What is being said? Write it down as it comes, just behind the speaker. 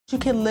You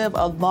can live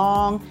a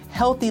long,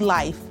 healthy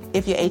life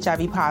if you're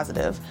HIV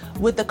positive.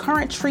 With the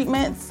current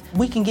treatments,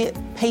 we can get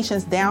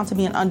patients down to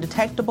being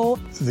undetectable.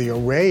 The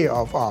array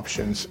of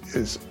options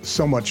is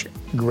so much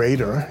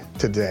greater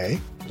today.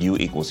 U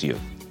equals U.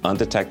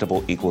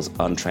 Undetectable equals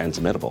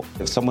untransmittable.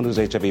 If someone who's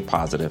HIV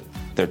positive,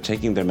 they're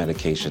taking their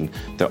medication,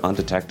 they're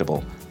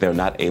undetectable, they're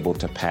not able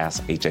to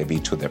pass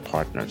HIV to their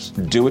partners.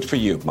 Do it for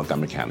you,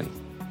 Montgomery County.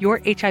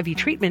 Your HIV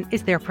treatment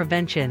is their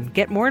prevention.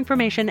 Get more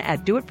information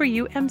at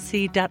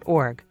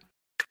doitforyoumc.org.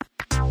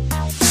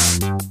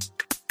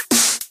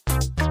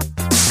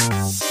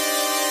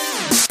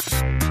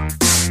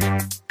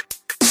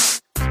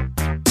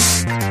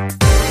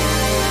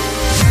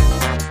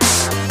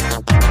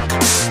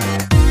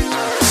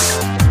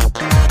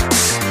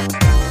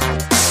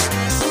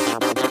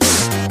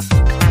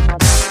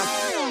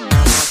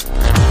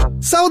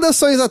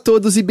 Saudações a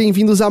todos e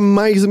bem-vindos a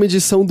mais uma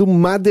edição do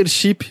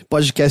Mothership,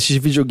 podcast de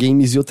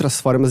videogames e outras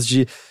formas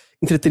de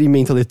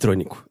entretenimento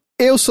eletrônico.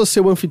 Eu sou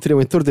seu anfitrião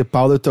Heitor de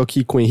Paula, eu tô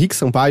aqui com Henrique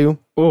Sampaio.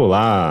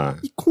 Olá!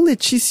 E com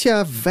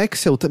Letícia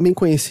Vexel, também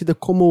conhecida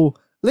como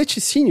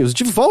Leticínios,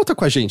 de volta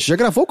com a gente. Já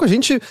gravou com a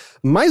gente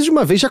mais de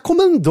uma vez, já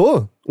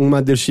comandou um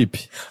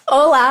Mothership.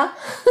 Olá!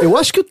 Eu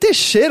acho que o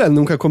Teixeira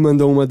nunca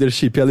comandou um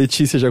Mothership, a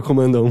Letícia já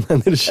comandou um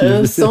Mothership.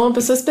 Eu sou uma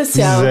pessoa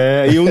especial.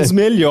 E um dos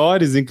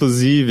melhores,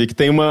 inclusive, que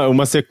tem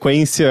uma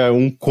sequência,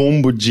 um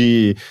combo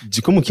de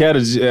como que era?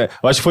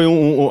 Eu acho que foi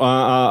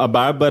a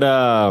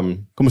Bárbara...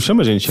 Como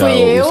chama, gente? Fui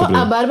eu,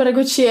 a Bárbara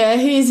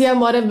Gutierrez e a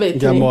Amora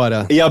Bettany. E a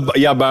Amora.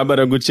 E a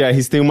Bárbara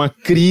Gutierrez tem uma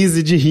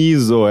crise de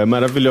riso, é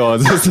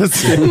maravilhosa essa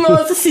cena.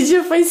 Nossa, esse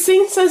dia foi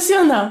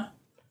sensacional.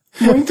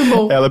 Muito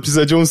bom. Ela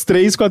precisa de uns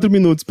 3-4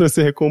 minutos pra se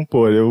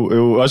recompor.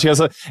 Eu acho que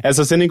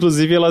essa cena,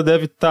 inclusive, ela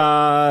deve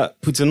estar...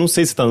 Putz, eu não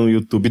sei se tá no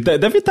YouTube.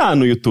 Deve estar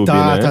no YouTube,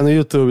 né? Tá no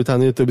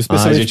YouTube.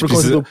 Especialmente por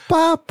causa do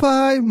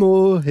Papai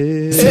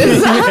Morreu.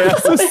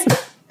 Exato.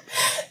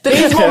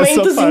 3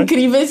 momentos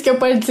incríveis que eu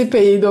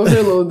participei do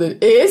Overloader.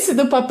 Esse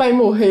do Papai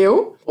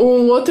Morreu.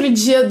 Um outro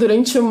dia,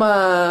 durante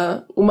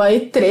uma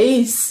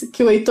E3,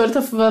 que o Heitor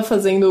tava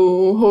fazendo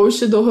o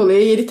host do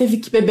rolê e ele teve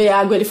que beber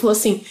água. Ele falou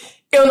assim...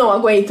 Eu não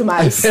aguento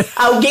mais.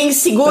 Alguém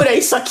segura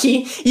isso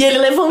aqui. E ele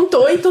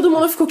levantou e todo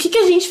mundo ficou, o que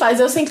a gente faz?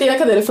 Eu sentei na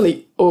cadeira e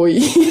falei, oi.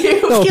 Eu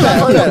fiquei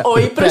falando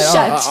oi pro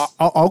chat.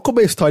 Olha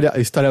como a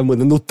história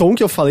muda. No tom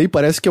que eu falei,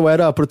 parece que eu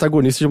era a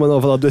protagonista de uma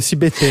novela do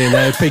SBT,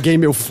 né? Eu peguei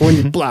meu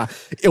fone e plá,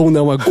 eu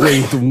não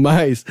aguento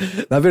mais.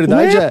 Na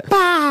verdade,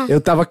 eu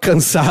tava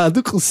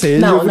cansado, com sede.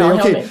 Não, eu falei,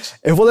 realmente.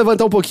 Eu vou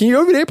levantar um pouquinho. E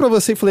eu virei pra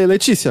você e falei,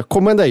 Letícia,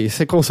 comanda aí,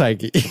 você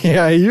consegue. E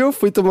aí eu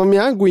fui tomar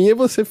minha aguinha e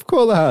você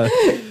ficou lá.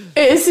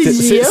 Esse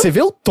dia... Você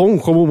vê o tom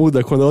como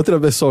muda quando a outra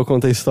pessoa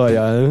conta a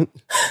história.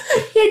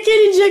 E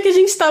aquele dia que a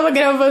gente tava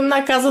gravando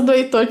na casa do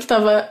Heitor, que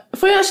tava...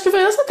 Acho que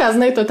foi na sua casa,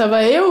 né, Heitor?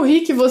 Tava eu, o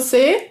Rick,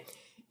 você,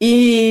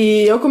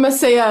 e eu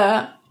comecei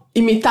a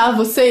imitar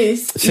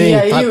vocês. Sim, e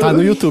aí tá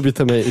no YouTube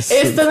também.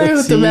 Esse tá no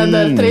YouTube, eu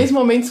adoro 3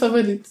 momentos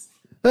favoritos.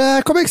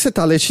 Como é que você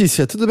tá,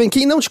 Letícia? Tudo bem?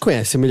 Quem não te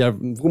conhece, melhor,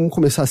 vamos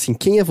começar assim.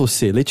 Quem é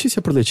você?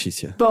 Letícia por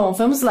Letícia. Bom,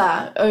 vamos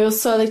lá. Eu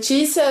sou a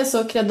Letícia, eu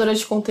sou criadora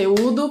de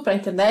conteúdo pra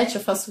internet,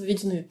 eu faço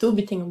vídeo no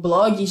YouTube, tenho um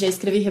blog, já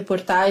escrevi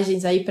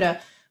reportagens aí pra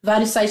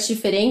vários sites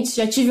diferentes,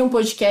 já tive um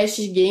podcast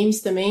de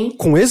games também.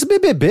 Com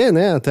ex-BBB,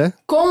 né, até?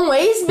 Com um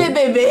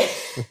ex-BBB.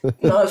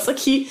 Nossa,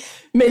 que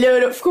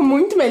melhorou, ficou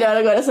muito melhor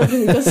agora essa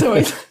apresentação.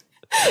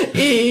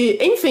 E,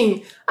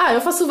 enfim,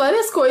 eu faço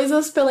várias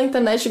coisas pela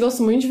internet,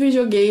 gosto muito de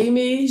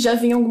videogame, já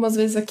vim algumas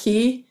vezes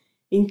aqui,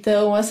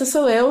 então essa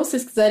sou eu, se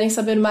vocês quiserem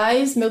saber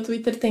mais, meu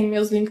Twitter tem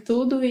meus links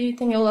tudo e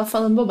tem eu lá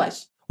falando bobagem.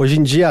 Hoje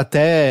em dia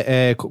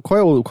até, qual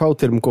é o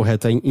termo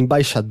correto? É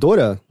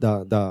embaixadora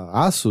da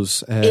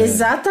Asus?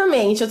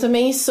 Exatamente, eu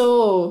também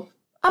sou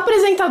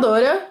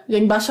apresentadora,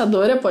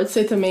 embaixadora, pode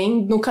ser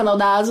também, no canal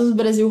da Asus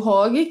Brasil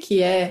ROG,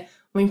 que é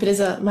uma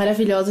empresa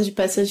maravilhosa de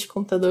peças de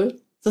computador.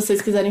 Se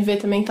vocês quiserem ver,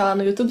 também tá lá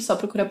no YouTube, só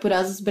procurar por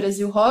Asus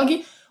Brasil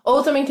ROG.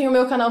 Ou também tem o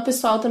meu canal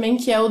pessoal também,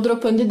 que é o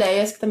Dropando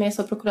Ideias, que também é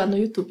só procurar no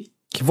YouTube.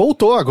 Que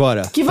voltou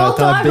agora. Que voltou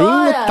tá agora,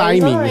 bem no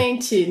timing.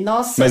 Exatamente.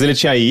 Nossa. Mas ele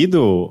tinha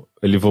ido?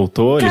 Ele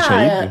voltou? Ele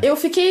tinha ido? Eu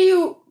fiquei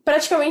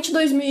praticamente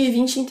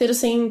 2020 inteiro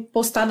sem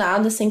postar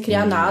nada, sem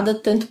criar nada,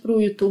 tanto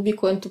pro YouTube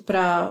quanto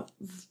pra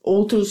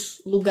outros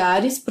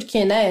lugares,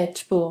 porque, né,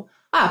 tipo...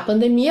 a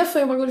pandemia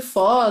foi um bagulho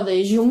foda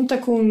e junta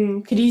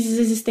com crises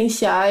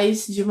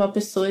existenciais de uma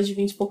pessoa de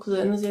 20 e poucos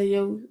anos, e aí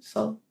eu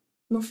só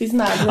não fiz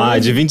nada.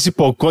 De 20 e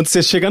pouco. Quando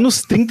você chegar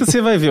nos 30,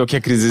 você vai ver o que é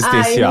crise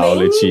existencial,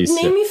 Letícia.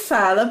 Nem me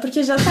fala,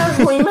 porque já tá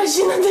ruim,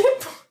 imagina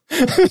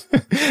depois.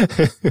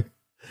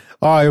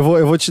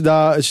 Eu vou te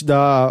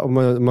dar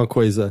uma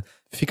coisa.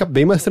 Fica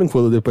bem mais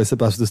tranquilo depois que você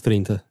passa dos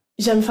 30.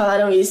 Já me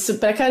falaram isso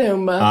pra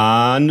caramba.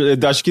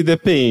 Acho que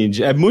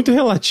depende. É muito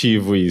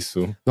relativo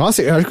isso.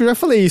 Nossa, eu acho que eu já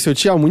falei isso. Eu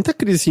tinha muita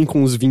crise assim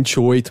com uns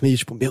 28, meio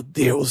tipo, meu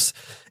Deus,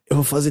 eu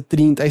vou fazer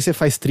 30. Aí você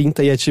faz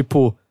 30 e é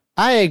tipo,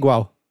 é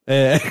igual.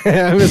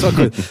 É a mesma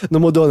coisa. Não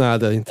mudou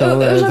nada,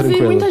 então eu já tranquilo.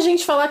 vi muita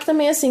gente falar que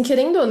também, assim,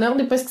 querendo ou não,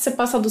 depois que você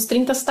passa dos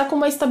 30, você tá com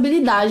uma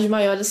estabilidade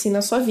maior, assim,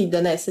 na sua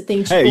vida, né? Você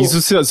tem, tipo...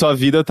 isso se a sua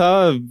vida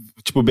tá,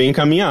 tipo, bem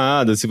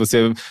encaminhada, se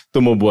você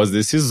tomou boas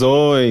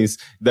decisões,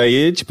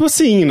 daí, tipo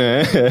assim,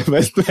 né?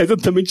 Mas não é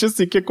exatamente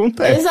assim que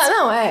acontece.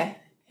 Não,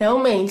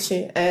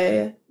 realmente,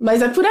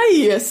 mas é por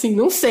aí, assim,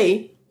 não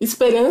sei.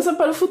 Esperança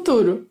para o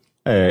futuro.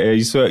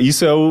 Isso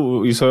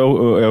é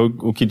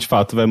o que de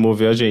fato vai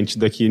mover a gente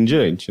daqui em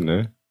diante,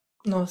 né?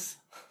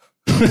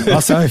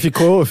 Nossa,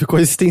 ficou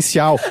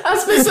existencial.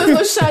 As pessoas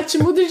no chat,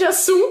 mudem de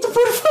assunto,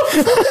 por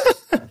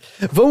favor.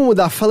 Vamos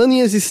mudar. Falando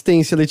em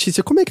existência,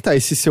 Letícia, como é que tá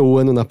esse seu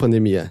ano na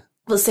pandemia?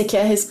 Você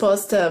quer a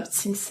resposta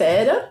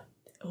sincera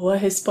ou a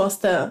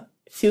resposta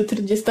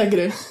filtro de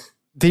Instagram?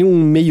 Tem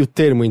um meio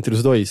termo entre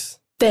os dois?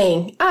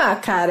 Tem.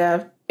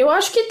 Cara, eu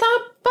acho que tá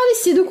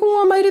parecido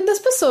com a maioria das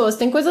pessoas.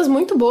 Tem coisas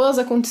muito boas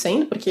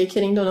acontecendo, porque,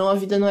 querendo ou não, a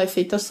vida não é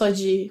feita só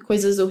de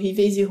coisas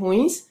horríveis e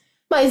ruins.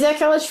 Mas é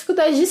aquela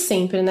dificuldade de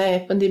sempre, né?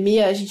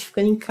 Pandemia, a gente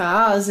ficando em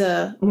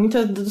casa,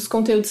 muitos dos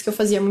conteúdos que eu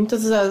fazia,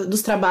 muitos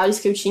dos trabalhos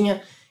que eu tinha,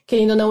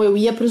 querendo ou não, eu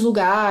ia pros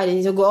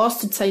lugares, eu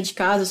gosto de sair de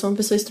casa, eu sou uma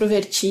pessoa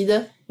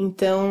extrovertida,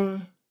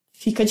 então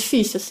fica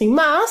difícil, assim.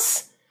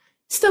 Mas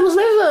estamos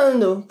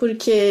levando,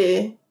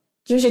 porque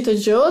de um jeito ou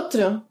de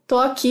outro, tô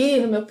aqui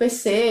no meu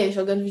PC,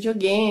 jogando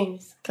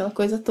videogames, aquela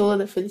coisa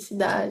toda,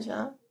 felicidade,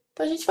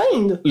 Então a gente vai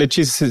indo.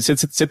 Letícia,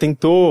 você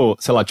tentou,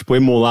 sei lá, tipo,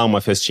 emular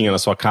uma festinha na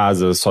sua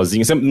casa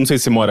sozinha? Não sei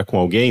se você mora com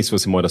alguém, se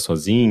você mora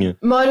sozinha.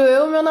 Moro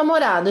eu e meu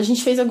namorado. A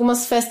gente fez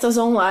algumas festas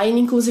online,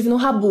 inclusive no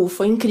Rabu.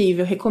 Foi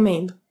incrível,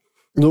 recomendo.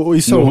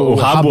 Isso é o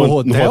Rabo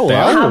Hotel?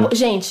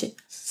 Gente...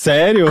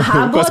 Sério?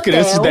 Rabo com as Hotel,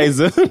 crianças de 10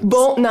 anos?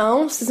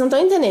 Não, vocês não estão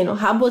entendendo. O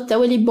Rabo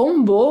Hotel, ele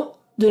bombou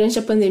durante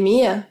a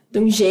pandemia de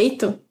um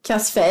jeito que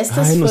as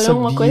festas foram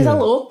uma coisa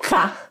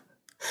louca.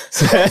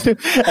 Sério?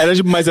 Era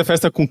mais a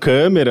festa com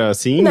câmera,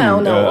 assim?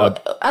 Não.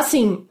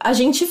 Assim, a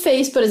gente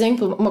fez, por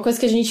exemplo, uma coisa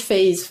que a gente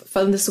fez,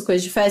 falando dessa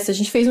coisa de festa, a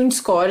gente fez um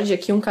Discord,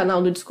 aqui um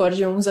canal do Discord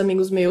de uns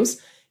amigos meus,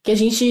 que a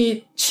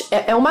gente...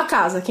 É uma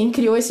casa. Quem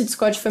criou esse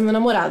Discord foi meu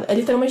namorado. É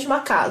literalmente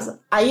uma casa.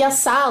 Aí as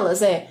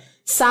salas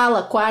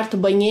sala, quarto,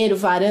 banheiro,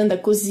 varanda,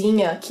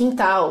 cozinha,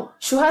 quintal,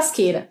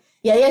 churrasqueira.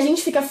 E aí a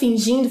gente fica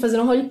fingindo,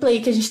 fazendo um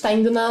roleplay, que a gente tá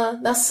indo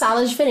nas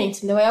salas diferentes,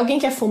 entendeu? Aí alguém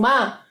quer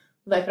fumar,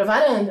 vai pra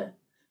varanda.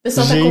 O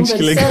pessoal tá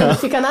conversando,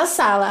 fica na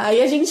sala.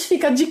 Aí a gente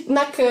fica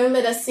na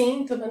câmera,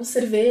 assim, tomando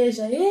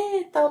cerveja,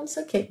 e tal, não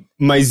sei o quê.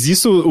 Mas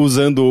isso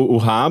usando o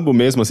Rabo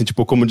mesmo, assim,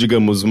 tipo, como,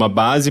 digamos, uma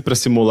base pra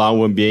simular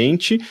o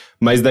ambiente,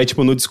 mas daí,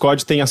 tipo, no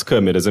Discord tem as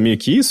câmeras, é meio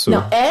que isso?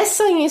 Não,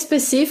 essa em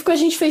específico a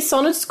gente fez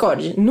só no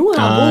Discord. No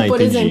Rabo, por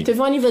exemplo,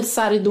 teve um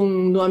aniversário de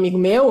um amigo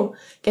meu,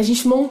 que a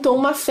gente montou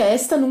uma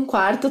festa num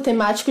quarto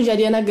temático de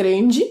Ariana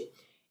Grande,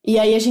 e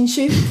aí a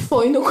gente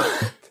foi no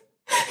quarto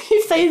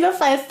e fez a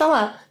festa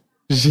lá.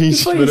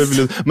 Gente,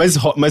 maravilhoso.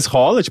 Mas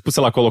rola, tipo,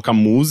 sei lá, colocar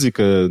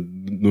música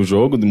no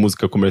jogo,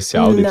 música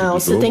comercial dentro do jogo? Não,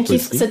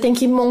 você tem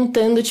que ir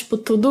montando, tipo,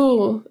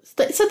 tudo...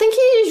 Você tem que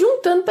ir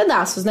juntando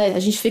pedaços, né? A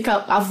gente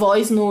fica a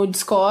voz no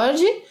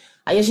Discord,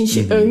 aí a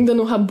gente anda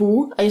no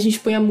Rabu, aí a gente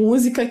põe a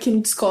música aqui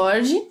no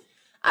Discord,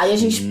 aí a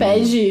gente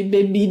pede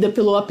bebida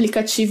pelo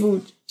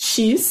aplicativo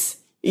X,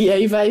 e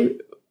aí vai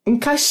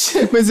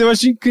encaixando. Mas eu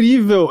acho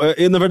incrível.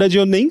 Na verdade,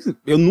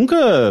 eu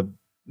nunca...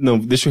 Não,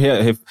 deixa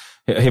eu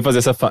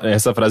refazer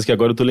essa frase que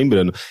agora eu tô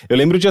lembrando. Eu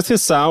lembro de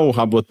acessar o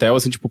Rabotel,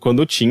 assim, tipo,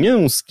 quando eu tinha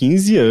uns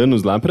 15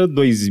 anos, lá pra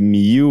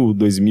 2000,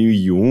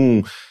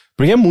 2001...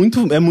 Porque é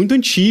muito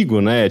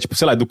antigo, né? Tipo,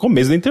 sei lá, do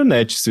começo da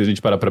internet, se a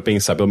gente parar pra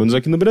pensar, pelo menos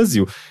aqui no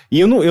Brasil. E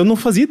eu não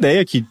fazia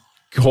ideia que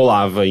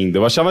rolava ainda.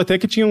 Eu achava até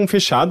que tinham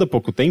fechado há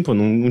pouco tempo,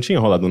 não tinha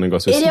rolado um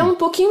negócio assim. Ele é um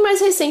pouquinho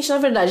mais recente, na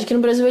verdade. Aqui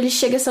no Brasil ele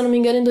chega, se eu não me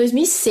engano, em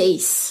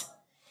 2006.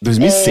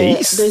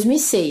 2006?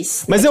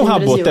 2006. Mas é o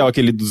Rabotel,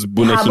 aquele dos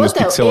bonequinhos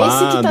Rabotel,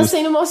 pixelados? esse que tá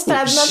sendo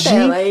mostrado na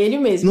tela, é ele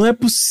mesmo. Não é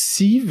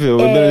possível.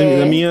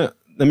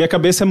 Na minha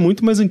cabeça é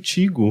muito mais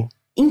antigo.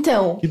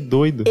 Então, que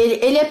doido.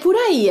 Ele é por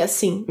aí,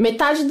 assim,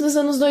 metade dos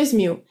anos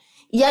 2000.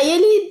 E aí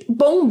ele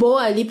bombou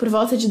ali por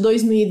volta de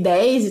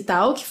 2010 e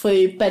tal, que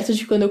foi perto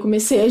de quando eu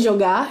comecei a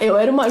jogar. Eu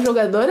era uma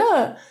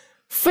jogadora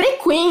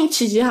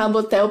frequente de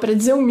Rabotel, pra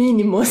dizer o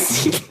mínimo,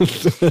 assim.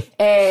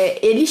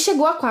 Ele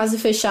chegou a quase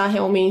fechar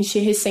realmente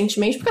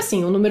recentemente, porque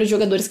assim, o número de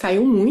jogadores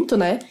caiu muito,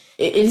 né?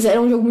 Eles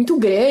eram um jogo muito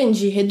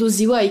grande,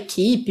 reduziu a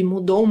equipe,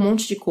 mudou um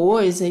monte de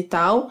coisa e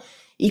tal.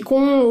 E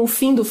com o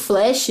fim do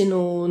Flash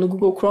no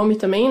Google Chrome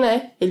também,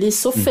 né? Eles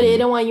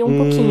sofreram aí um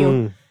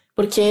pouquinho.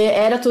 Porque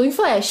era tudo em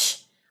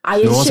Flash.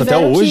 Aí eles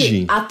tiveram até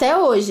hoje? Até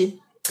hoje.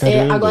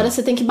 Agora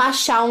você tem que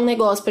baixar um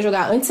negócio pra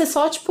jogar. Antes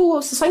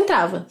você só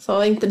entrava.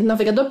 Só entra no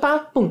navegador, pá,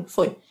 pum,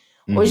 foi.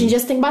 Hoje em dia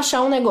você tem que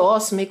baixar um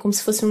negócio, meio como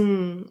se fosse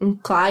um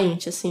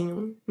client,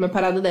 assim, uma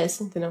parada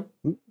dessa, entendeu?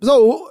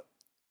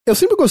 Eu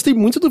sempre gostei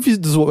muito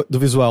do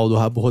visual do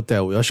Rabo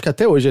Hotel. Eu acho que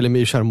até hoje ele é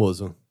meio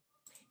charmoso.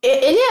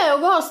 Eu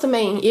gosto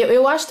também.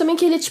 Eu acho também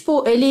que ele,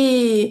 tipo,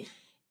 ele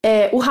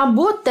o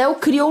Habbo Hotel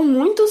criou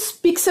muitos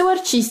pixel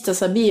artistas,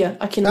 sabia?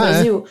 Aqui no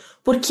Brasil.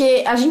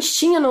 Porque a gente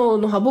tinha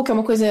no Habbo, que é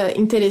uma coisa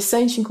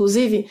interessante,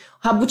 inclusive,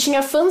 o Habbo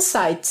tinha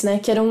fansites, né?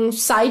 Que eram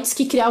sites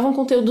que criavam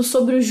conteúdo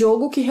sobre o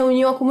jogo que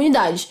reuniam a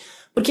comunidade.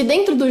 Porque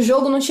dentro do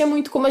jogo não tinha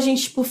muito como a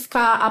gente, tipo,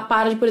 ficar a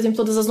par de, por exemplo,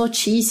 todas as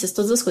notícias,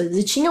 todas as coisas.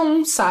 E tinha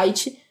um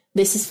site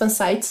desses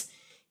fansites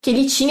que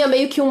ele tinha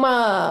meio que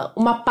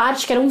uma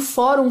parte que era um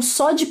fórum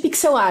só de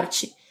pixel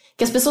art.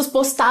 Que as pessoas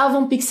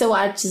postavam pixel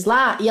arts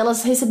lá e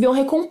elas recebiam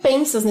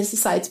recompensas nesses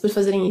sites por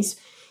fazerem isso.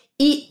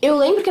 E eu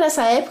lembro que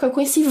nessa época eu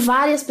conheci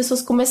várias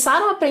pessoas que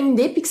começaram a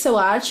aprender pixel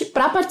art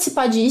pra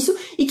participar disso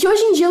e que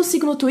hoje em dia eu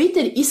sigo no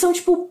Twitter e são,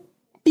 tipo,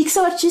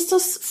 pixel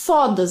artistas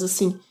fodas,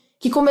 assim,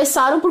 que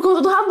começaram por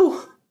conta do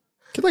Habbo.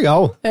 Que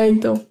legal.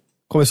 Então.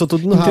 Começou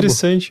tudo no Habbo.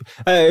 Interessante.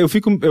 Eu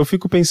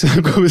fico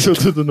pensando... Começou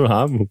tudo no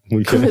Habbo?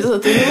 Começou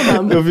tudo no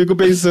Habbo. Eu fico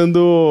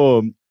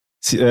pensando...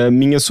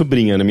 minha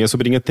sobrinha, né? Minha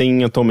sobrinha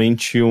tem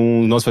atualmente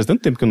um... Nossa, faz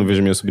tanto tempo que eu não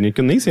vejo minha sobrinha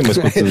que eu nem sei mais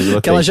quantos anos ela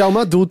tem. Que ela já é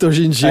uma adulta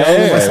hoje em dia,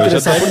 ela não vai se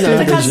interessar por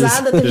nada disso. Tá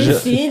casada, teve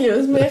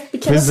filhos, minha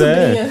pequena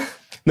sobrinha.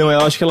 Não, eu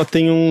acho que ela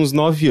tem uns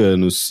 9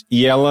 anos.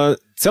 E ela,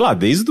 sei lá,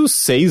 desde os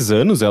 6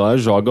 anos ela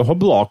joga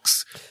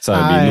Roblox,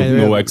 sabe?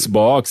 No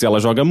Xbox, ela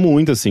joga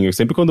muito, assim.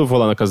 Sempre quando eu vou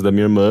lá na casa da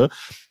minha irmã...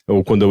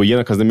 Ou quando eu ia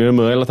na casa da minha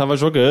irmã, ela tava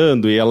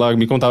jogando e ela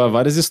me contava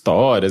várias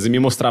histórias e me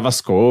mostrava as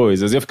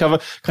coisas. E eu ficava,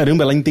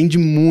 caramba, ela entende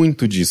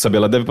muito disso, sabe?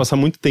 Ela deve passar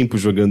muito tempo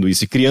jogando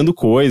isso e criando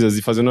coisas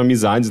e fazendo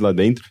amizades lá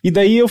dentro. E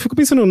daí eu fico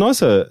pensando,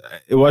 nossa,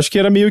 eu acho que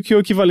era meio que o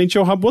equivalente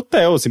ao Habbo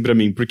Hotel, assim, pra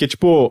mim. Porque,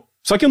 tipo...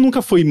 Só que eu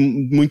nunca fui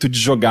muito de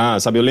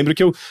jogar, sabe? Eu lembro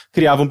que eu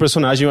criava um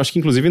personagem, eu acho que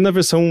inclusive na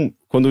versão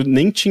quando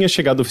nem tinha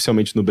chegado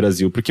oficialmente no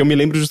Brasil. Porque eu me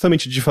lembro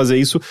justamente de fazer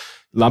isso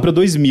lá pra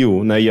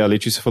 2000, né? E a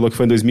Letícia falou que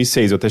foi em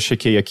 2006. Eu até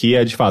chequei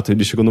aqui, de fato,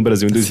 ele chegou no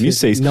Brasil em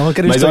 2006. Não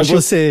acreditou em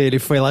você, ele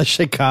foi lá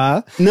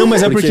checar. Não,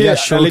 mas é porque ele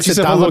achou a Letícia que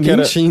você tava falou que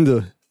era...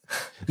 mentindo.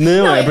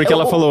 Não, é porque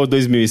ela falou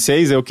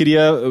 2006, eu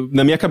queria...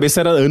 Na minha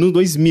cabeça era ano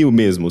 2000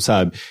 mesmo,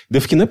 sabe? Daí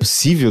eu fiquei, não é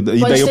possível. E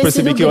daí eu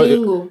percebi que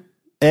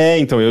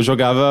então, eu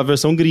jogava a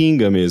versão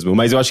gringa mesmo,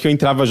 mas eu acho que eu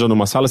entrava já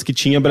numas salas que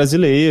tinha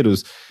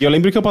brasileiros, e eu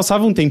lembro que eu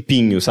passava um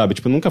tempinho, sabe,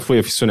 tipo, nunca fui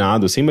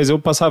aficionado, assim, mas eu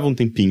passava um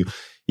tempinho.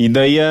 E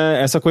daí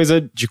essa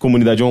coisa de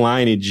comunidade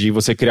online, de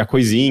você criar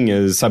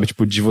coisinhas, sabe,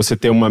 tipo, de você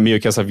ter meio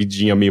que essa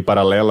vidinha meio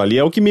paralela ali,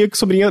 é o que meio que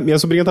minha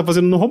sobrinha tá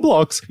fazendo no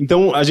Roblox.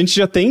 Então, a gente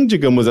já tem,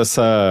 digamos,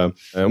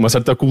 uma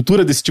certa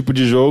cultura desse tipo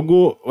de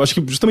jogo, eu acho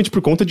que justamente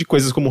por conta de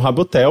coisas como o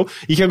Habbo Hotel,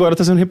 e que agora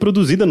tá sendo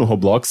reproduzida no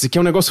Roblox, e que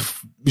é um negócio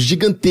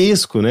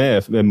gigantesco, né,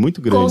 é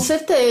muito grande. Com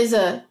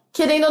certeza.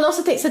 Querendo ou não,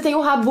 você tem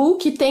o Habbo,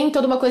 que tem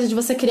toda uma coisa de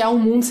você criar um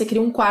mundo, você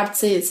cria um quarto,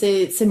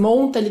 você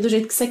monta ali do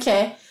jeito que você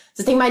quer.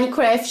 Você tem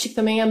Minecraft, que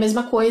também é a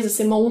mesma coisa.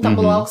 Você monta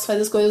blocos,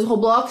 faz as coisas. O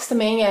Roblox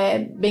também é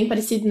bem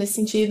parecido nesse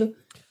sentido.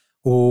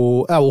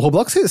 O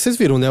Roblox, vocês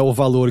viram, né? O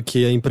valor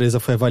que a empresa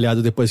foi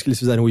avaliado depois que eles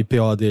fizeram o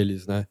IPO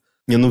deles, né?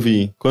 Eu não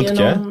vi. Quanto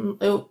que é?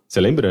 Você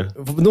lembra?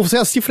 Não sei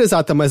a cifra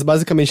exata, mas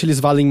basicamente eles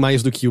valem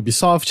mais do que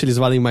Ubisoft, eles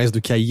valem mais do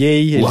que a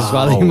EA, eles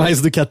valem mais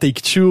do que a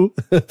Take-Two.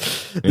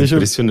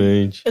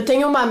 Impressionante. Eu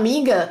tenho uma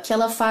amiga que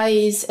ela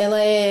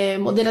é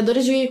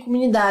moderadora de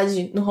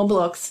comunidade no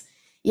Roblox.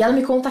 E ela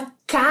me conta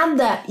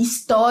cada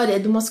história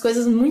de umas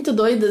coisas muito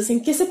doidas, assim,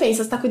 porque você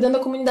pensa, você tá cuidando da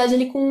comunidade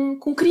ali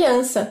com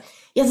criança.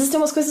 E às vezes tem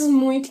umas coisas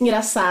muito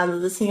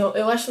engraçadas, assim,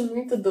 eu acho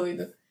muito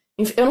doido.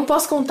 Eu não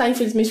posso contar,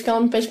 infelizmente, porque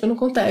ela me pede pra eu não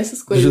contar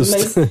essas coisas,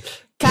 mas,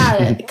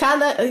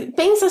 cara,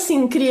 pensa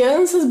assim,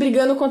 crianças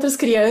brigando contra as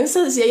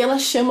crianças, e aí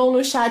elas chamam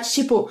no chat,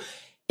 tipo,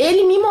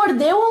 ele me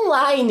mordeu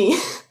online.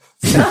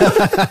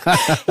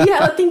 E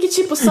ela tem que,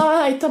 tipo,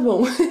 só, tá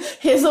bom,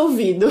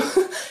 resolvido.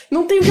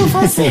 Não tem o que eu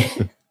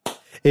fazer.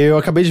 Eu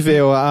acabei de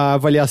ver a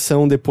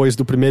avaliação depois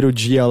do primeiro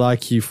dia lá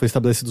que foi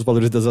estabelecido os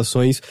valores das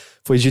ações,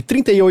 foi de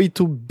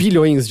 38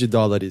 bilhões de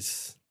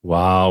dólares.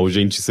 Uau,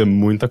 gente, isso é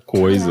muita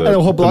coisa.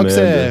 O Roblox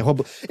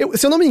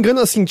se eu não me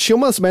engano, assim, tinha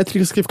umas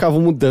métricas que ficavam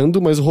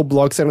mudando, mas o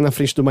Roblox era na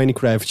frente do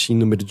Minecraft em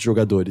número de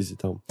jogadores e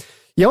tal.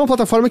 E é uma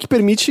plataforma que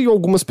permite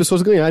algumas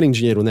pessoas ganharem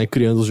dinheiro, né?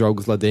 Criando os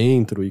jogos lá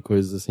dentro e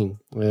coisas assim.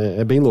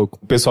 É bem louco.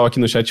 O pessoal aqui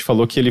no chat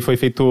falou que ele foi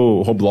feito...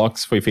 O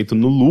Roblox foi feito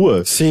no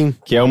Lua. Sim.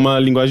 Que é uma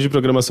linguagem de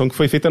programação que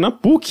foi feita na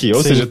PUC.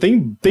 Ou seja,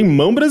 tem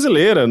mão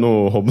brasileira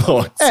no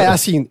Roblox.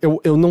 Assim,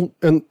 eu não...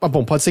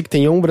 bom, pode ser que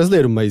tenha um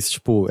brasileiro, mas,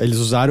 tipo, eles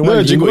usaram a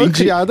língua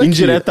criada aqui.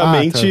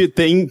 Indiretamente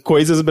tem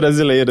coisas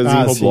brasileiras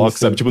em Roblox,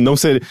 sabe? Tipo, não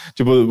ser...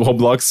 Tipo,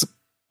 Roblox...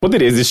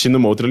 Poderia existir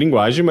numa outra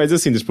linguagem, mas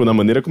assim, tipo, na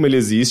maneira como ele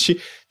existe,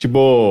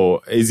 tipo,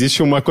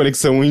 existe uma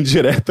conexão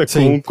indireta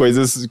com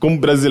coisas, com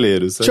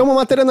brasileiros. Sabe? Tinha uma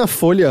matéria na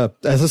Folha,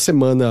 essa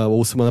semana,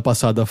 ou semana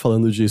passada,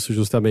 falando disso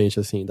justamente,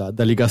 assim,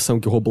 da ligação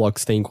que o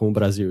Roblox tem com o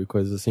Brasil e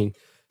coisas assim.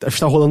 Acho que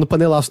tá rolando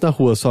panelaço na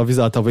rua, só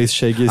avisar, talvez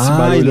chegue esse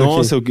barulho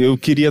nossa, aqui. eu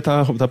queria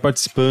tá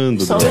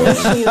participando. Só um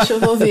minutinho, deixa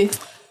eu ouvir.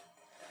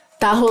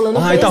 Tá rolando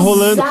pesado. Tá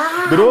rolando.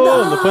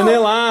 Bruno,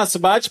 panelaço,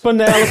 bate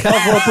panela, por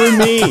favor, por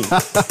mim.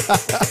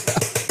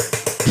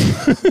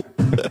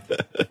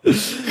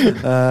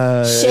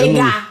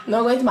 Chega! Não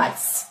aguento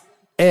mais.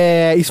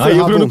 Isso foi Aí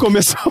o Bruno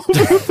começou.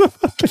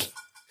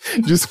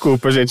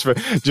 Desculpa, gente.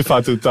 De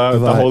fato, tá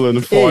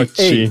rolando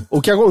forte. Ei,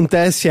 o que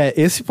acontece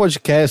esse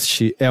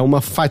podcast é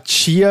uma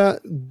fatia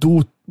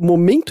do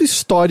momento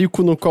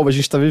histórico no qual a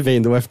gente tá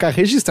vivendo. Vai ficar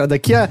registrado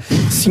daqui a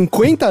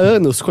 50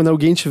 anos, quando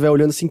alguém estiver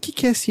olhando assim, o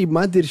que é esse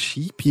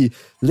Mothership,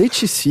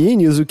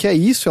 Leticínios, o que é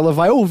isso? Ela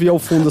vai ouvir ao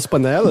fundo das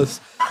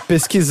panelas,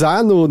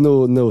 pesquisar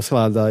no sei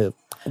lá,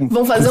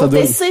 vão fazer um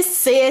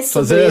TCC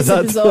sobre esse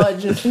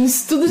episódio.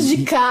 Estudos de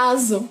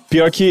caso.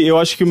 Pior que eu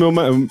acho que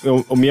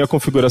a minha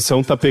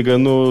configuração tá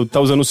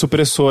usando o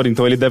supressor,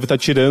 então ele deve estar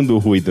tirando o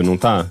ruído, não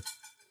tá?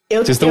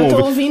 Eu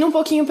tô ouvindo um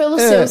pouquinho pelo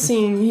seu,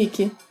 sim,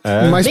 Rick.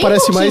 Mas bem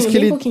parece mais que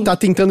ele pouquinho. tá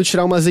tentando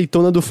tirar uma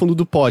azeitona do fundo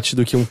do pote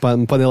do que um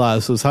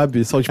panelaço,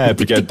 sabe? Só, tipo,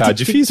 porque tá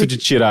difícil de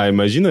tirar.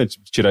 Imagina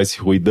tirar esse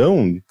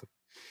ruidão.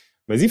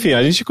 Mas enfim,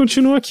 a gente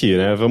continua aqui,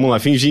 né? Vamos lá,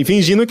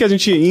 fingindo que a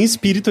gente, em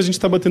espírito, a gente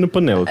tá batendo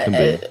panela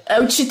também. É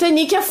o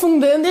Titanic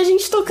afundando e a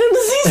gente tocando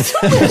os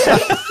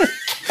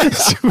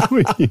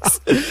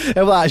instrumentos.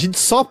 A gente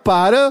só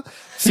para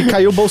se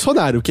cair o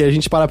Bolsonaro, que a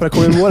gente para pra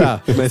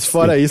comemorar. Mas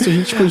fora isso, a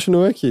gente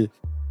continua aqui.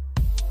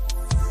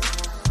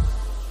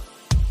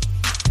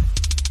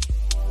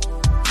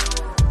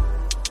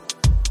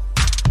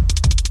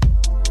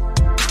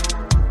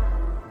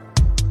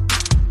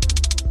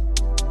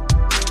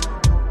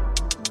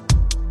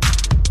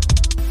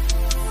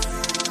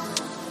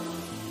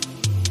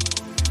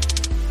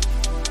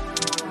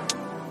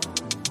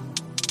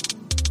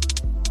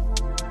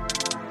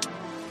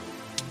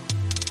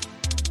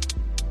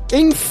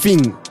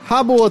 Enfim,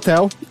 Habbo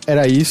Hotel,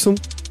 era isso.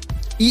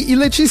 E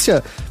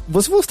Letícia,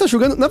 você está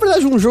jogando, na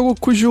verdade, um jogo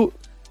cujo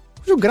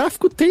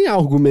gráfico tem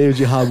algo meio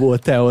de Habbo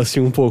Hotel, assim,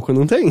 um pouco,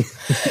 não tem?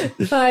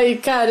 Ai,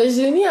 cara,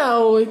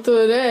 genial,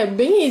 Heitor. É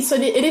bem isso.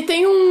 Ele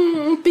tem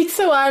um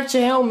pixel art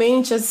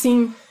realmente,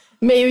 assim,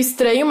 meio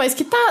estranho, mas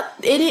que tá...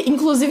 Ele,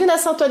 inclusive,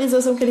 nessa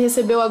atualização que ele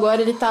recebeu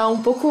agora, ele tá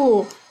um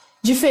pouco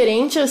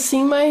diferente,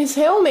 assim, mas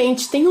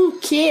realmente tem um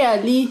quê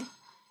ali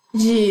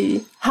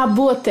de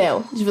Habbo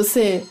Hotel, de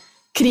você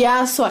criar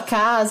a sua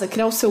casa,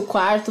 criar o seu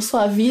quarto,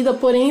 sua vida,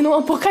 porém num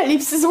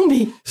apocalipse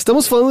zumbi.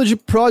 Estamos falando de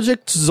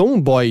Project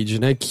Zomboid,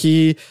 né,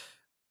 que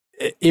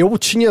eu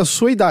tinha a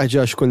sua idade,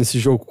 acho, quando esse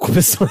jogo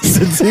começou a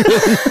ser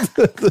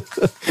desenvolvido.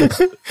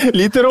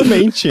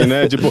 Literalmente,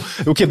 né, tipo,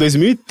 o que,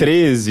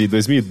 2013,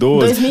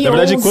 2012? 2011. Na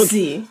verdade,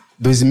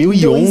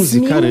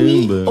 2011,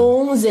 caramba.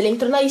 2011, ele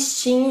entrou na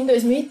Steam em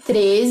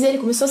 2013, ele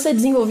começou a ser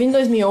desenvolvido em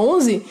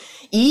 2011...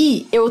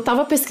 E eu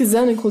tava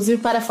pesquisando,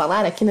 inclusive, para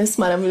falar aqui nesse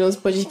maravilhoso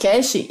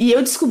podcast, e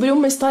eu descobri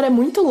uma história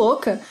muito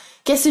louca,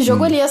 que esse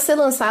jogo ele ia ser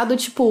lançado,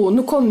 tipo,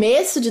 no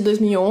começo de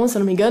 2011, se eu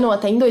não me engano, ou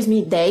até em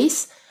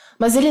 2010,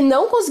 mas ele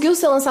não conseguiu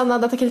ser lançado na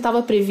data que ele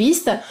estava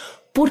prevista,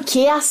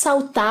 porque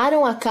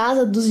assaltaram a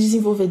casa dos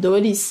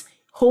desenvolvedores,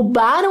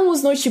 roubaram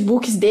os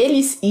notebooks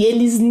deles, e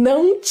eles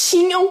não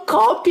tinham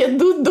cópia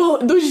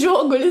do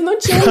jogo, eles não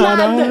tinham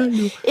nada.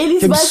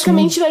 Eles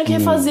basicamente tiveram que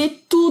refazer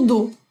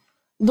tudo.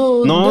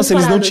 Nossa,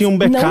 eles não tinham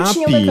backup. Não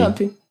tinham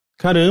backup.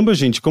 Caramba,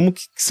 gente, como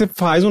que você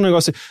faz um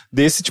negócio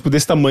desse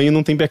tamanho e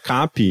não tem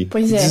backup?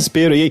 Pois é.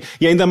 Desespero. E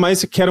ainda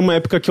mais que era uma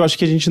época que eu acho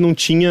que a gente não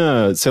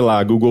tinha, sei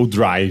lá, Google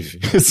Drive,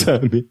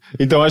 sabe?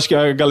 Então acho que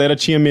a galera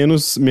tinha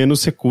menos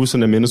recurso,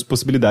 né? Menos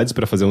possibilidades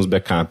pra fazer uns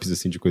backups,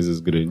 assim, de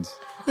coisas grandes.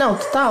 Não,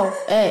 total.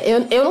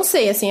 Eu não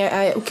sei, assim,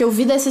 o que eu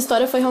vi dessa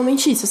história foi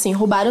realmente isso, assim,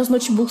 roubaram os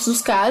notebooks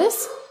dos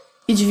caras,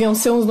 e deviam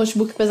ser uns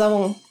notebooks que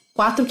pesavam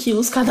 4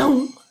 quilos cada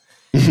um,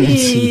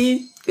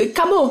 e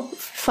acabou,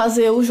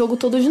 fazer o jogo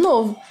todo de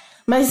novo.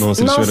 Mas,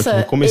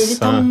 nossa ele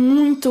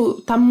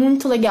tá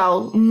muito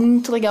legal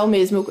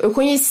mesmo. Eu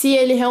conheci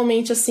ele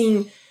realmente,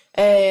 assim,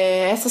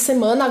 essa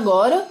semana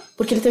agora,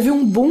 porque ele teve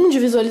um boom de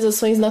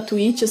visualizações na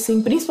Twitch,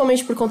 assim,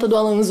 principalmente por conta do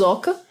Alan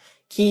Zoca,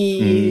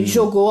 que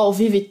jogou ao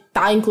vivo e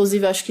tá,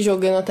 inclusive, acho que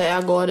jogando até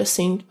agora,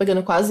 assim,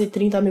 pegando quase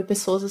 30 mil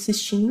pessoas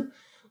assistindo.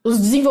 Os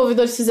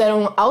desenvolvedores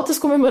fizeram altas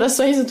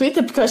comemorações no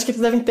Twitter, porque eu acho que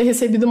eles devem ter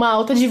recebido uma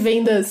alta de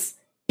vendas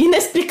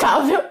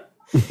inexplicável.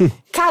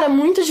 Cara,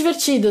 muito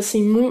divertido,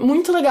 assim,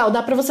 muito legal.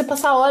 Dá pra você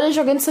passar horas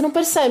jogando e você não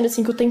percebe,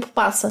 assim, que o tempo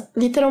passa,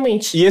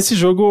 literalmente. E esse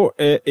jogo,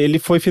 ele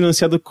foi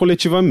financiado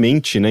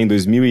coletivamente, né, em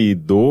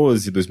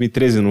 2012,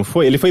 2013, não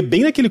foi? Ele foi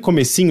bem naquele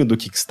comecinho do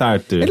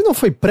Kickstarter. Ele não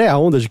foi pré a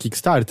onda de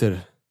Kickstarter?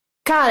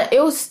 Cara,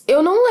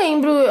 eu não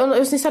lembro,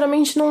 eu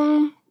sinceramente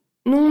não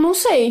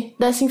sei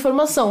dessa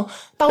informação.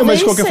 Talvez mas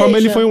de qualquer seja. forma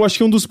ele foi, eu acho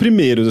que um dos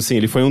primeiros, assim,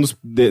 ele foi um dos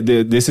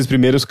desses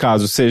primeiros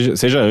casos,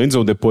 seja antes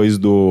ou depois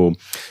do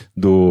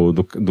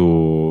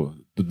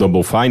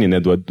Double Fine, né,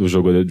 do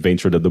jogo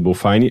Adventure da Double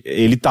Fine,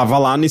 ele tava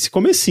lá nesse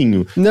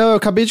comecinho. Não, eu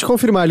acabei de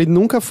confirmar, ele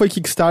nunca foi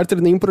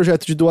Kickstarter nem um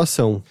projeto de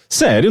doação.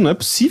 Sério? Não é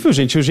possível,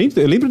 gente.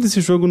 Eu lembro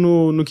desse jogo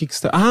no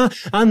Kickstarter.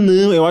 Ah,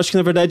 não, eu acho que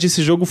na verdade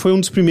esse jogo foi um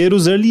dos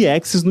primeiros Early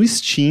Access no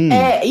Steam.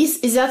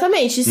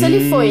 Exatamente, isso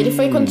ele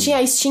foi quando tinha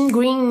a Steam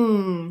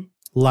Green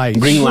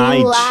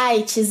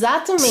Light,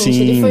 exatamente.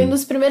 Sim. Ele foi um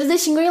dos primeiros da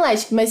Steam Green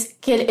Light, mas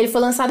que ele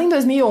foi lançado em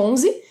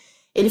 2011.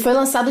 Ele foi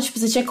lançado, tipo,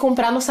 você tinha que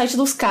comprar no site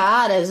dos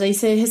caras, aí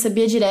você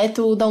recebia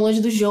direto o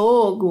download do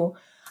jogo.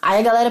 Aí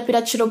a galera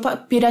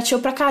pirateou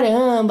pra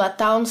caramba,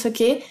 tal, não sei o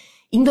quê.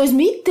 Em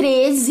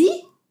 2013,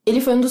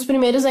 ele foi um dos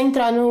primeiros a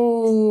entrar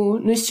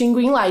no Steam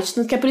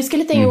Greenlight. Que é por isso que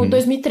ele tem o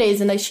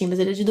 2013 na Steam, mas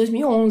ele é de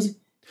 2011.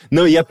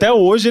 Não, e até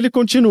hoje ele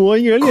continua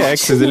em Early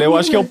Access. Eu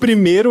acho que é o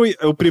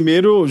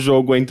primeiro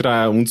jogo a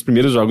entrar, um dos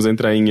primeiros jogos a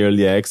entrar em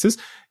Early Access,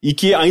 e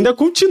que ainda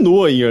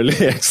continua em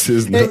Early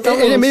Access, né?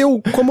 Ele é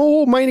meio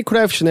como o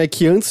Minecraft, né?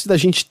 Que antes da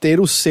gente ter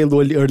o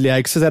selo Early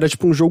Access, era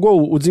tipo um jogo,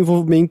 o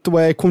desenvolvimento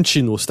é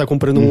contínuo. Você tá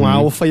comprando um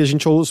alpha e a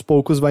gente aos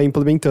poucos vai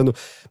implementando.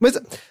 Mas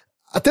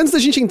até antes da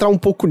gente entrar um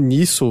pouco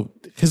nisso,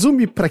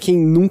 resume pra quem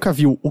nunca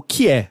viu, o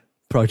que é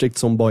Project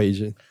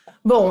Zomboid?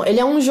 Bom, ele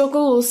é um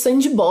jogo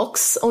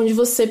sandbox, onde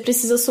você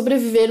precisa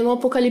sobreviver num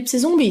apocalipse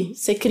zumbi.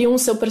 Você cria um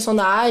seu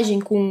personagem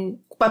com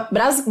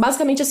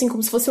basicamente assim,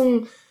 como se fosse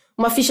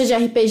uma ficha de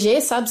RPG,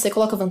 sabe? Você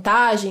coloca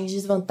vantagens,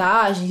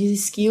 desvantagens,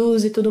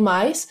 skills e tudo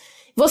mais.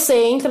 Você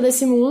entra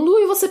nesse mundo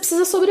e você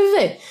precisa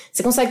sobreviver.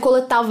 Você consegue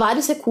coletar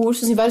vários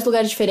recursos em vários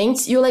lugares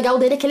diferentes. E o legal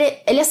dele é que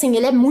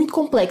ele é muito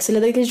complexo. Ele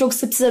é daquele jogo que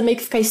você precisa meio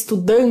que ficar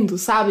estudando,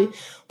 sabe?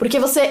 Porque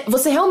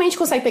você realmente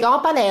consegue pegar uma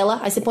panela,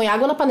 aí você põe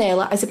água na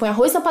panela, aí você põe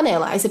arroz na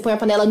panela, aí você põe a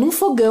panela num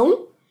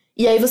fogão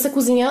e aí você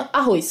cozinha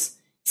arroz.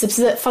 Você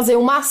precisa fazer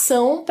uma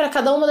ação pra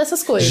cada uma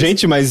dessas coisas.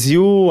 Gente, mas e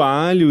o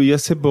alho e a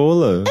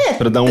cebola?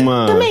 Pra dar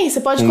também, você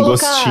pode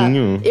colocar...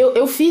 gostinho.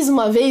 Eu fiz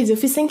uma vez, eu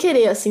fiz sem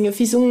querer, assim, eu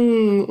fiz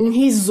um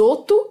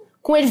risoto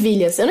com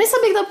ervilhas. Eu nem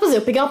sabia o que dava pra fazer.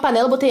 Eu peguei uma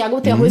panela, botei água,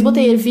 botei arroz,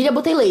 botei ervilha,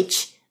 botei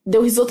leite.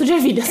 Deu risoto de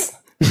ervilhas.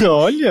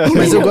 Olha!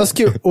 Mas eu gosto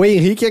que o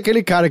Henrique é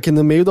aquele cara que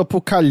no meio do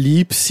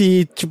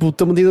apocalipse, tipo,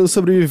 tamo tentando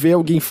sobreviver,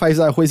 alguém faz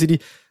arroz e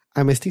ele...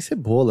 Ah, mas tem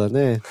cebola,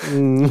 né?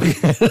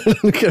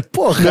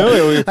 Porra! Não,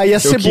 aí a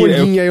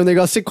cebolinha e o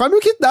negócio, você come o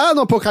que dá no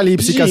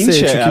apocalipse,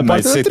 cacete. O que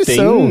importa é a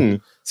nutrição.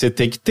 Você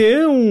tem que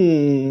ter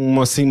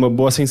uma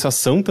boa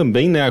sensação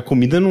também, né? A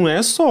comida não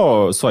é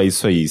só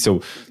isso aí, seu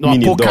no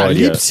mini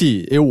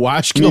apocalipse, Dória. Eu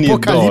acho que Mini no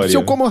apocalipse Dória.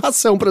 eu como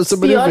ração pra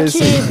sobreviver.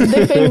 Pior que,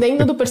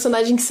 dependendo do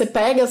personagem que você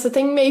pega, você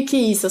tem meio que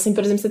isso. Assim,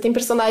 por exemplo, você tem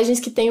personagens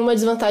que têm uma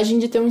desvantagem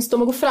de ter um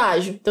estômago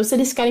frágil. Então, se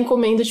eles ficarem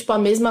comendo, tipo, a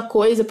mesma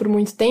coisa por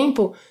muito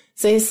tempo...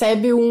 Você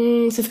recebe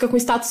você fica com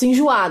status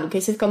enjoado, que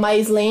aí você fica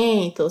mais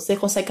lento, você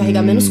consegue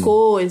carregar menos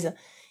coisa.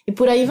 E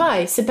por aí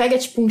vai. Você pega,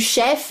 tipo, um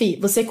chefe,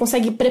 você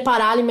consegue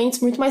preparar alimentos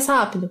muito mais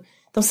rápido.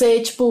 Então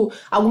você, tipo,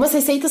 algumas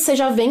receitas você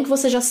já vem que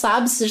você já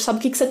sabe o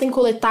que você tem que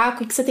coletar,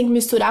 o que você tem que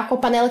misturar, qual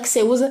panela que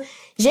você usa.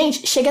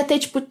 Gente, chega a ter,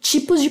 tipo,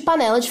 tipos de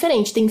panela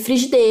diferentes. Tem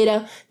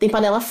frigideira, tem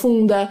panela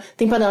funda,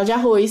 tem panela de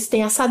arroz,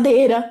 tem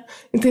assadeira,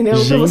 entendeu?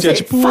 Gente, pra você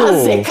tipo...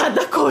 fazer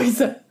cada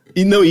coisa.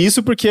 E não,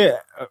 isso porque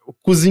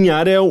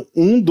cozinhar é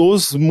um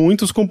dos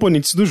muitos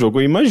componentes do jogo,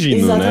 eu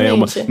imagino,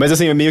 exatamente. né? Mas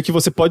assim, é meio que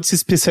você pode se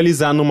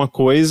especializar numa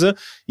coisa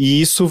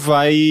e isso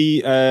vai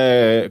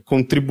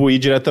contribuir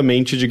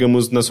diretamente,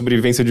 digamos, na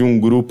sobrevivência de um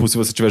grupo se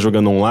você estiver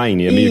jogando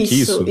online, é meio que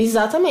isso?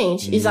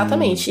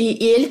 Exatamente.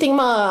 E ele tem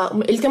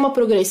uma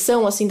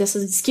progressão, assim,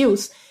 dessas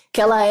skills,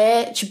 que ela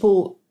é,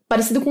 tipo,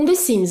 parecida com The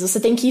Sims, você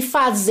tem que ir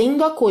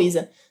fazendo a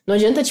coisa. Não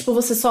adianta, tipo,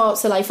 você só,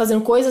 sei lá, ir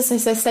fazendo coisa, você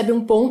recebe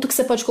um ponto que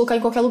você pode colocar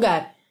em qualquer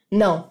lugar.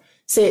 Não.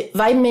 Você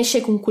vai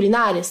mexer com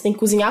culinária, você tem que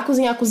cozinhar,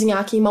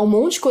 queimar um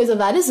monte de coisa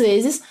várias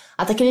vezes,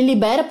 até que ele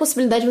libera a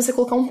possibilidade de você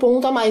colocar um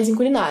ponto a mais em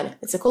culinária.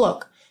 Aí você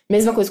coloca.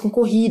 Mesma coisa com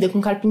corrida, com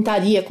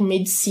carpintaria, com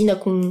medicina,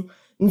 com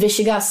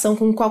investigação,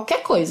 com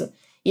qualquer coisa.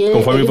 E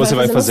conforme você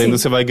vai fazendo,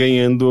 assim. você vai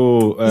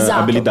ganhando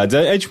habilidades.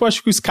 Tipo,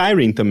 acho que o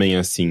Skyrim também é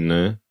assim,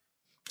 né?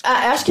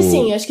 Acho que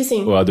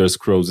sim. O Elder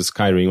Scrolls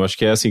Skyrim, eu acho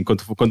que é assim,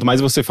 quanto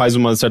mais você faz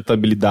uma certa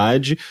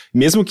habilidade,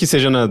 mesmo que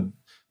seja na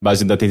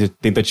base da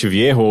tentativa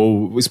e erro,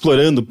 ou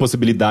explorando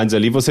possibilidades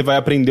ali, você vai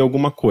aprender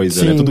alguma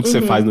coisa, né? Tudo que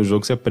você faz no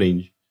jogo, você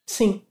aprende.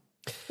 Sim,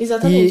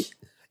 exatamente.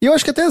 E eu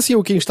acho que até assim,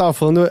 o que a gente tava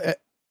falando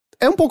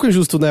é um pouco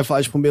injusto, né?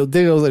 Falar, tipo, meu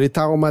Deus, ele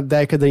tá uma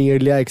década em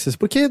Early Access,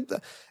 porque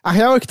a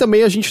real é que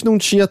também a gente não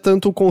tinha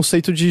tanto o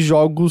conceito de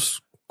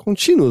jogos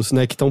contínuos,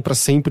 né? Que estão pra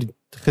sempre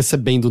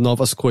recebendo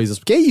novas coisas.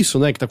 Porque é isso,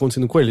 né, que tá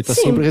acontecendo com ele. Ele tá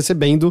sempre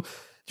recebendo...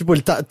 Tipo,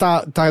 ele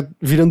tá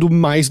virando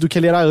mais do que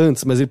ele era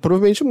antes. Mas ele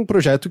provavelmente é um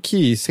projeto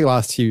que, sei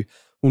lá, se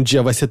um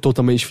dia vai ser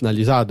totalmente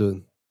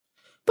finalizado.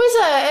 Pois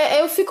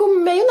eu fico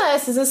meio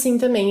nessas, assim,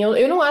 também.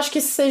 Eu não acho que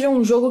esse seja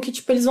um jogo que,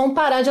 tipo, eles vão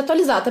parar de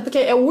atualizar. Até porque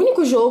é o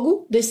único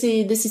jogo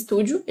desse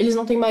estúdio. Eles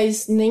não têm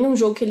mais nenhum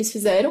jogo que eles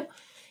fizeram.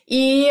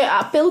 E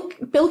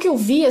pelo que eu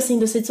vi, assim,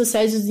 das redes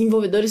sociais dos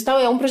desenvolvedores e tal,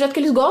 é um projeto que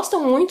eles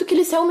gostam muito, que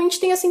eles realmente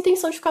têm essa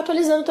intenção de ficar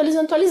atualizando.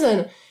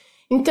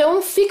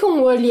 Então fica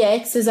um Early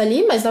Access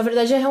ali, mas na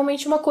verdade é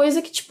realmente uma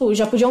coisa que, tipo,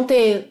 já podiam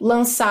ter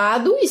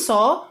lançado e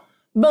só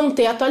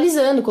manter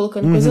atualizando,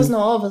 colocando coisas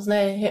novas,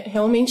 né?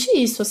 Realmente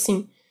isso,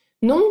 assim.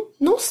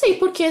 Não sei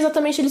por que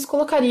exatamente eles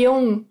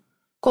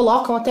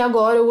colocam até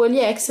agora o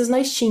Early Access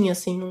na Steam,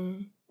 assim,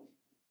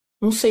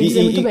 não sei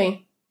dizer muito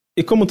bem.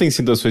 E como tem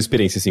sido a sua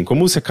experiência, assim?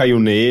 Como você caiu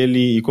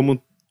nele e como,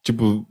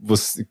 tipo,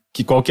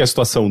 qual que é a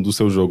situação do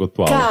seu jogo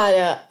atual?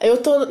 Cara,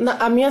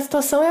 a minha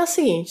situação é a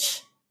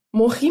seguinte.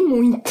 Morri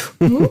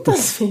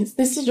muitas vezes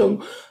nesse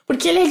jogo.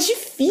 Porque ele é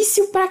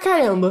difícil pra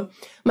caramba.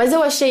 Mas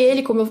eu achei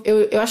ele, como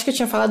eu acho que eu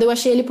tinha falado, eu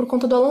achei ele por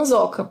conta do Alan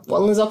Zoka. O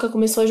Alan Zoka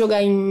começou a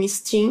jogar em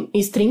stream.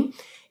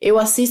 Eu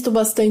assisto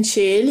bastante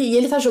ele, e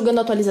ele tá jogando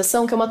a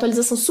atualização, que é uma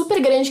atualização super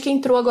grande que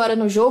entrou agora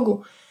no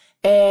jogo,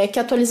 que é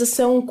a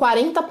atualização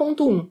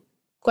 40.1.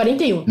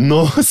 41.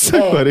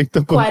 Nossa,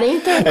 40.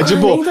 40 É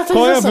tipo, 40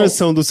 qual é a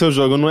versão do seu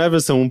jogo? Não é a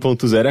versão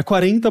 1.0, é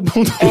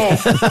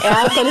 40.1. É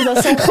a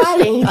atualização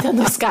 40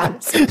 dos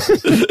caras.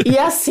 E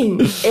assim,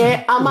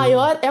 é a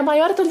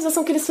maior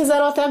atualização que eles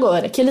fizeram até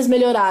agora. Que eles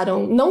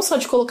melhoraram, não só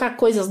de colocar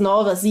coisas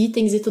novas,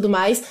 itens e tudo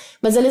mais,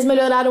 mas eles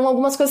melhoraram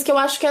algumas coisas que eu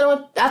acho que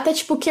eram até,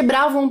 tipo,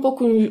 quebravam um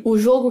pouco o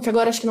jogo, que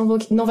agora acho que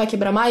não vai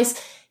quebrar mais,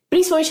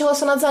 principalmente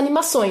relacionadas a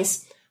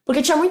animações.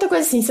 Porque tinha muita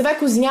coisa assim, você vai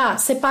cozinhar,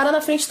 você para na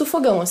frente do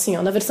fogão, assim,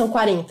 ó, na versão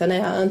 40, né,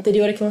 a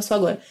anterior que lançou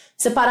agora.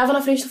 Você parava na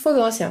frente do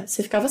fogão, assim, ó,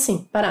 você ficava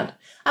assim, parado.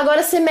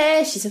 Agora você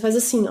mexe, você faz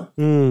assim, ó.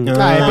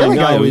 É bem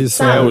legal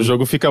isso. O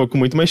jogo fica com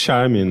muito mais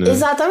charme, né?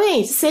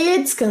 Exatamente. Você ia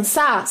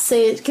descansar,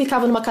 você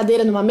clicava numa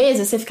cadeira, numa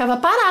mesa, você ficava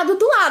parado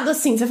do lado,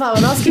 assim. Você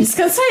falava, nossa, que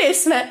descanso é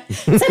esse, né?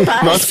 Você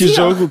para nossa,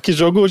 assim, que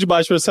jogo de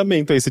baixo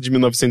orçamento esse de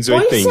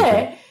 1980. Pois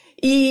é.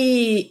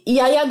 E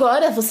aí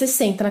agora você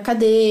senta na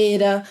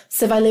cadeira,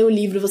 você vai ler o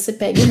livro, você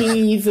pega o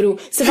livro,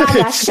 você vai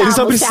agachar, eles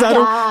só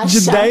precisaram agacha.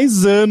 de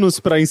 10 anos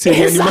pra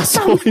inserir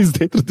animações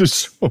dentro do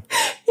jogo.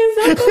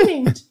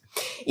 Exatamente.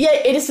 E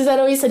aí, eles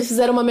fizeram isso, eles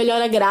fizeram uma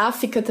melhora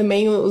gráfica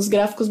também, os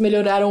gráficos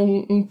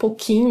melhoraram um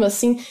pouquinho,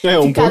 assim.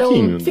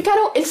 Pouquinho.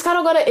 Eles ficaram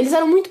agora, eles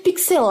eram muito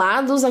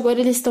pixelados, agora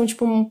eles estão,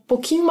 tipo, um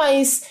pouquinho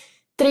mais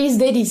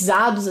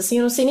 3Derizados, assim.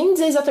 Eu não sei nem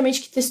dizer exatamente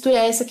que textura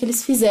é essa que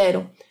eles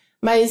fizeram.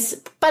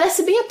 Mas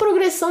parece bem a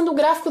progressão do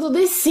gráfico do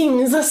The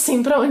Sims,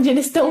 assim, pra onde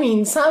eles estão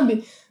indo,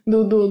 sabe?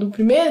 Do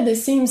primeiro The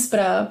Sims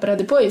pra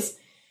depois.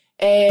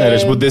 Era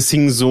tipo The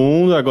Sims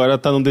 1, agora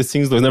tá no The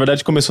Sims 2. Na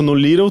verdade, começou no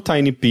Little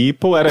Tiny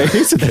People. Era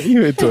esse daí,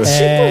 Heitor?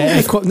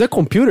 Não é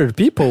Computer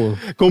People?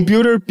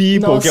 Computer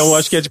People, Nossa. que eu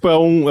acho que é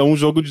um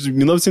jogo de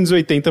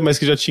 1980, mas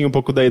que já tinha um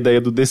pouco da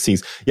ideia do The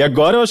Sims. E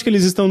agora eu acho que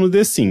eles estão no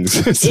The Sims.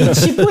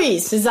 E tipo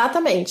isso,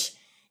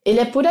 exatamente. Ele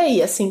é por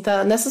aí, assim,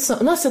 tá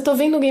nessa... Nossa, eu tô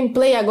vendo o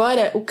gameplay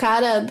agora,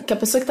 que a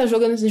pessoa que tá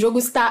jogando esse jogo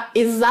está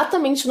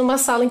exatamente numa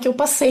sala em que eu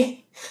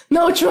passei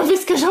na última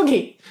vez que eu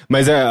joguei.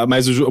 Mas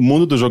o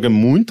mundo do jogo é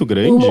muito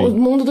grande? O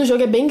mundo do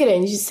jogo é bem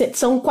grande.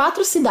 São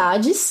 4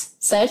 cidades,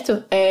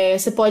 certo?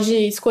 Você pode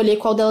escolher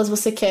qual delas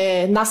você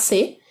quer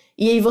nascer.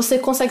 E aí você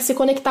consegue se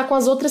conectar com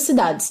as outras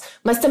cidades.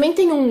 Mas também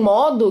tem um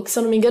modo, que se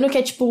eu não me engano, que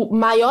é tipo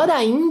maior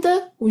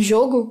ainda o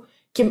jogo...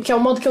 Que é um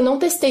modo que eu não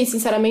testei,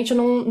 sinceramente,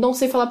 eu não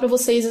sei falar pra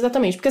vocês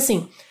exatamente. Porque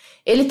assim,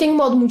 ele tem um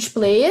modo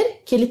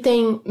multiplayer, que ele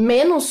tem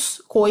menos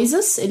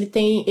coisas,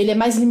 ele é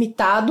mais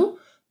limitado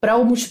para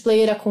o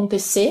multiplayer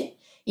acontecer.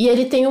 E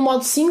ele tem um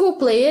modo single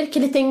player, que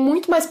ele tem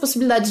muito mais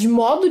possibilidades de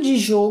modo de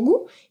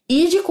jogo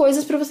e de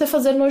coisas pra você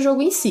fazer no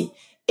jogo em si.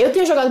 Eu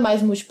tenho jogado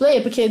mais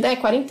multiplayer, porque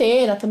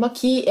quarentena, tamo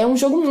aqui. É um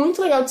jogo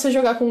muito legal de você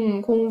jogar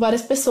com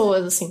várias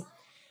pessoas, assim.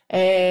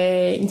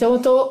 Então eu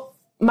tô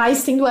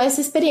mais tendo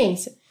essa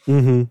experiência.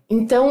 Uhum.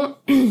 Então,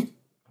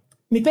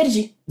 me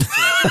perdi.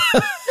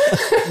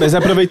 Mas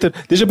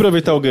deixa eu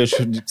aproveitar o gancho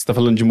que você tá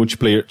falando de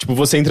multiplayer. Tipo,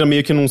 você entra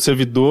meio que num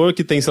servidor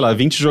que tem, sei lá,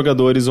 20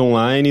 jogadores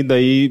online,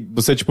 daí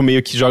você, tipo,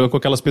 meio que joga com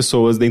aquelas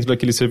pessoas dentro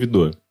daquele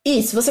servidor.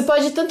 Isso, você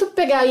pode tanto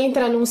pegar e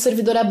entrar num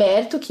servidor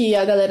aberto, que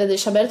a galera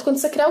deixa aberto, quanto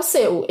você criar o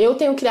seu. Eu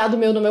tenho criado o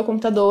meu no meu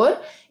computador,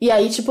 e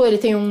aí, tipo, ele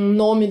tem um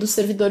nome do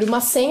servidor e uma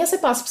senha, você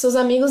passa pros seus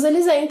amigos,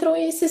 eles entram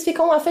e vocês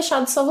ficam lá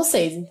fechados só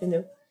vocês,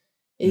 entendeu?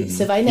 E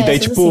você vai nessa, e daí,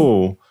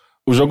 tipo, assim,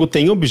 o jogo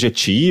tem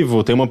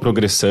objetivo, tem uma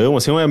progressão,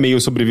 assim, ou é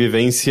meio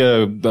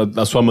sobrevivência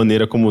da sua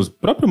maneira como o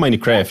próprio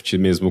Minecraft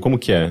mesmo? Como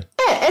que é?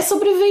 É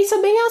sobrevivência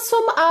bem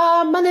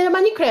a maneira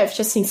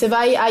Minecraft, assim.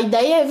 A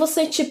ideia é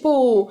você,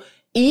 tipo,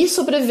 ir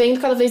sobrevivendo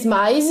cada vez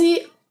mais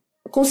e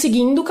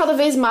conseguindo cada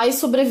vez mais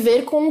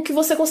sobreviver com o que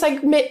você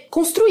consegue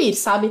construir,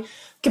 sabe?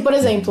 Porque, por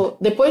exemplo,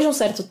 depois de um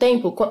certo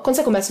tempo, quando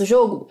você começa o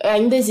jogo,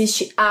 ainda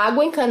existe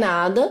água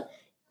encanada,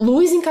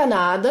 luz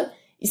encanada...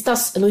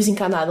 Luz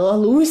encanada,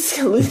 luz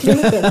que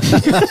não cana.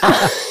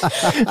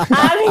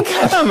 Água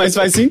encanada. Ah, mas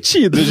faz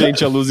sentido,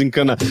 gente, a luz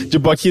encanada.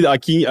 Tipo, aqui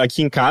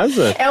em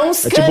casa... É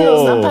uns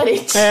canos na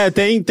parede.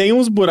 Tem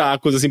uns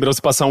buracos, assim, pra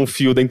você passar um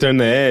fio da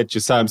internet,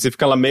 sabe? Você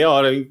fica lá meia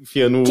hora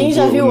enfiando Quem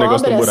já viu o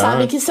negócio obra no buraco.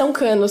 sabe que são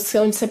canos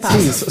onde você passa.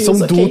 Sim, fios, são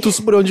okay? dutos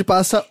por onde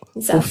passa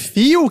Exato. o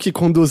fio que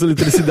conduz a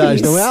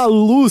eletricidade, não é a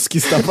luz que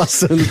está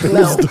passando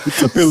pelos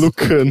dutos. Pelo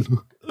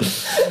cano.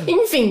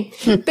 Enfim,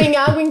 tem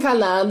água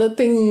encanada,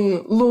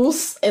 tem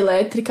luz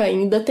elétrica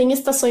ainda, tem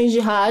estações de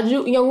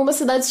rádio, em algumas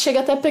cidades chega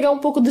até a pegar um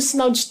pouco do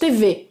sinal de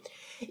TV.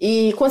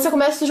 E quando você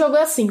começa o jogo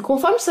é assim,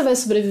 conforme você vai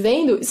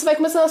sobrevivendo, isso vai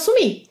começando a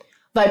sumir.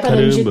 Vai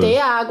parando de ter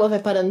água, vai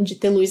parando de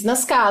ter luz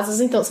nas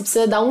casas, então você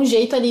precisa dar um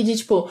jeito ali de,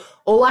 tipo,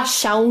 ou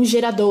achar um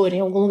gerador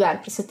em algum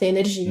lugar pra você ter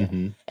energia.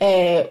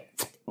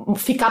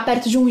 Ficar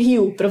perto de um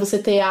rio pra você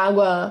ter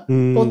água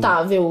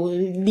potável,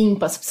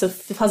 limpa. Você precisa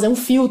fazer um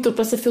filtro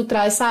pra você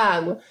filtrar essa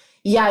água.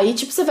 E aí,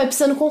 tipo, você vai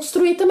precisando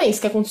construir também.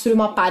 Você quer construir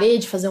uma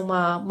parede, fazer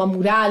uma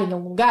muralha em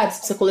algum lugar, você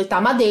precisa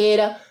coletar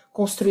madeira,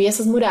 construir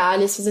essas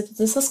muralhas, fazer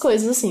todas essas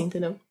coisas assim,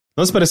 entendeu?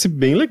 Nossa, parece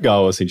bem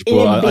legal, assim. Tipo,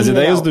 Ele é bem as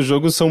ideias legal. do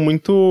jogo são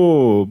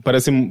muito...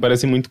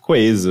 Parecem muito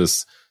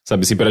coesas.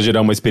 sabe assim, para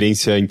gerar uma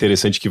experiência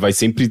interessante que vai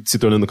sempre se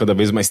tornando cada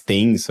vez mais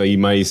tensa e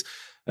mais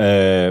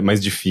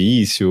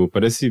difícil.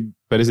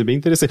 Parece bem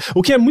interessante.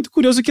 O que é muito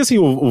curioso é que, assim,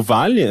 o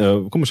Vale,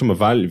 como chama?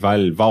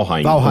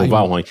 Valheim,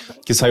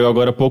 que saiu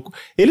agora há pouco,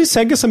 ele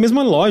segue essa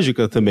mesma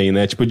lógica também,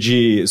 né? Tipo,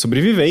 de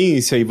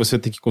sobrevivência, e você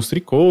tem que construir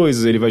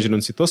coisas, ele vai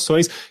gerando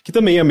situações, que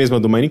também é a mesma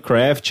do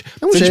Minecraft.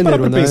 É um Se a gente gênero,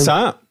 parar pra né?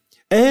 pensar...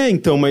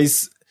 então,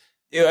 mas...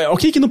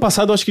 Ok que no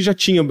passado eu acho que já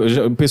tinha...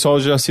 O pessoal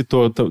já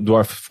citou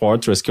Dwarf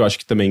Fortress, que eu acho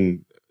que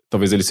também...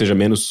 Talvez ele seja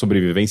menos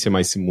sobrevivência,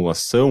 mais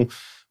simulação,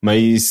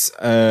 mas...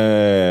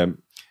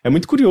 É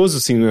muito curioso,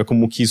 assim,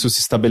 como que isso se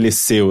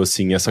estabeleceu,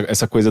 assim,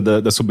 essa coisa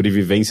da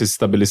sobrevivência se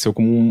estabeleceu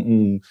como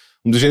um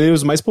dos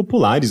gêneros mais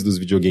populares dos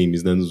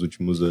videogames, né, nos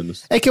últimos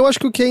anos. É que eu acho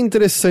que o que é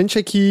interessante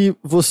é que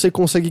você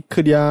consegue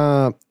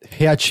criar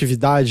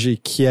reatividade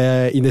que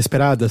é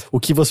inesperada. O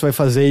que você vai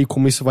fazer e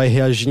como isso vai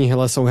reagir em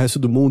relação ao resto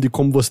do mundo e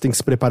como você tem que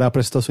se preparar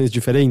para situações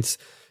diferentes.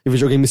 E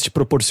videogames te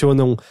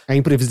proporcionam a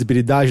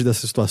imprevisibilidade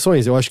dessas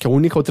situações. Eu acho que a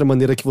única outra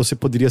maneira que você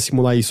poderia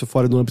simular isso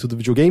fora do âmbito do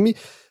videogame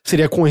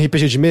seria com um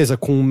RPG de mesa,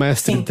 com um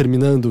mestre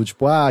determinando,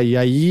 tipo, e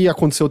aí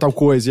aconteceu tal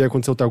coisa, e aí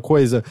aconteceu tal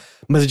coisa.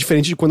 Mas é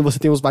diferente de quando você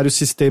tem os vários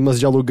sistemas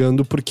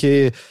dialogando,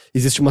 porque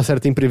existe uma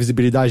certa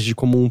imprevisibilidade de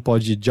como um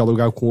pode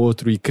dialogar com o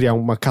outro e criar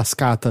uma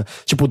cascata.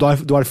 Tipo, o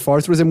Dwarf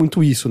Fortress é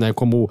muito isso, né?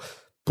 Como...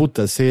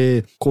 Puta,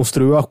 você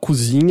construiu a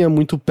cozinha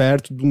muito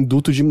perto de um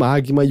duto de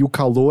magma e o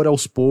calor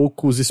aos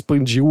poucos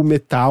expandiu o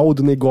metal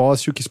do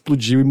negócio que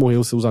explodiu e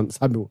morreu seus anos,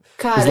 sabe?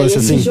 Cara, e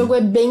esse jogo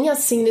é bem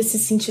assim, nesse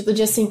sentido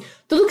de assim,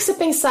 tudo que você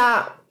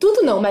pensar,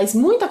 tudo não, mas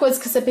muita coisa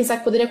que você pensar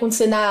que poderia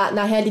acontecer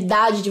na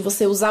realidade de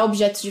você usar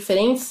objetos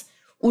diferentes,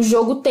 o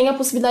jogo tem a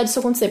possibilidade disso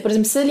acontecer. Por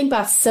exemplo, se você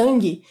limpar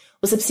sangue,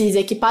 você precisa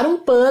equipar um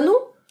pano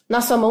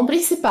na sua mão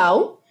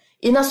principal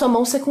e na sua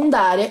mão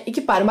secundária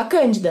equipar uma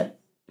cândida,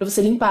 pra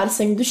você limpar o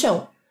sangue do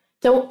chão.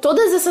 Então,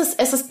 todas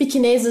essas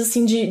pequenezas,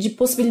 assim, de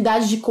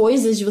possibilidade de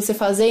coisas de você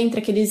fazer entre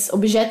aqueles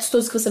objetos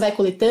todos que você vai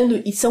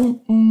coletando, e são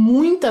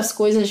muitas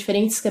coisas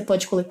diferentes que você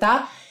pode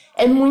coletar,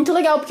 é muito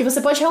legal, porque você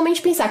pode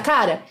realmente pensar,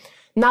 cara,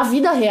 na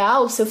vida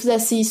real, se eu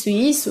fizesse isso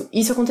e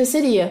isso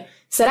aconteceria.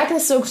 Será que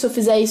nesse jogo, se eu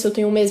fizer isso, eu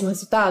tenho o mesmo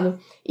resultado?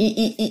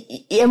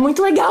 E é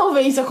muito legal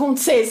ver isso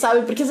acontecer,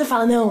 sabe? Porque você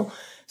fala, não,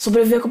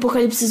 sobreviver com o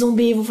apocalipse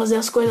zumbi, vou fazer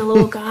as coisas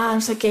loucas,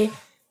 não sei o quê.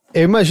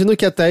 Eu imagino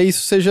que até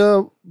isso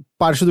seja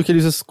parte do que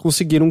eles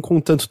conseguiram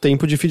com tanto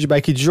tempo de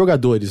feedback de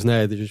jogadores,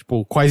 né?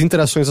 Tipo, quais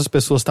interações as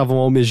pessoas estavam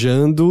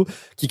almejando, o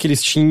que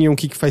eles tinham, o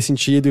que faz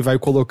sentido e vai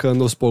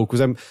colocando aos poucos.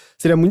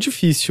 Seria muito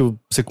difícil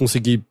você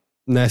conseguir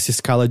nessa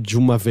escala de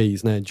uma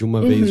vez, né? De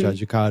uma vez já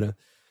de cara.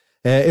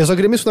 Eu só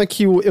queria mencionar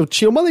que eu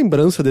tinha uma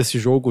lembrança desse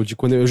jogo, de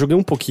quando eu joguei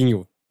um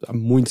pouquinho, há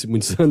muitos e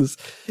muitos anos,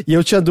 e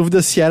eu tinha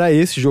dúvida se era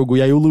esse jogo,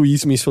 e aí o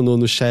Luiz mencionou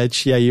no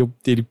chat, e aí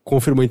ele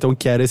confirmou então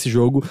que era esse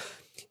jogo,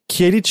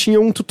 que ele tinha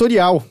um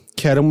tutorial,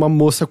 que era uma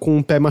moça com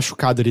um pé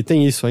machucado. Ele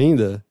tem isso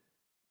ainda?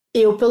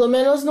 Eu, pelo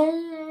menos, não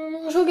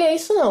joguei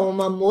isso, não.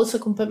 Uma moça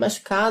com o pé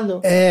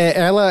machucado.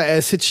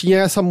 Você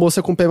tinha essa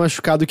moça com o pé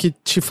machucado que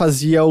te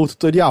fazia o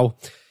tutorial.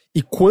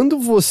 E quando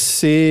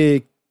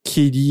você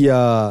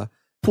queria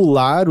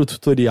pular o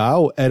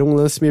tutorial, era um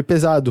lance meio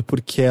pesado,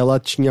 porque ela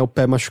tinha o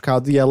pé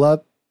machucado e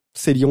ela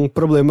seria um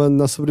problema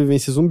na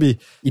sobrevivência zumbi.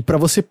 E pra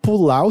você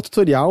pular o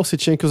tutorial, você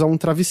tinha que usar um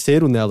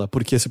travesseiro nela,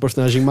 porque esse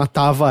personagem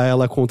matava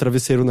ela com o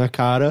travesseiro na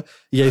cara,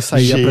 e aí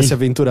saía pra se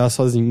aventurar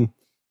sozinho.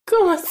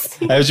 Como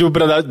assim? É tipo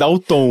pra dar o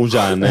tom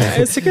já,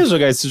 né? Você quer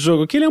jogar esse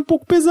jogo aqui? Ele é um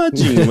pouco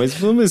pesadinho, mas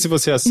vamos ver se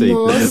você aceita.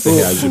 Você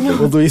reage.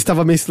 O Luiz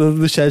tava mencionando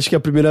no chat que a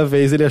primeira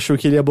vez ele achou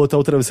que ele ia botar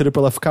o travesseiro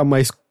pra ela ficar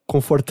mais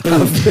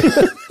confortável.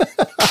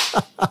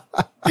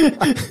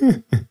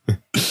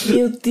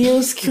 Meu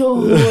Deus, que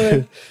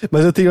horror.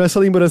 Mas eu tenho essa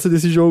lembrança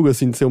desse jogo,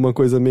 assim, de ser uma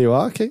coisa meio,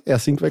 ok, é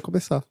assim que vai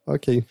começar,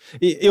 ok.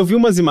 E eu vi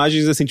umas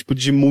imagens, assim, tipo,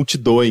 de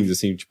multidões,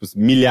 assim, tipo,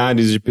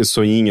 milhares de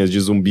pessoinhas, de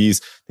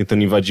zumbis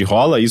tentando invadir.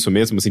 Rola isso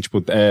mesmo, assim,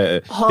 tipo,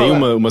 tem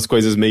umas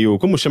coisas meio,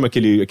 como chama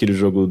aquele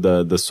jogo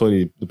da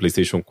Sony, do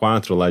PlayStation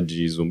 4, lá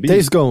de zumbis?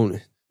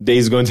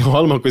 Days Gone,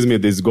 rola uma coisa meio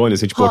Days Gone,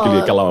 assim, tipo,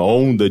 aquela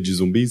onda de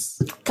zumbis?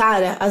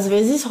 Cara, às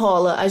vezes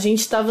rola. A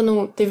gente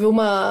teve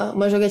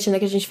uma jogatina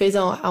que a gente fez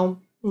há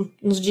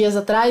uns dias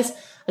atrás,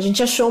 a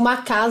gente achou uma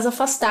casa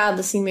afastada,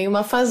 assim, meio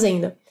uma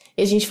fazenda.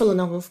 E a gente falou,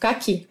 não, vamos ficar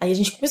aqui. Aí a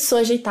gente começou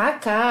a ajeitar a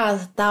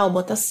casa, tal,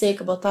 bota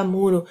seca, bota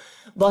muro,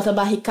 bota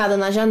barricada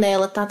na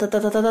janela, tá.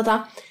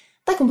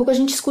 Daqui a pouco a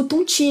gente escuta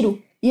um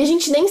tiro. E a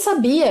gente nem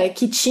sabia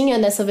que tinha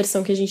nessa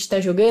versão que a gente tá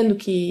jogando,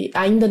 que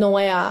ainda não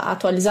é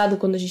atualizada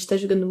quando a gente tá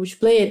jogando no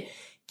multiplayer,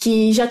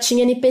 que já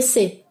tinha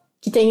NPC.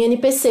 Que tem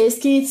NPCs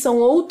que são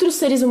outros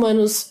seres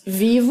humanos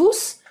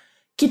vivos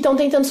que estão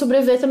tentando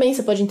sobreviver também.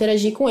 Você pode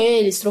interagir com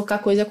eles, trocar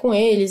coisa com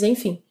eles,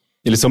 enfim.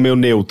 Eles são meio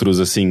neutros,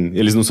 assim.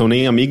 Eles não são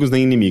nem amigos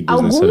nem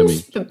inimigos,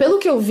 necessariamente. Pelo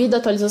que eu vi da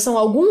atualização,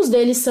 alguns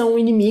deles são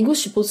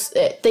inimigos, tipo,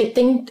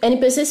 tem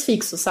NPCs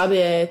fixos, sabe?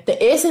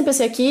 Esse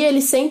NPC aqui,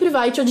 ele sempre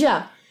vai te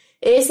odiar.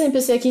 Esse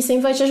NPC aqui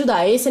sempre vai te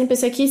ajudar. Esse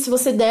NPC aqui, se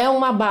você der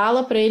uma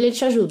bala pra ele, ele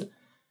te ajuda.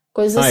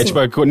 Coisas assim. É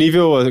tipo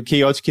nível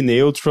Chaotic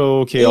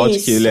Neutral,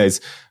 Chaotic, Isso.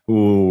 aliás,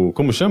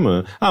 como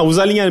chama? Os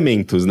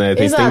alinhamentos, né?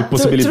 Tem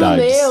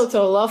possibilidades. True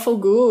Neutral, Lawful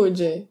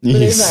Good, por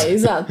aí Isso. vai,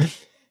 exato.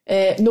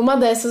 Numa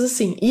dessas,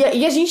 assim. E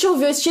a gente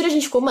ouviu esse tiro e a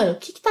gente ficou, mano, o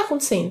que tá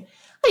acontecendo?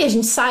 Aí a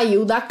gente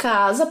saiu da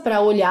casa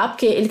pra olhar,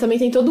 porque ele também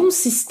tem todo um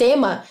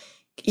sistema.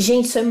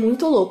 Gente, isso é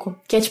muito louco.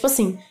 Que é tipo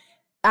assim,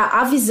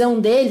 a visão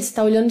dele, você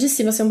tá olhando de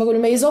cima, assim, é um bagulho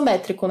meio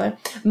isométrico, né?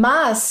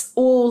 Mas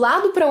o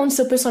lado pra onde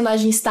seu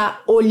personagem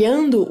está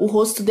olhando o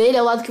rosto dele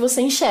é o lado que você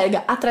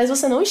enxerga. Atrás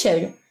você não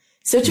enxerga.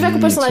 Se eu tiver com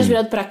o personagem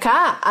virado pra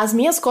cá, as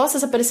minhas costas,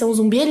 se aparecer um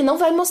zumbi, ele não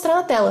vai mostrar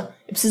na tela.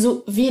 Eu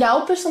preciso virar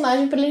o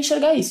personagem pra ele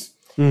enxergar isso.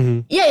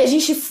 Uhum. E aí a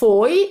gente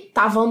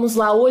estávamos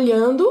lá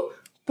olhando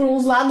pra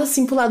uns lados,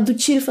 assim, pro lado do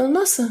tiro, falando,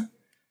 nossa, o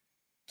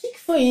que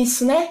foi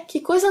isso, né? Que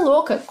coisa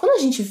louca. Quando a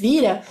gente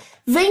vira,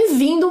 vem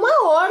vindo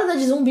uma horda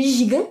de zumbis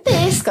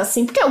gigantesca,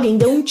 assim, porque alguém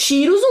deu um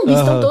tiro, os zumbis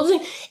estão todos...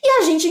 E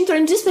a gente entrou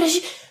em desespero, a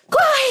gente,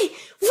 corre,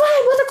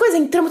 vai, outra coisa.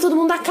 Entramos todo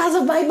mundo na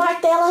casa, vai,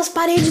 martela as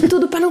paredes,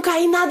 tudo, pra não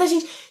cair nada, a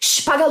gente...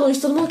 Paga a luz,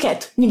 todo mundo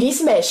quieto. Ninguém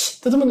se mexe.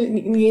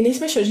 Ninguém nem se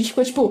mexeu. A gente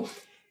ficou, tipo,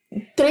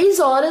 3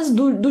 horas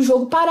do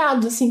jogo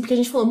parado, assim, porque a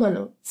gente falou,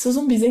 mano, se os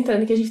zumbis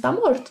entrarem aqui, a gente tá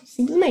morto,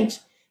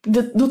 simplesmente.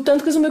 Do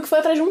tanto que o zumbi que foi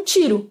atrás de um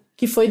tiro,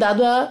 que foi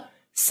dado a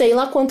sei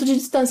lá quanto de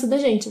distância da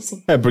gente,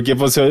 assim. Porque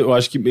eu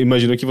acho que,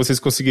 imagino que vocês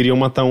conseguiriam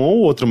matar um ou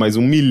outro, mas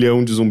 1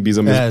 milhão de zumbis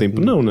ao mesmo tempo,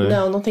 não, né?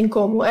 Não tem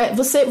como.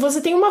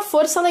 Você tem uma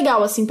força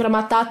legal, assim, pra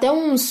matar até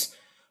uns...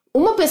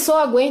 Uma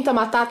pessoa aguenta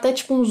matar até,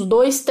 tipo, uns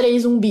 2,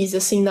 3 zumbis,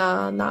 assim,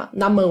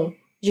 na mão,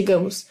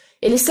 digamos.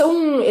 Eles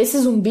são...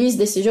 Esses zumbis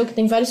desse jogo,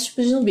 tem vários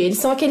tipos de zumbi. Eles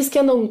são aqueles que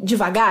andam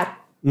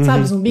devagar,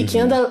 sabe? Zumbi que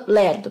anda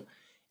lerdo.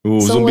 O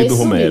zumbi do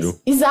Romero.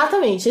 Zumbis.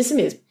 Exatamente, esse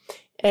mesmo.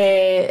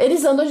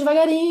 Eles andam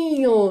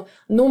devagarinho.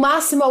 No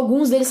máximo,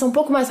 alguns deles são um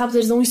pouco mais rápidos.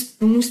 Eles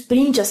dão um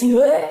sprint, assim,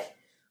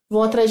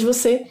 vão atrás de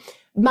você.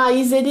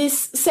 Mas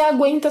eles... Você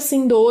aguenta,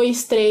 assim,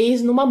 2,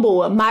 3 numa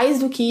boa. Mais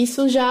do que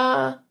isso,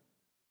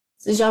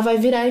 você já vai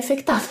virar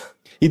infectado.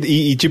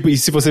 E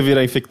se você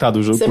virar infectado,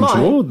 o jogo você continua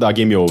morre. ou dá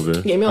game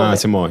over? Game over.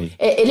 Você morre.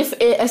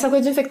 Essa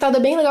coisa do infectado é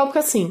bem legal porque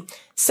assim,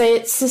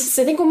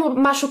 você tem como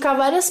machucar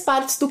várias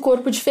partes do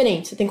corpo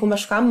diferentes. Você tem como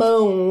machucar a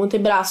mão, o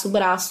antebraço, o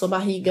braço, a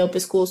barriga, o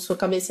pescoço, a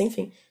cabeça,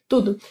 enfim,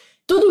 tudo.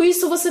 Tudo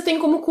isso você tem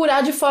como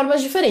curar de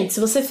formas diferentes. Se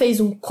você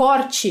fez um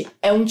corte,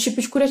 é um tipo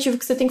de curativo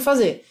que você tem que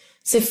fazer.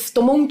 Você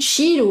tomou um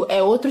tiro,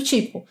 é outro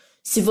tipo.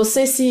 Se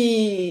você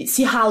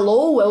se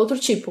ralou, é outro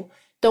tipo.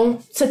 Então,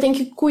 você tem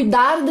que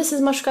cuidar desses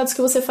machucados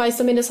que você faz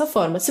também dessa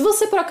forma. Se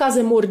você, por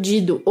acaso, é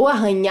mordido ou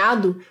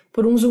arranhado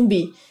por um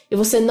zumbi e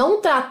você não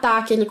tratar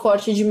aquele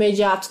corte de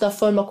imediato da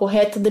forma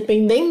correta,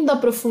 dependendo da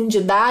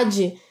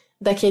profundidade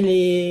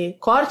daquele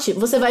corte,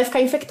 você vai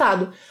ficar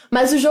infectado.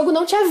 Mas o jogo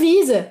não te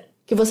avisa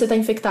que você tá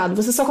infectado.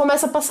 Você só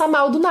começa a passar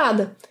mal do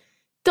nada.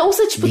 Então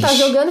você, tá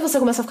jogando e você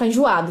começa a ficar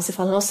enjoado. Você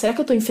fala, nossa, será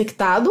que eu tô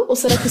infectado? Ou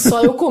será que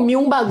só eu comi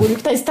um bagulho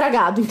que tá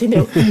estragado,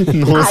 entendeu?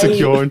 Nossa,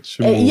 que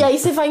ótimo. E aí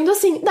você vai indo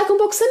assim, daqui a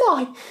pouco você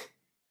morre.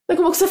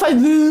 Daqui a pouco você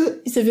faz...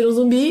 E você vira um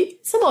zumbi e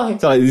você morre.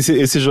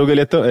 Esse jogo,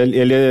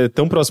 ele é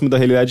tão próximo da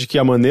realidade que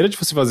a maneira de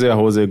você fazer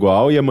arroz é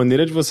igual e a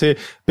maneira de você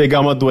pegar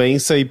uma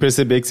doença e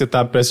perceber que você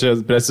tá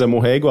prestes a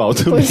morrer é igual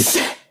também. Pois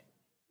é.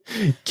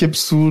 Que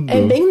absurdo.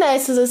 É bem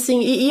nessas, assim.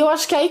 E eu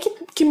acho que é aí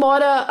que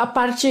mora a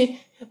parte...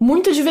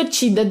 muito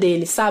divertida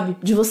dele, sabe?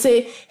 De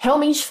você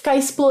realmente ficar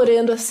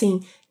explorando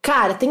assim.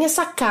 Cara, tem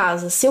essa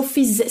casa. Se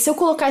eu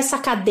colocar essa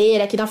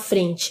cadeira aqui na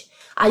frente,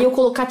 aí eu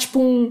colocar tipo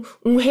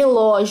um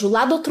relógio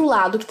lá do outro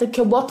lado,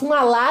 que eu boto um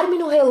alarme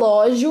no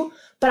relógio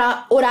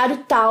pra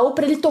horário tal,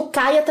 pra ele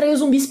tocar e atrair os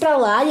zumbis pra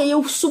lá, e aí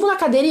eu subo na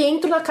cadeira e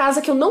entro na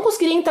casa que eu não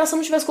conseguiria entrar se eu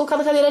não tivesse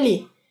colocado a cadeira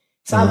ali.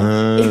 Sabe?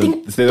 Ele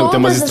tem todas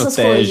umas essas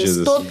estratégias,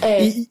 coisas.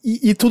 assim.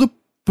 E tudo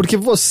porque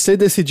você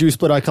decidiu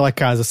explorar aquela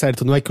casa,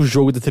 certo? Não é que o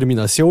jogo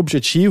determina. Seu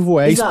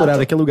objetivo é explorar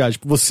aquele lugar.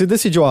 Tipo, você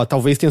decidiu,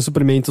 talvez tenha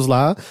suprimentos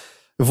lá,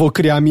 eu vou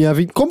criar a minha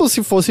vida. Como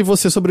se fosse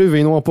você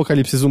sobrevivendo a um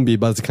apocalipse zumbi,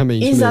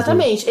 basicamente.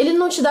 Exatamente. Mesmo. Ele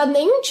não te dá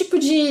nenhum tipo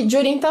de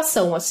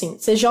orientação, assim.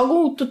 Você joga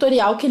um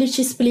tutorial que ele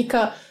te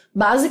explica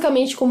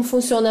basicamente como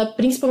funciona,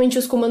 principalmente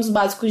os comandos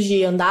básicos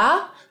de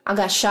andar,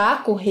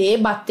 agachar, correr,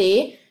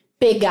 bater,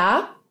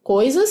 pegar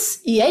coisas,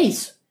 e é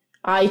isso.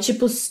 Aí,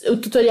 tipo, o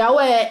tutorial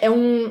é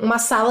uma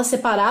sala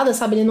separada,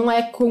 sabe? Ele não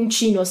é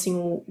contínuo, assim.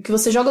 O que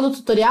você joga no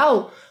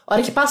tutorial, a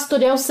hora que passa o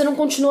tutorial, você não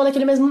continua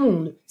naquele mesmo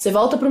mundo. Você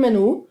volta pro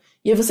menu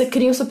e aí você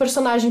cria o seu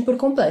personagem por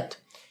completo.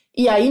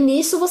 E aí,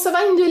 nisso, você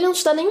vai indo e ele não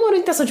te dá nenhuma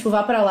orientação. Tipo,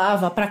 vá pra lá,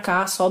 vá pra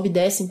cá, sobe,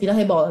 desce, empina,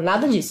 rebola.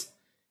 Nada disso.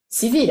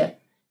 Se vira.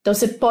 Então,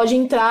 você pode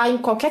entrar em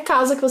qualquer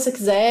casa que você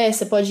quiser,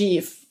 você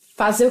pode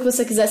fazer o que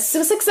você quiser.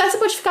 Se você quiser, você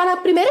pode ficar na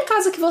primeira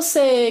casa que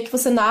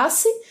você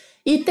nasce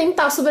e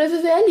tentar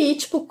sobreviver ali,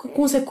 tipo,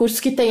 com os recursos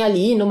que tem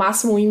ali, no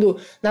máximo indo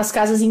nas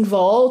casas em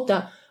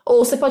volta.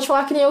 Ou você pode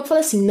falar que nem eu que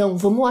falei assim, não,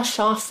 vamos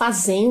achar uma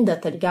fazenda,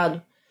 tá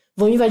ligado?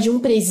 Vamos invadir um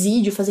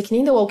presídio, fazer que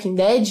nem The Walking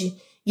Dead,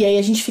 e aí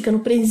a gente fica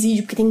no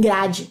presídio, porque tem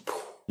grade.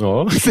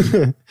 Oh,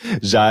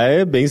 já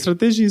é bem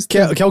estrategista.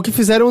 Que é o que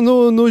fizeram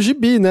no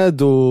gibi, né,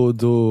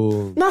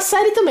 Na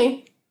série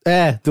também.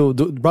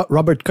 do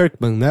Robert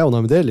Kirkman, né, o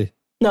nome dele?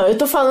 Não, eu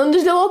tô falando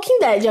de The Walking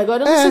Dead,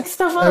 agora eu não sei o que você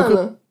tá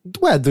falando.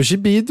 Do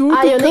gibi do...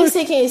 Eu nem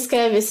sei quem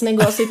escreve esse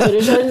negócio, Heitor.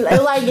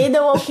 Eu larguei The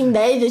Walking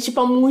Dead,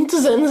 há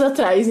muitos anos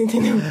atrás,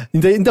 entendeu?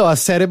 Então, a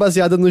série é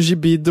baseada no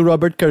gibi do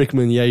Robert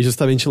Kirkman, e aí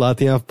justamente lá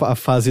tem a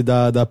fase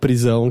da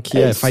prisão,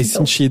 que faz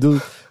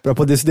sentido pra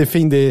poder se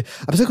defender.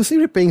 Apesar que eu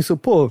sempre penso,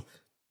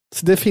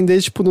 se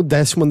defender, no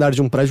 10º andar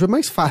de um prédio é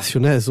mais fácil,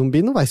 né?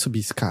 Zumbi não vai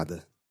subir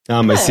escada.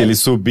 Mas se ele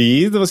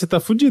subir, você tá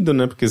fudido,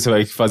 né? Porque você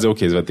vai fazer o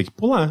quê? Você vai ter que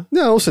pular.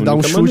 Não, você dá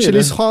um chute e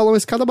eles rolam a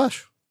escada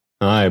abaixo.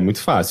 É muito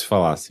fácil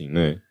falar assim,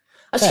 né?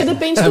 Acho que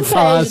depende do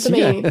prédio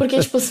também. Porque,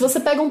 se você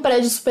pega um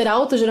prédio super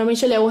alto,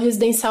 geralmente ele é o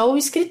residencial ou o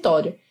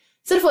escritório.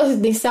 Se ele for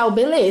residencial,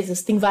 beleza.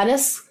 Você tem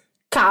várias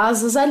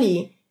casas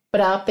ali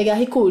pra pegar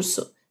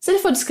recurso. Se ele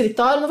for de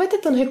escritório, não vai ter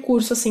tanto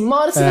recurso assim.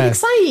 Uma hora você vai ter que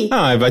sair.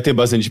 Vai ter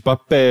bastante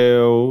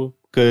papel,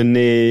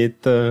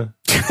 caneta.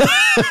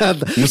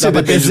 Não sei,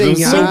 depende do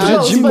seu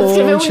de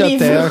monte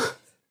até.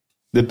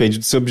 Depende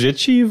do seu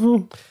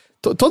objetivo.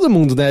 Todo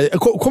mundo, né?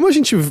 Como a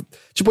gente...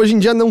 hoje em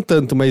dia não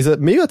tanto, mas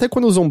meio até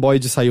quando o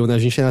Zomboid saiu, né? A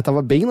gente ainda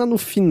tava bem lá no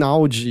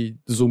final de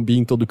zumbi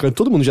em todo canto.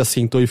 Todo mundo já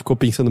sentou e ficou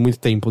pensando muito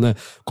tempo, né?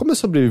 Como eu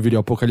sobreviveria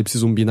ao apocalipse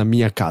zumbi na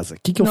minha casa? O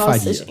que eu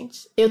faria? Nossa, gente.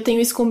 Eu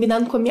tenho isso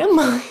combinado com a minha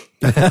mãe.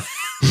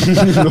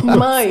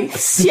 Mãe,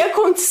 se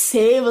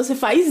acontecer, você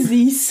faz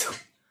isso.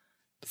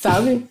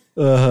 Sabe?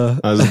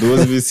 As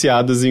duas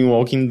viciadas em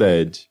Walking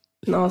Dead.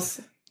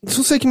 Nossa.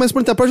 Não sei o que mais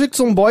perguntar. Project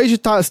Zomboid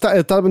tá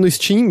no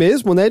Steam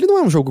mesmo, né? Ele não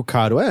é um jogo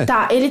caro, é?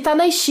 Tá, ele tá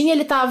na Steam,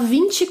 ele tá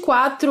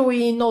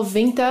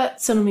R$24,90,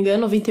 se eu não me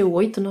engano,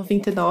 98,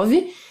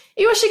 99.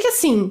 E eu achei que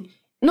assim...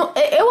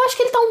 eu acho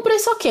que ele tá um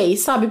preço ok,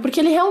 sabe? Porque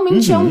ele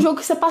realmente é um jogo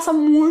que você passa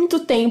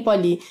muito tempo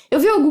ali. Eu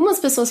vi algumas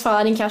pessoas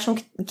falarem que acham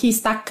que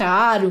está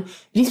caro,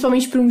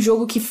 principalmente pra um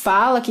jogo que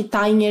fala que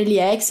tá em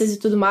Early Access e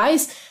tudo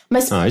mais...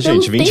 Mas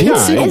gente,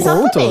 R$20.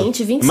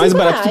 Exatamente, R$25. Mais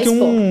barato que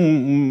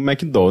um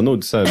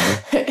McDonald's, sabe?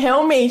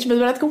 Realmente, mais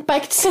barato que um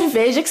pack de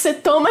cerveja que você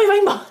toma e vai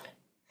embora.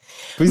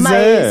 Pois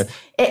é.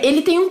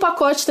 Ele tem um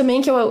pacote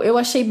também que eu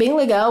achei bem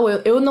legal.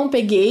 Eu não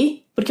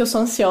peguei, porque eu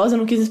sou ansiosa, eu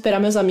não quis esperar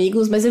meus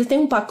amigos. Mas ele tem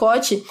um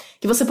pacote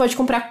que você pode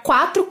comprar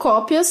 4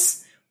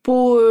 cópias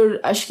por,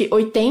 acho que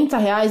R$80,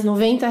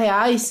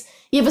 R$90.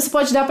 E aí você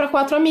pode dar pra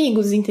 4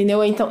 amigos,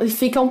 entendeu? Então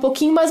fica um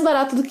pouquinho mais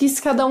barato do que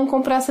se cada um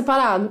comprar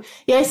separado.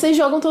 E aí vocês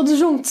jogam todos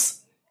juntos,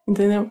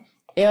 entendeu?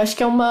 Eu acho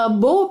que é uma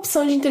boa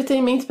opção de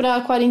entretenimento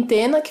pra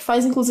quarentena, que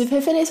faz inclusive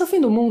referência ao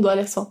fim do mundo,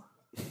 olha só.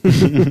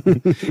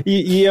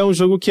 e é um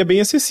jogo que é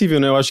bem acessível,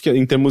 né? Eu acho que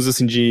em termos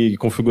assim de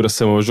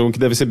configuração, é um jogo que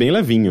deve ser bem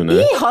levinho, né?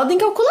 E roda em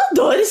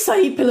calculador isso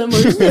aí, pelo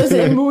amor de Deus.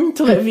 É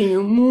muito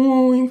levinho,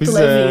 muito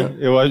levinho.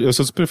 Eu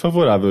sou super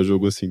favorável ao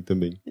jogo assim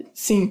também.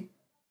 Sim.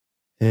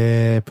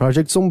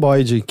 Project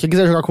Zomboid. Quem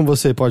quiser jogar com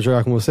você, pode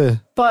jogar com você?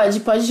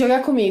 Pode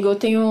jogar comigo. Eu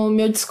tenho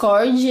meu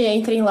Discord,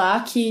 entrem lá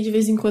que de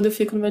vez em quando eu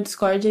fico no meu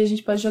Discord e a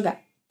gente pode jogar.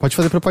 Pode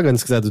fazer propaganda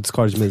se quiser do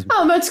Discord mesmo.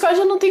 O meu Discord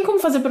eu não tenho como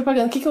fazer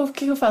propaganda. O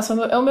que eu faço?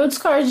 É o meu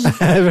Discord.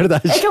 É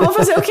verdade. É que eu vou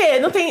fazer o quê?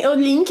 Não tem o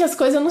link, as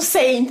coisas eu não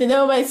sei,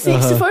 entendeu? Mas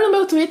se for no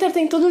meu Twitter,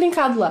 tem tudo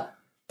linkado lá.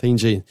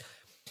 Entendi.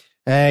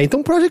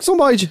 Então Project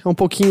Zomboid é um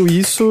pouquinho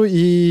isso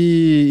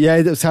e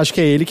aí você acha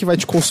que é ele que vai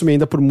te consumir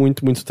ainda por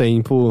muito, muito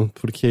tempo,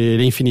 porque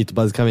ele é infinito,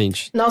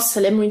 basicamente. Nossa,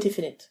 ele é muito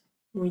infinito.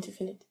 Muito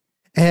infinito.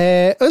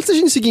 Antes da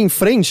gente seguir em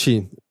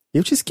frente,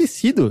 eu tinha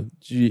esquecido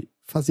de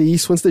fazer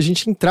isso antes da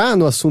gente entrar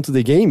no assunto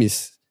de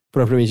games,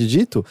 propriamente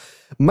dito,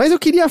 mas eu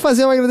queria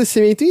fazer um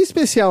agradecimento em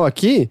especial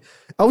aqui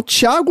ao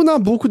Thiago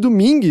Nabuco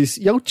Domingues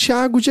e ao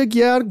Thiago de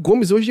Aguiar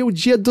Gomes. Hoje é o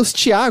dia dos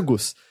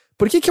Thiagos.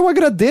 Por que eu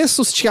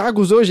agradeço os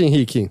Thiagos hoje,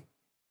 Henrique?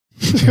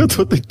 Eu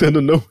tô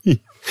tentando não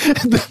rir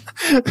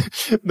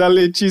da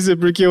Letícia,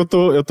 porque eu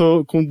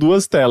tô com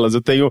 2 telas.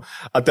 Eu tenho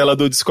a tela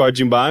do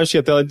Discord embaixo e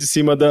a tela de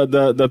cima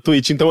da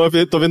Twitch. Então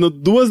eu tô vendo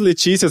 2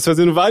 Letícias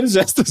fazendo vários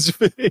gestos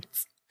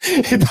diferentes.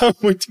 E tá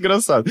muito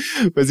engraçado.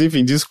 Mas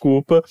enfim,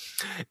 desculpa.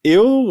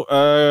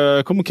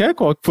 Como que é?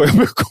 Qual foi a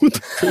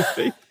pergunta que eu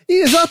fiz?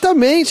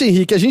 Exatamente,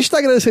 Henrique. A gente tá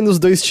agradecendo os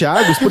 2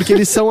 Thiagos porque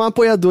eles são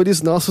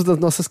apoiadores nossos das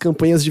nossas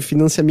campanhas de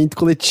financiamento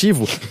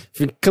coletivo.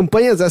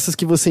 Campanhas essas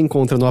que você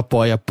encontra no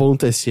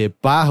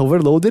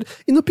apoia.se/overloader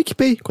e no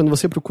PicPay, quando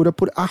você procura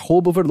por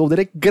 @overloader.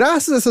 É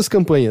graças a essas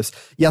campanhas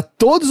e a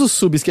todos os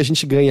subs que a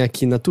gente ganha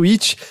aqui na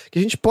Twitch que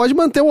a gente pode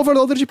manter o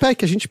Overloader de pé,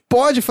 que a gente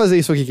pode fazer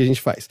isso aqui que a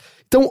gente faz.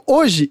 Então,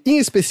 hoje, em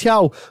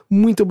especial,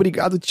 muito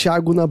obrigado,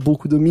 Thiago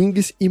Nabuco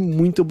Domingues, e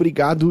muito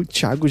obrigado,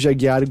 Thiago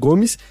Jaguiar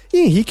Gomes, e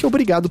Henrique,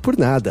 obrigado por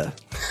nada.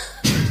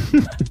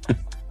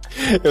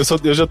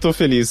 Eu já tô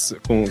feliz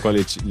com a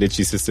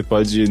Letícia, você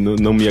pode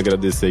não me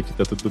agradecer que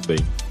tá tudo bem.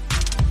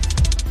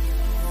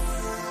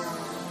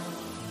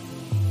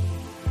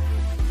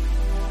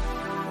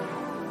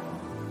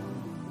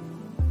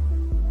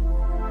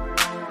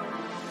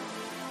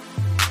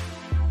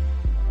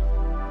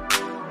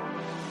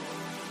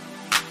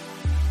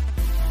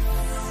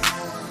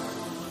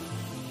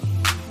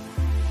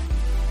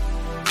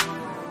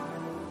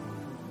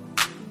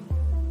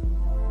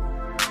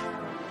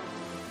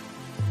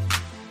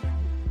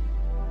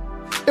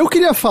 Eu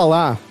queria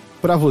falar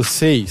pra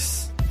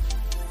vocês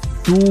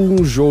de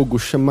um jogo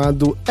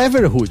chamado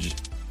Everhood,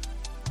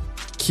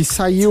 que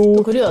saiu...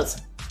 Tô curioso.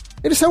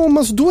 Ele saiu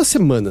umas 2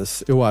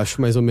 semanas, eu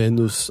acho, mais ou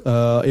menos.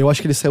 Eu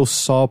acho que ele saiu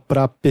só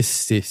pra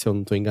PC, se eu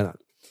não tô enganado.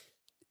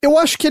 Eu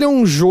acho que ele é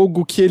um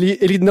jogo que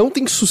ele não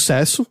tem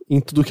sucesso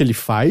em tudo que ele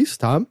faz,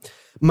 tá?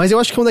 Mas eu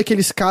acho que é um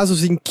daqueles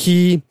casos em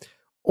que,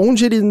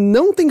 onde ele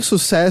não tem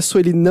sucesso,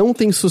 ele não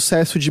tem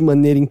sucesso de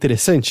maneira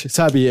interessante,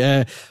 sabe?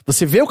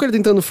 Você vê o que ele tá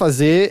tentando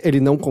fazer, ele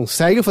não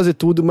consegue fazer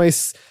tudo,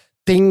 mas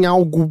tem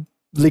algo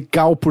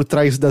legal por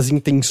trás das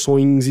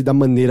intenções e da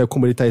maneira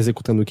como ele tá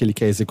executando o que ele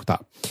quer executar.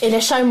 Ele é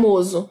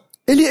charmoso.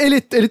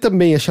 Ele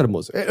também é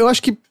charmoso. Eu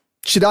acho que,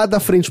 tirar da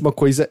frente uma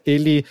coisa,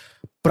 ele,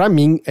 pra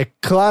mim, é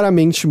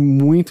claramente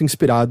muito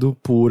inspirado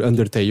por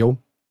Undertale.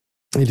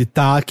 Ele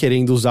tá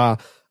querendo usar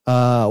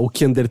o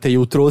que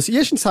Undertale trouxe. E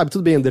a gente sabe,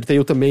 tudo bem,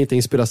 Undertale também tem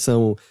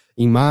inspiração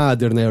em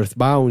Mother, né,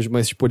 Earthbound,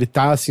 mas, tipo, ele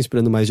tá se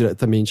inspirando mais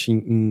diretamente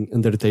em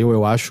Undertale,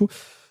 eu acho.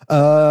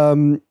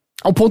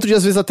 Ao ponto de,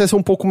 às vezes, até ser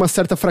um pouco uma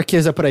certa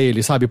fraqueza pra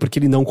ele, sabe? Porque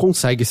ele não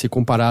consegue se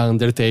comparar a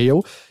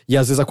Undertale, e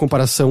às vezes a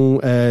comparação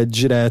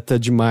direta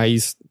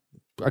demais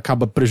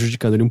acaba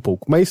prejudicando ele um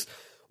pouco. Mas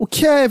o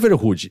que é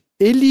Everhood?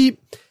 Ele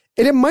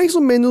é mais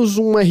ou menos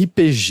um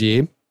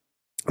RPG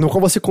no qual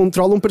você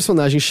controla um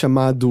personagem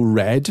chamado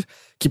Red,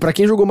 que pra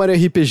quem jogou Mario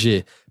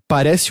RPG,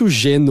 parece o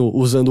Geno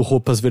usando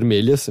roupas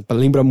vermelhas,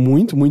 lembra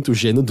muito, muito o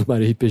Geno do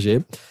Mario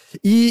RPG,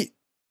 e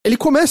ele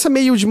começa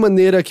meio de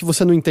maneira que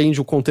você não entende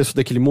o contexto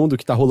daquele mundo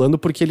que tá rolando,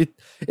 porque ele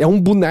é um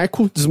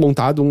boneco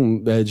desmontado,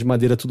 de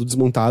madeira tudo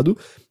desmontado,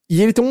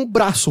 e ele tem um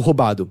braço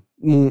roubado.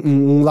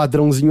 Um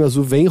ladrãozinho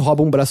azul vem,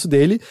 rouba um braço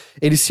dele,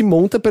 ele se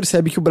monta,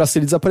 percebe que o braço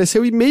dele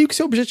desapareceu, e meio que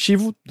seu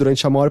objetivo,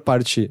 durante a maior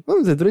parte,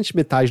 vamos dizer, durante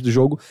metade do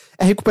jogo,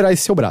 é recuperar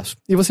esse seu braço.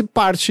 E você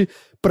parte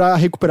pra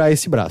recuperar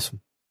esse braço.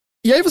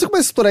 E aí você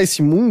começa a explorar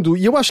esse mundo,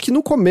 e eu acho que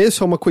no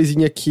começo é uma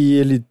coisinha que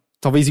ele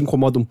talvez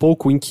incomoda um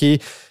pouco, em que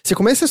você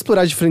começa a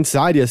explorar diferentes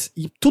áreas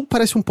e tudo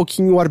parece um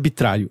pouquinho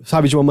arbitrário,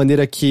 sabe? De uma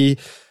maneira que...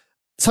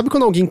 Sabe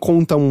quando alguém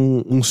conta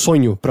um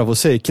sonho pra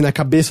você? Que na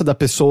cabeça da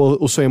pessoa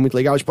o sonho é muito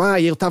legal? Tipo,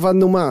 eu tava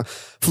numa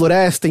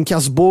floresta em que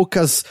as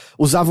bocas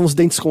usavam os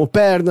dentes como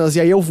pernas, e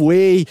aí eu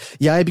voei,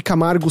 e a Hebe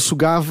Camargo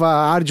sugava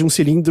ar de um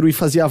cilindro e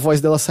fazia a voz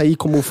dela sair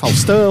como o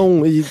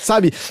Faustão, e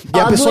sabe? E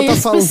a pessoa tá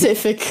falando...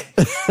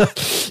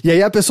 E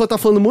aí a pessoa tá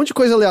falando um monte de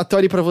coisa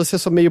aleatória e pra você é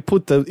só meio,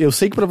 puta, eu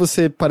sei que pra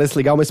você parece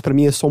legal, mas pra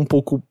mim é só um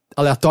pouco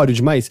aleatório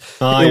demais.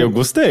 Eu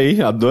gostei,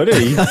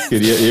 adorei.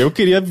 Eu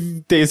queria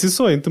ter esse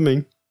sonho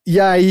também. E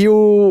aí,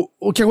 o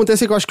que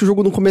acontece é que eu acho que o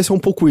jogo no começo é um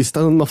pouco isso.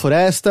 Tá numa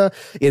floresta,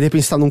 e de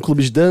repente você tá num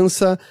clube de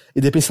dança, e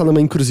de repente você tá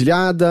numa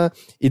encruzilhada,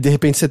 e de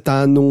repente você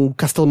tá num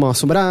castelo mal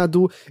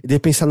assombrado, e de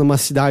repente você tá numa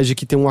cidade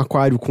que tem um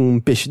aquário com um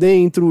peixe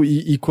dentro,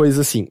 e coisas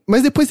assim.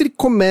 Mas depois ele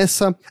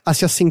começa a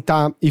se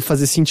assentar e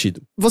fazer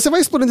sentido. Você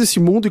vai explorando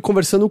esse mundo e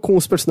conversando com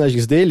os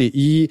personagens dele,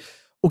 e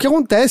o que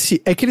acontece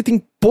é que ele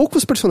tem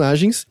poucos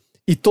personagens,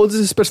 e todos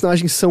esses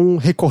personagens são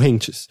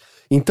recorrentes.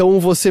 Então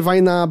você vai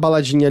na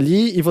baladinha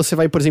ali e você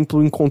vai, por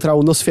exemplo, encontrar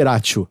o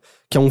Nosferatu,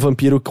 que é um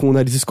vampiro com o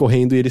nariz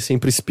escorrendo e ele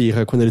sempre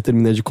espirra quando ele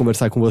termina de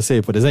conversar com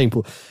você, por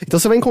exemplo. Então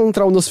você vai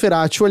encontrar o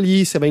Nosferatu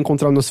ali, você vai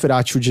encontrar o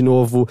Nosferatu de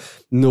novo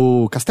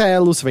no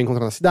castelo, você vai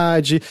encontrar na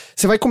cidade,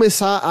 você vai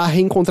começar a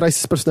reencontrar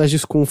esses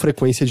personagens com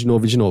frequência de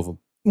novo e de novo.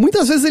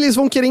 Muitas vezes eles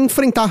vão querer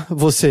enfrentar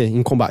você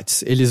em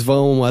combates. Eles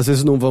vão, às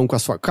vezes não vão com a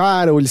sua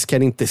cara, ou eles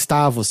querem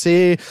testar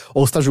você,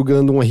 ou você tá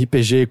jogando um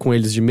RPG com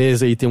eles de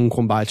mesa e tem um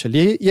combate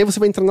ali, e aí você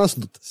vai entrar nas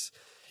lutas.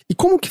 E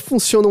como que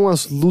funcionam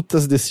as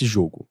lutas desse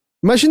jogo?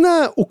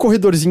 Imagina o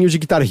corredorzinho de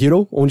Guitar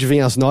Hero, onde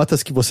vem as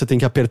notas que você tem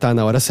que apertar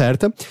na hora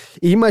certa,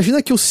 e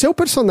imagina que o seu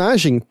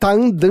personagem tá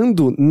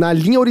andando na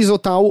linha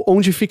horizontal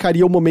onde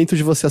ficaria o momento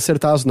de você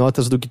acertar as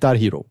notas do Guitar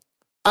Hero.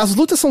 As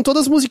lutas são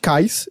todas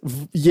musicais,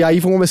 e aí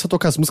vão começar a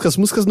tocar as músicas. As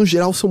músicas, no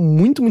geral, são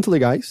muito, muito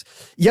legais.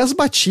 E as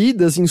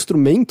batidas e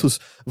instrumentos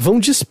vão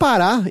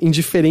disparar em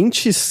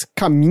diferentes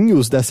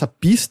caminhos dessa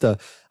pista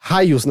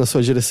raios na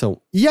sua direção.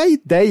 E a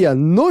ideia,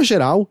 no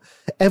geral,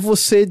 é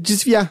você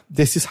desviar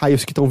desses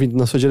raios que estão vindo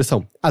na sua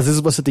direção. Às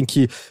vezes você tem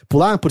que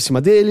pular por cima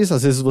deles,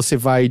 às vezes você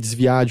vai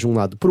desviar de um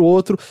lado pro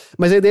outro,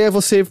 mas a ideia é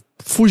você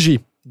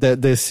fugir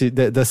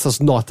dessas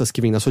notas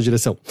que vêm na sua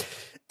direção.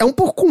 É um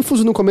pouco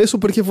confuso no começo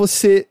porque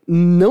você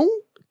não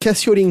quer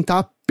se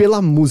orientar pela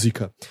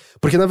música.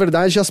 Porque, na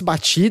verdade, as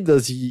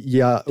batidas e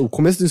o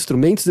começo dos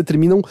instrumentos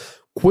determinam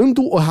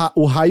quando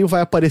o raio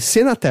vai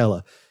aparecer na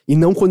tela. E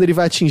não quando ele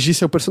vai atingir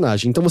seu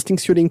personagem. Então você tem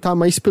que se orientar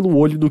mais pelo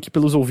olho do que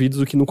pelos ouvidos,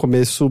 o que no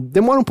começo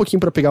demora um pouquinho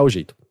pra pegar o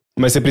jeito.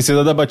 Mas você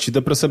precisa da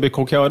batida pra saber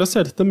qual que é a hora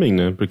certa também,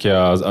 né? Porque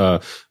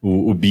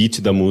o beat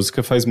da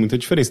música faz muita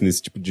diferença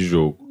nesse tipo de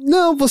jogo.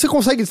 Não, você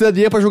consegue,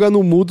 daria pra jogar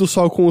no mudo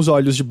só com os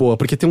olhos de boa,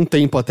 porque tem um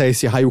tempo até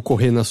esse raio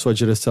correr na sua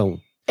direção.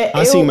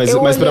 Sim,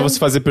 mas pra você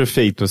fazer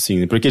perfeito,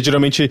 assim. Porque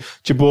geralmente,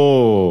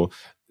 tipo...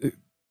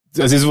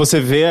 Às vezes você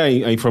vê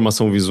a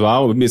informação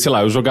visual, sei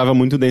lá, eu jogava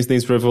muito Dance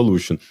Dance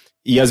Revolution.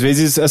 E às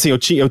vezes, assim, eu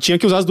tinha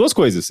que usar as duas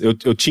coisas.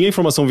 Eu tinha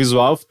informação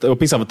visual, eu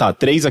pensava, tá,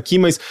 3 aqui,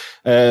 mas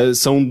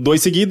são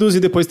 2 seguidos e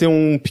depois tem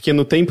um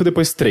pequeno tempo,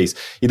 depois 3.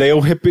 E daí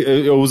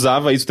eu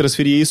usava isso,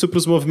 transferia isso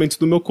pros movimentos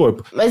do meu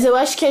corpo. Mas eu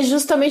acho que é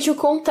justamente o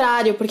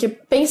contrário, porque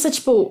pensa,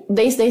 tipo,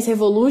 Dance Dance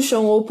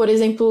Revolution ou, por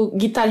exemplo,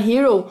 Guitar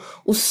Hero,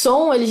 o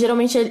som, ele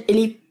geralmente,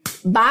 ele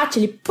bate,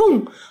 ele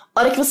pum...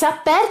 hora que você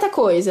aperta a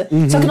coisa.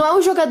 Só que não é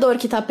o jogador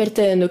que tá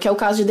apertando, que é o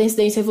caso de Dance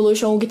Dance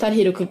Revolution ou Guitar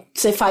Hero, que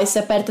você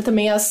aperta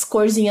também as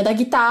corzinhas da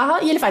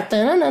guitarra e ele faz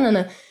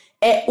tananana.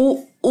 É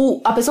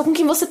a pessoa com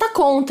quem você tá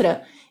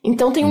contra.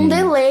 Então tem um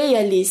delay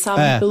ali,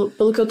 sabe?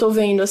 Pelo que eu tô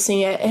vendo,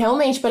 assim.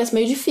 Realmente, parece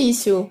meio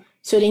difícil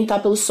se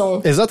orientar pelo som.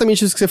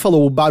 Exatamente isso que você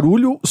falou. O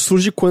barulho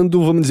surge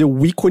quando, vamos dizer,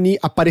 o ícone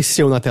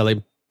apareceu na tela.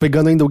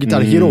 Pegando ainda o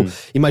Guitar Hero,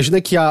 imagina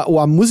que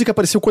a música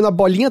apareceu quando a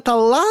bolinha tá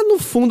lá no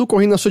fundo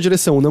correndo na sua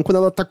direção, não quando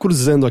ela tá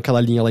cruzando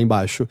aquela linha lá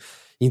embaixo.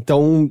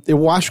 Então,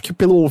 eu acho que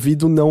pelo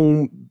ouvido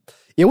não...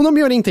 Eu não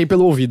me orientei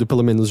pelo ouvido,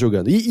 pelo menos,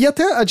 jogando. E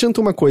até adianta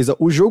uma coisa,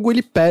 o jogo,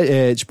 ele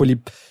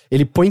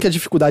põe que a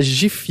dificuldade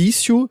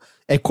difícil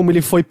é como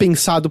ele foi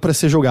pensado pra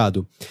ser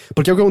jogado.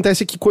 Porque o que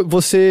acontece é que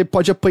você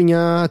pode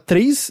apanhar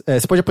 3...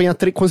 você pode apanhar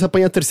 3... Quando você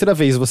apanha a terceira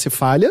vez, você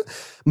falha,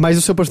 mas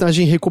o seu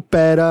personagem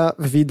recupera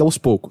vida aos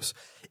poucos.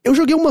 Eu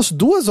joguei umas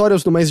 2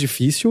 horas no mais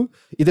difícil,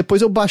 e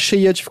depois eu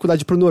baixei a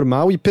dificuldade pro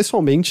normal, e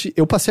pessoalmente,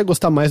 eu passei a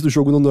gostar mais do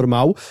jogo no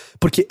normal,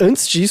 porque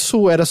antes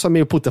disso era só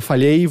meio, puta,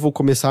 falhei, vou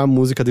começar a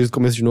música desde o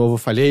começo de novo,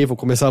 falhei, vou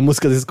começar a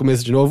música desde o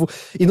começo de novo,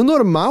 e no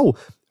normal,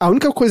 a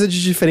única coisa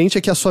de diferente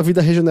é que a sua vida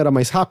regenera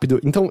mais rápido,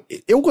 então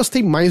eu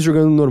gostei mais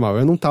jogando no normal,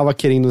 eu não tava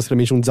querendo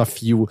necessariamente um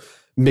desafio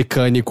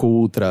mecânico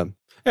ultra...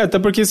 Até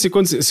porque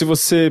se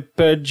você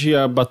perde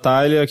a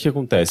batalha, o que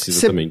acontece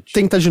exatamente?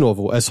 Você tenta de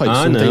novo, é só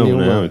isso. Não tem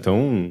nenhuma...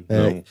 então...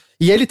 Não.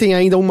 E ele tem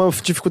ainda uma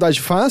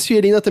dificuldade fácil e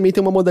ele ainda também tem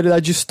uma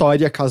modalidade de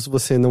história, caso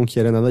você não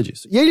queira nada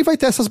disso. E aí ele vai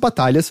ter essas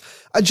batalhas.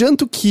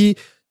 Adianto que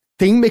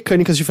tem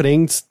mecânicas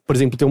diferentes, por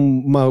exemplo, tem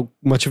uma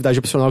atividade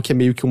opcional que é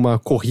meio que uma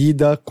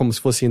corrida, como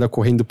se fosse ainda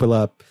correndo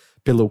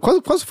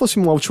quase fosse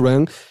um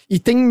outrun, e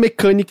tem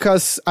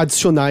mecânicas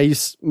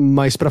adicionais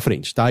mais pra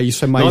frente, tá?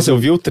 Isso é mais... Nossa, eu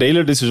vi o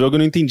trailer desse jogo e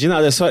não entendi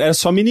nada, era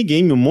só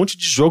minigame, um monte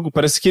de jogo,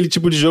 parece aquele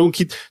tipo de jogo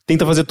que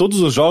tenta fazer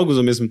todos os jogos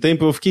ao mesmo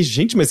tempo. Eu fiquei,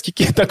 gente, mas o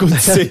que tá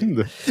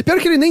acontecendo? Pior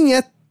que ele nem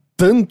é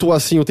tanto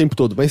assim o tempo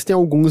todo, mas tem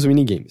alguns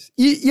minigames.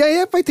 E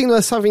aí vai tendo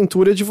essa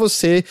aventura de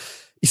você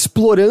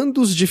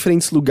explorando os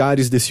diferentes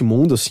lugares desse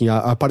mundo, assim,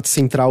 a parte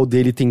central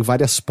dele tem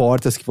várias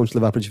portas que vão te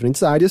levar pra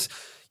diferentes áreas,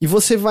 e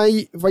você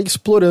vai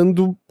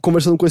explorando,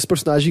 conversando com esses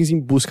personagens em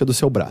busca do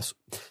seu braço.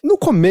 No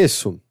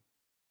começo,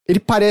 ele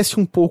parece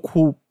um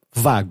pouco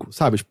vago,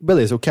 sabe? Tipo,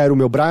 beleza, eu quero o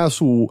meu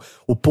braço,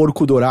 o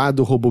porco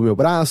dourado roubou meu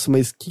braço,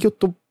 mas o que eu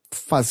tô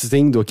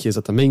fazendo aqui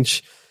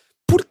exatamente?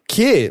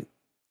 Porque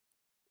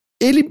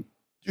ele,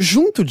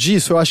 junto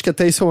disso, eu acho que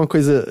até isso é uma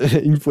coisa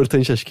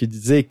importante, acho que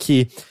dizer,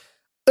 que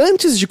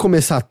antes de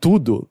começar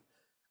tudo,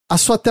 a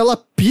sua tela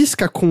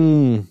pisca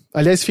com...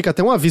 Aliás, fica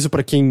até um aviso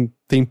pra quem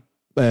tem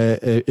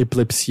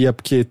epilepsia,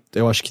 porque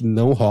eu acho que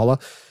não rola.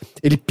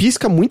 Ele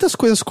pisca muitas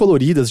coisas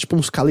coloridas, tipo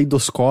uns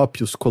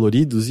caleidoscópios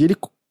coloridos, e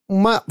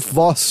uma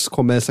voz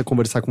começa a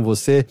conversar com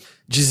você,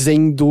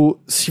 dizendo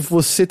se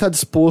você tá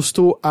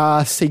disposto a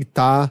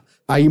aceitar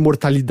a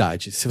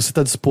imortalidade, se você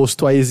tá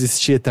disposto a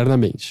existir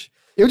eternamente.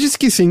 Eu disse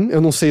que sim, eu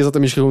não sei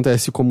exatamente o que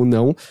acontece como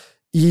não,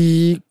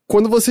 e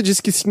quando você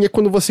diz que sim é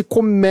quando você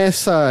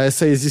começa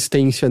essa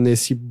existência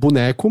nesse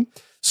boneco.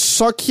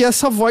 Só que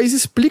essa voz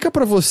explica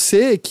pra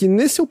você que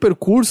nesse seu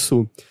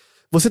percurso,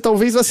 você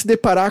talvez vá se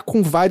deparar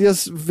com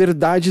várias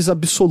verdades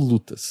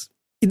absolutas.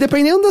 E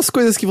dependendo das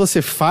coisas que você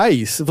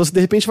faz, você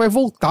de repente vai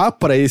voltar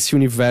pra esse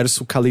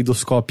universo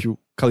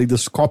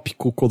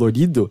caleidoscópico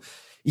colorido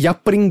e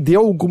aprender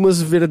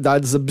algumas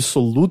verdades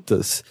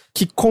absolutas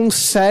que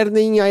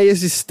concernem a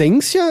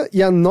existência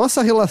e a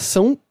nossa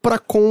relação para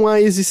com a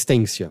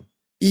existência.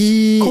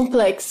 E...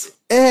 complexo.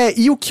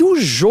 E o que o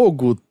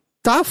jogo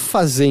tá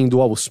fazendo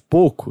aos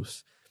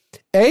poucos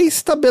é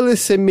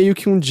estabelecer meio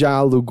que um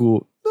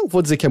diálogo, não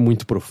vou dizer que é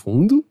muito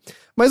profundo,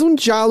 mas um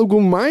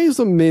diálogo mais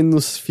ou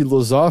menos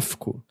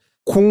filosófico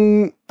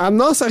com a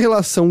nossa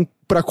relação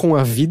para com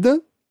a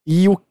vida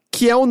e o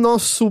que é o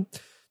nosso...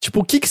 Tipo,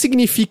 o que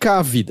significa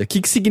a vida? O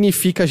que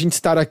significa a gente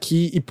estar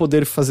aqui e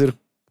poder fazer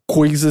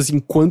coisas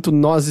enquanto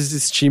nós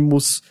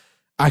existimos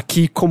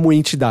aqui como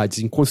entidades,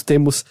 enquanto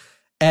temos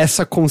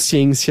essa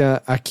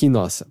consciência aqui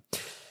nossa.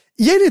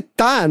 E ele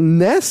tá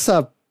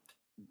nessa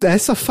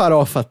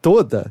farofa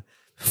toda,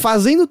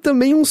 fazendo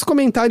também uns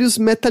comentários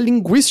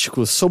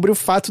metalinguísticos sobre o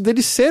fato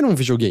dele ser um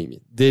videogame,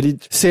 dele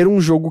ser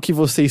um jogo que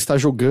você está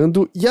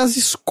jogando e as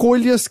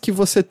escolhas que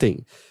você tem.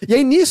 E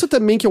aí nisso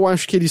também que eu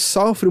acho que ele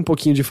sofre um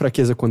pouquinho de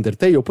fraqueza com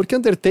Undertale, porque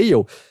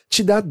Undertale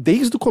te dá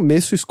desde o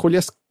começo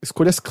escolhas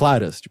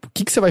claras. Tipo, o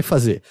que você vai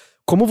fazer?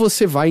 Como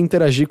você vai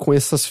interagir com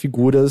essas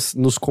figuras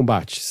nos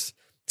combates?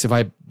 Você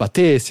vai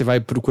bater? Você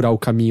vai procurar o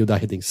caminho da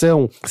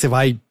redenção? Você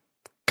vai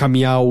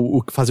caminhar,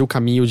 fazer o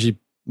caminho de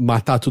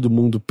matar todo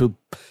mundo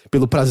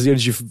pelo prazer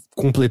de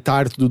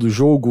completar tudo do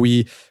jogo,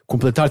 e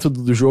completar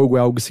tudo do jogo é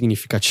algo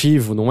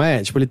significativo, não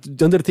é? Tipo,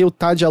 Undertale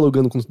tá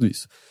dialogando com tudo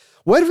isso.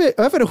 O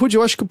Everhood,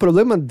 eu acho que o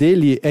problema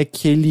dele é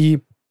que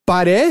ele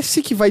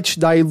parece que vai te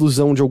dar a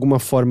ilusão de alguma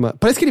forma.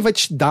 Parece que ele vai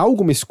te dar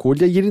alguma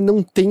escolha e ele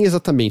não tem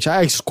exatamente.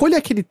 A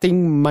escolha que ele tem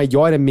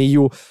maior é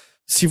meio...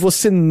 Se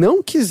você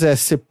não quiser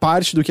ser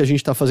parte do que a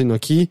gente tá fazendo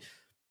aqui,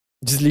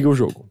 desliga o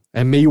jogo.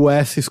 É meio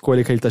essa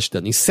escolha que ele tá te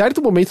dando. Em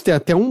certo momento tem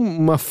até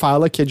uma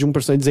fala que é de um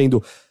personagem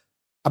dizendo: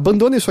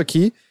 abandona isso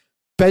aqui,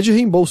 pede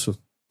reembolso.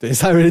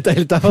 Sabe, ele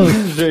tá falando,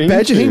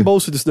 pede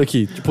reembolso disso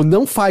daqui. Tipo,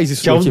 não faz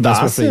isso daqui mais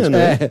pra frente.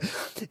 Né?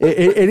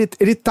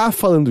 Ele tá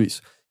falando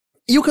isso.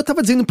 E o que eu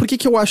tava dizendo, por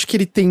que eu acho que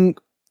ele tem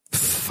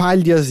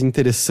falhas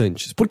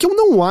interessantes? Porque eu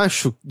não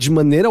acho, de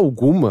maneira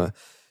alguma,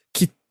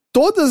 que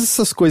todas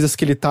essas coisas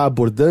que ele tá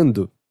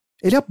abordando,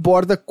 ele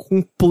aborda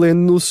com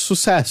pleno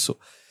sucesso.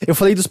 Eu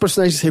falei dos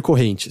personagens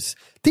recorrentes.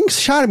 Tem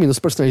charme nos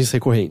personagens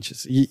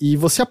recorrentes. E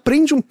você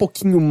aprende um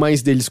pouquinho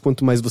mais deles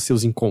quanto mais você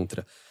os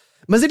encontra.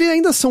 Mas eles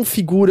ainda são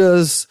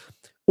figuras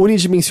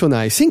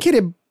unidimensionais. Sem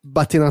querer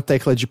bater na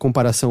tecla de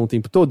comparação o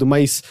tempo todo,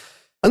 mas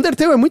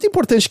Undertale é muito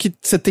importante que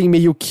você tem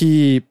meio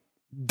que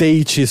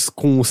dates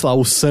com, sei lá,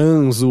 o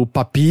Sans, o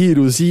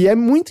Papyrus, e é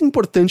muito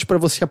importante pra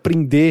você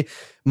aprender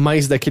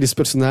mais daqueles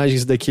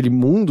personagens, daquele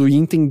mundo, e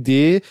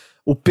entender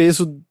o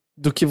peso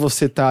do que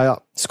você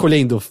tá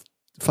escolhendo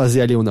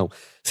fazer ali ou não.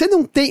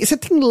 Você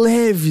tem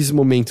leves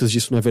momentos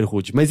disso no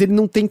Everhood, mas ele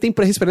não tem tempo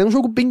pra respirar. É um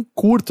jogo bem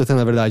curto até,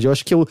 na verdade. Eu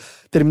acho que eu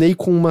terminei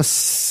com umas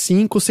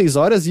 5, 6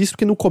 horas, isso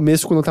porque no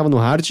começo, quando eu tava no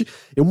hard,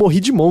 eu morri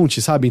de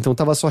monte, sabe? Então eu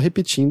tava só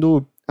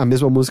repetindo a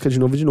mesma música de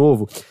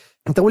novo.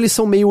 Então eles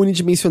são meio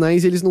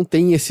unidimensionais e eles não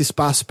têm esse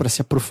espaço pra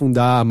se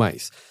aprofundar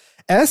mais.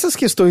 Essas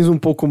questões um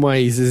pouco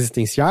mais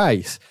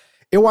existenciais,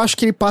 eu acho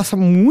que ele passa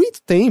muito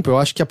tempo. Eu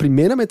acho que a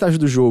primeira metade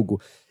do jogo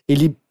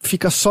ele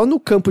fica só no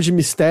campo de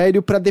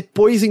mistério pra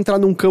depois entrar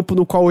num campo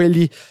no qual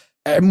ele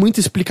é muito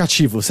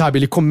explicativo, sabe?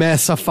 Ele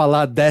começa a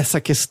falar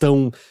dessa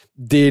questão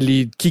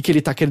dele, o que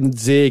ele tá querendo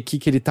dizer, o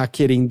que ele tá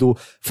querendo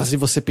fazer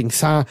você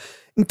pensar.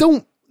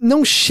 Então,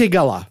 não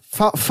chega lá.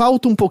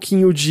 Falta um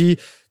pouquinho de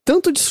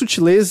tanto de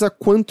sutileza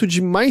quanto de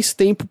mais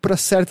tempo pra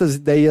certas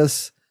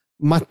ideias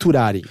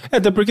maturarem.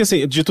 Até porque,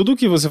 assim, de tudo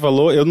que você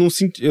falou, eu não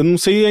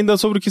sei ainda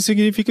sobre o que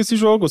significa esse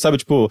jogo, sabe?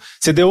 Tipo,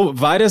 você deu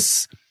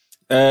várias...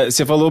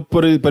 você falou,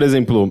 por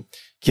exemplo,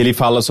 que ele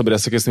fala sobre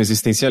essa questão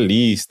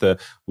existencialista,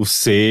 o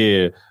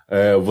ser,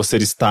 você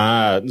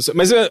estar...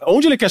 Mas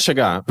onde ele quer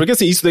chegar? Porque,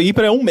 assim, isso daí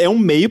é um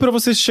meio pra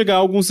você chegar a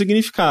algum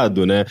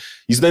significado, né?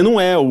 Isso daí não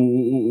é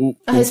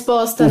a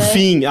resposta, o né?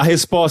 fim, a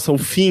resposta, o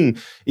fim.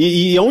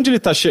 E onde ele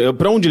tá...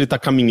 Pra onde ele tá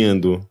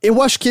caminhando?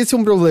 Eu acho que esse é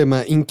um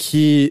problema em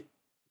que...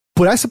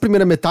 Por essa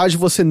primeira metade,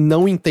 você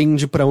não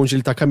entende pra onde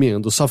ele tá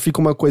caminhando. Só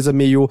fica uma coisa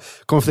meio...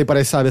 Como eu falei,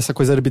 parece, sabe? Essa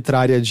coisa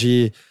arbitrária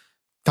de...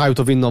 Tá, eu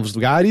tô vendo novos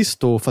lugares,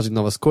 tô fazendo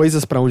novas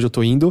coisas, pra onde eu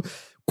tô indo.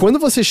 Quando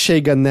você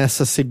chega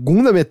nessa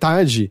segunda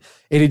metade,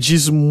 ele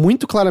diz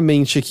muito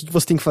claramente o que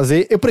você tem que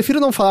fazer. Eu prefiro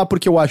não falar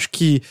porque eu acho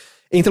que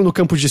entra no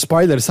campo de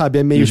spoiler, sabe?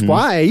 É meio tipo,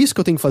 é isso que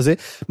eu tenho que fazer.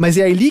 Mas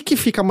é ali que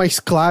fica mais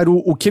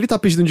claro o que ele tá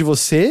pedindo de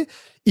você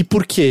e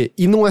por quê.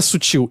 E não é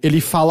sutil, ele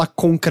fala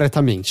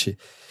concretamente.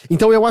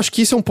 Então eu acho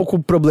que isso é um pouco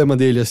o problema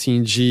dele,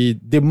 assim, de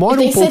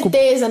demora um pouco...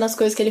 Tem certeza nas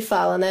coisas que ele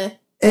fala, né?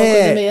 Uma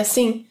coisa meio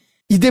assim...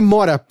 E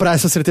demora pra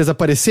essa certeza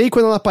aparecer, e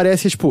quando ela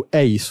aparece, é tipo,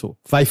 é isso,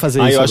 vai fazer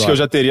isso eu agora. Acho que eu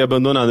já teria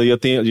abandonado.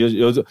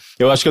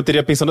 Eu acho que eu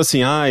teria pensando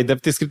assim,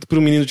 deve ter escrito por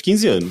um menino de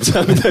 15 anos,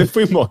 sabe? Daí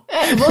fui embora.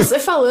 Você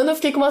falando, eu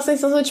fiquei com uma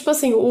sensação, tipo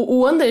assim,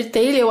 o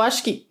Undertale, eu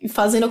acho que,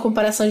 fazendo a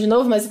comparação de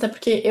novo, mas até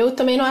porque eu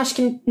também não acho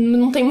que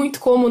não tem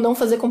muito como não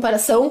fazer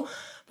comparação,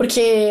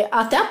 porque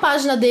até a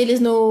página deles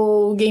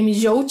no Game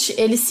Jolt,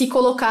 eles se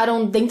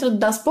colocaram dentro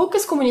das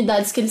poucas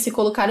comunidades que eles se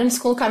colocaram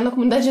na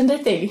comunidade de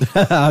Undertale.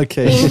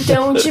 Ok.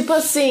 Então, tipo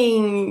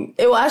assim,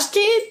 eu acho que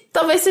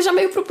talvez seja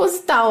meio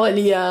proposital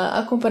ali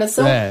a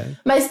comparação.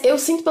 Mas eu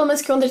sinto pelo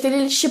menos que o Undertale,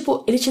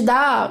 ele te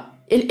dá...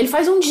 Ele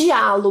faz um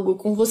diálogo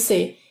com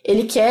você.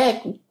 Ele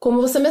quer,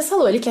 como você mesmo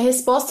falou, ele quer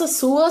resposta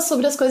sua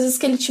sobre as coisas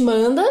que ele te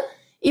manda,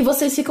 e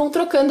vocês ficam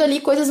trocando ali,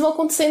 coisas vão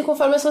acontecendo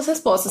conforme as suas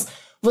respostas.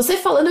 Você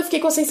falando, eu fiquei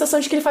com a sensação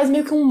de que ele faz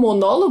meio que um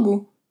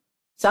monólogo,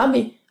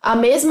 sabe? A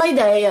mesma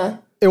ideia.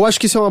 Eu acho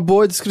que isso é uma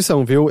boa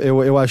descrição, viu?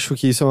 Eu acho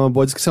que isso é uma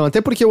boa descrição.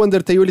 Até porque o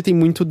Undertale, ele tem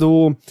muito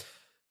do...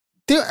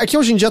 Aqui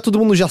hoje em dia todo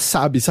mundo já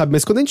sabe?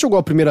 Mas quando a gente jogou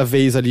a primeira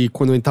vez ali,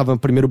 quando ele tava no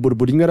primeiro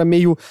burburinho, era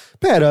meio...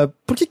 Pera,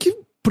 por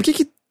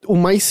que o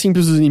mais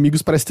simples dos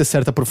inimigos parece ter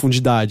certa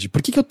profundidade?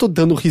 Por que eu tô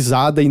dando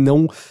risada e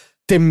não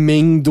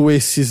temendo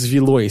esses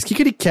vilões? O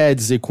que ele quer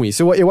dizer com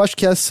isso? Eu acho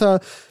que essa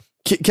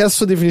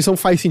sua definição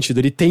faz sentido.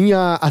 Ele tem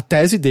a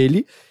tese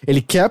dele,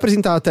 ele quer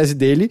apresentar a tese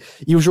dele,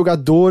 e o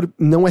jogador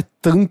não é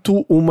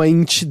tanto uma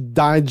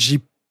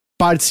entidade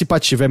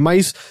participativa, é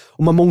mais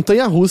uma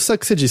montanha-russa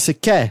que você diz, você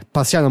quer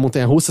passear na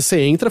montanha-russa,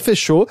 você entra,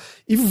 fechou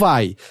e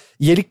vai.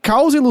 E ele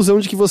causa a ilusão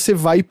de que você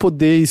vai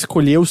poder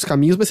escolher os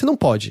caminhos, mas você não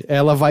pode.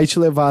 Ela vai te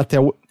levar até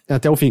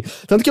Até o fim.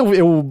 Tanto que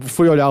eu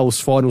fui olhar os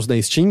fóruns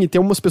na Steam e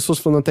tem umas pessoas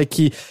falando até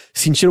que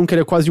sentiram que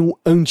ele é quase um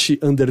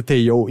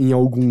anti-Undertale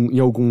em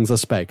alguns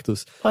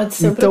aspectos. Pode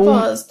ser então, um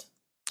propósito.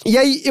 E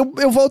aí,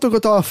 eu volto ao que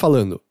eu tava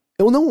falando.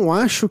 Eu não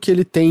acho que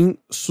ele tem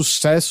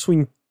sucesso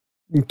em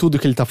tudo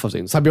que ele tá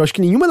fazendo, sabe? Eu acho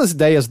que nenhuma das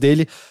ideias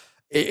dele,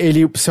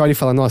 você olha e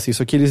fala, nossa,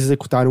 isso aqui eles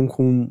executaram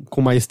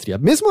com maestria.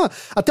 Mesmo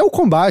até o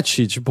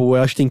combate, tipo,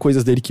 eu acho que tem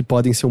coisas dele que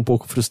podem ser um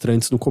pouco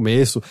frustrantes no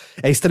começo.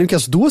 É estranho que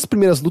as 2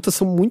 primeiras lutas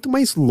são muito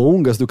mais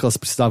longas do que elas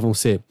precisavam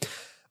ser.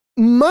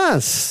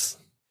 Mas,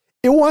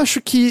 eu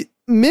acho que,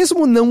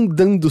 mesmo não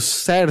dando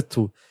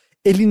certo,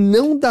 ele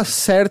não dá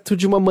certo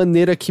de uma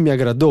maneira que me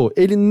agradou.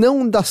 Ele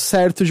não dá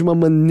certo de uma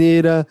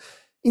maneira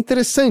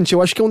interessante.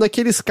 Eu acho que é um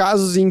daqueles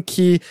casos em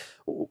que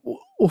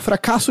o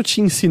fracasso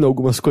te ensina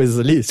algumas coisas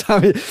ali,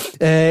 sabe?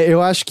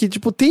 Eu acho que,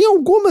 tipo, tem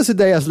algumas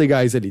ideias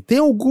legais ali. Tem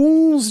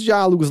alguns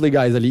diálogos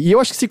legais ali. E eu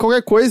acho que, se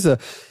qualquer coisa,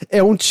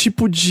 é um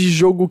tipo de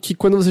jogo que,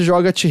 quando você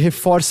joga, te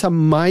reforça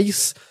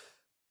mais.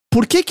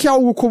 Por que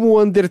algo como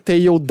o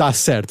Undertale dá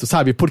certo,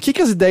 sabe? Por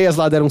que as ideias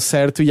lá deram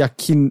certo e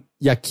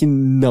aqui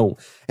não?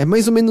 É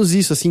mais ou menos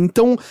isso, assim.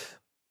 Então,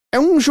 é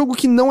um jogo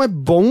que não é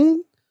bom,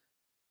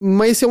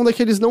 mas é um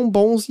daqueles não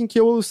bons em que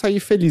eu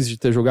saí feliz de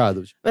ter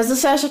jogado. Mas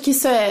você acha que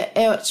isso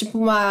é tipo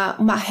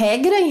uma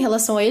regra em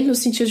relação a ele, no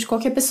sentido de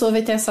qualquer pessoa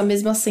vai ter essa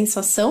mesma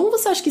sensação? Ou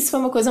você acha que isso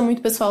foi uma coisa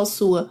muito pessoal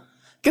sua?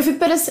 Porque eu fico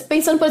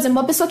pensando, por exemplo,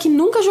 uma pessoa que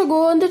nunca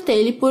jogou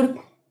Undertale por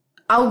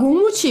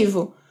algum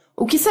motivo.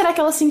 O que será que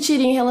ela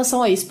sentiria em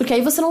relação a isso? Porque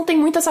aí você não tem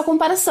muito essa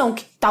comparação,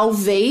 que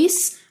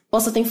talvez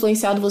possa ter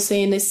influenciado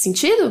você nesse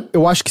sentido?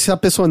 Eu acho que se a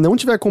pessoa não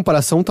tiver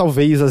comparação,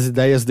 talvez as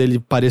ideias dele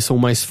pareçam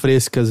mais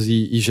frescas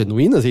e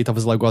genuínas, e aí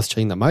talvez ela goste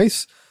ainda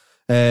mais.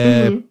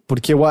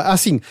 Porque,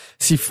 assim,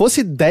 se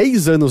fosse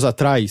 10 anos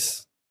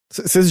atrás,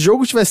 se esse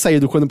jogo tivesse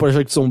saído quando o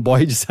Project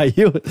Zomboid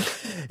saiu,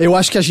 eu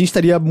acho que a gente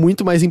estaria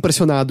muito mais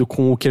impressionado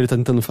com o que ele tá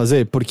tentando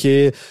fazer,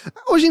 porque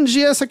hoje em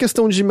dia essa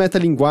questão de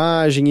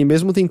metalinguagem e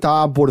mesmo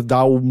tentar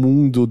abordar o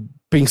mundo,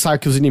 pensar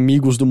que os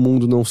inimigos do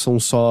mundo não são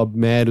só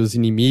meros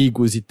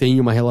inimigos e tem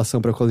uma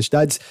relação para com as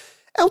entidades,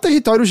 é um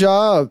território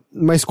já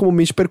mais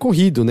comumente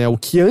percorrido, né? O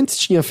que antes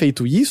tinha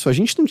feito isso, a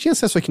gente não tinha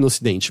acesso aqui no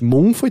Ocidente.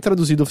 Moon foi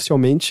traduzido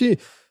oficialmente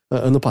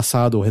ano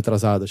passado, ou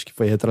retrasado, acho que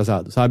foi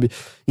retrasado, sabe?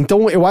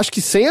 Então, eu acho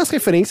que sem as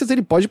referências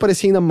ele pode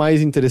parecer ainda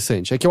mais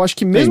interessante. É que eu acho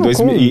que mesmo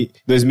em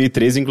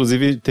 2013,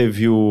 inclusive,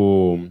 teve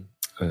o...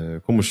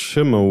 como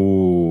chama?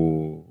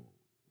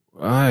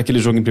 Aquele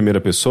jogo em primeira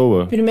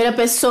pessoa. Primeira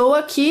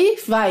pessoa que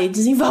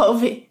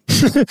desenvolve.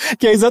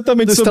 Que é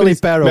exatamente do sobre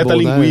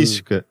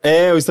metalinguística.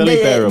 Né? O Stanley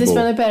Parable. Do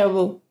Stanley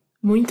Parable.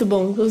 Muito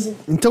bom, inclusive.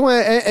 Então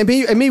é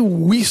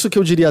meio isso que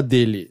eu diria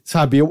dele,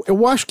 sabe?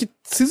 Eu acho que,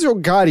 se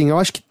jogarem, eu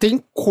acho que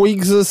tem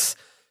coisas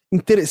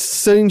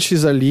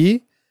interessantes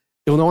ali.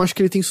 Eu não acho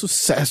que ele tem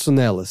sucesso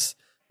nelas.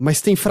 Mas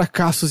tem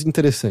fracassos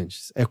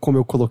interessantes. É como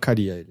eu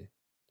colocaria ele.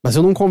 Mas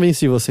eu não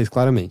convenci vocês,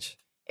 claramente.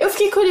 Eu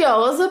fiquei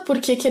curiosa,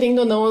 porque, querendo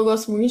ou não, eu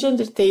gosto muito de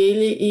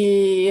Undertale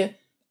e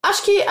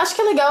acho que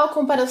é legal a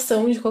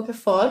comparação de qualquer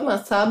forma,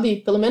 sabe?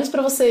 Pelo menos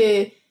pra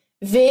você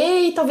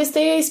ver e talvez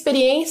ter a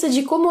experiência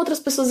de como outras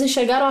pessoas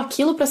enxergaram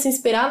aquilo pra se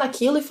inspirar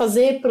naquilo e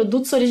fazer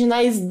produtos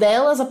originais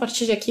delas a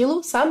partir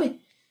daquilo, sabe?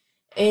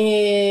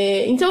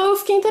 Então eu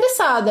fiquei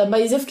interessada,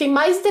 mas eu fiquei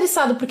mais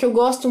interessada porque eu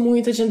gosto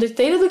muito de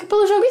Undertale do que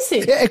pelo jogo em si.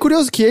 É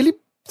curioso que ele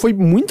foi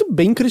muito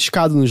bem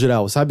criticado no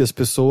geral, sabe? As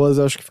pessoas,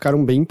 eu acho que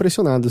ficaram bem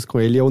impressionadas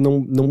com ele. Eu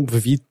não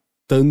vi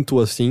tanto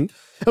assim.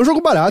 É um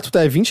jogo barato,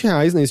 tá? É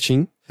R$20 na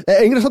Steam.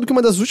 É engraçado que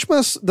uma das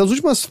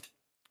últimas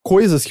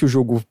coisas que o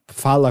jogo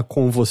fala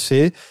com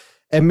você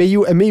é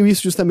meio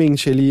isso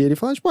justamente. Ele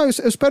fala, tipo, eu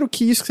espero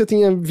que isso que você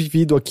tenha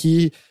vivido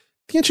aqui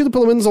tenha tido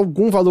pelo menos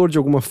algum valor de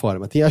alguma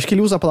forma. Acho que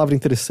ele usa a palavra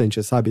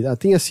interessante, sabe?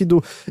 Tenha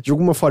sido de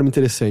alguma forma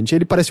interessante.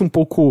 Ele parece um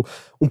pouco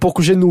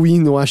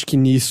genuíno, acho que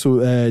nisso,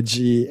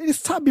 ele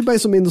sabe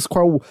mais ou menos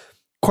qual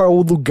é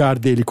o lugar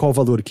dele, qual o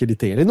valor que ele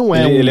tem. Ele não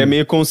é Ele é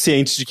meio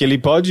consciente de que ele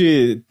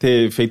pode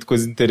ter feito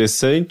coisas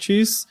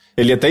interessantes.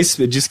 Ele até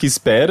diz que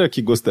espera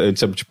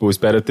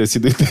espera ter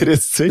sido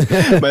interessante.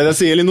 Mas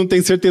assim, ele não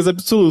tem certeza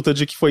absoluta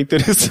de que foi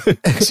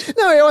interessante.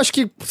 Não, eu acho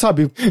que,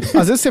 sabe,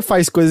 às vezes você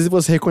faz coisas e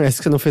você reconhece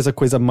que você não fez a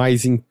coisa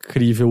mais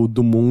incrível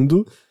do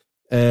mundo.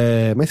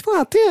 Mas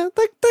fala, tem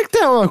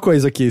uma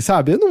coisa aqui,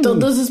 sabe?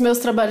 Todos os meus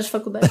trabalhos de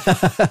faculdade.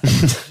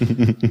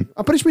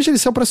 Aparentemente ele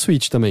saiu pra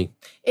Switch também.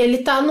 Ele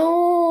tá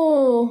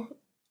no...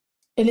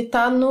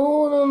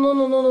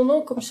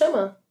 Como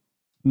chama?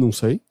 Não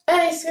sei.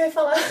 É isso que eu ia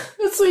falar.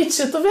 O Switch,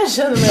 eu tô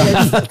viajando, mesmo.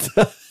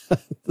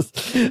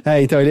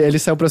 Então ele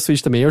saiu pra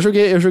Switch também. Eu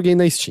joguei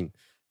na Steam.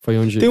 Foi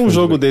onde... Tem um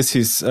jogo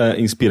desses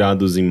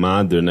inspirados em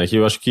Mother, né? Que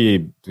eu acho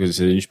que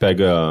se a gente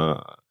pega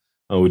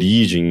a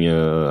origem,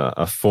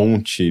 a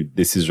fonte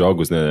desses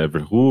jogos, né?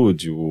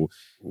 Everhood,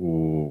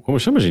 como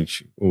chama,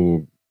 gente?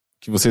 O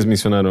que vocês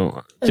mencionaram,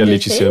 que a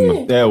Letícia ama.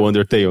 O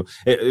Undertale.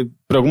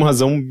 Por alguma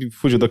razão,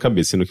 fugiu da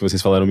cabeça, no que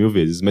vocês falaram 1000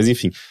 vezes. Mas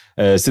enfim,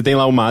 você tem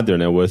lá o Mother,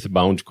 né? O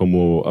Earthbound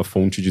como a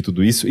fonte de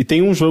tudo isso. E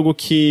tem um jogo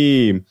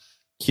que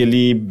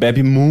ele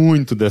bebe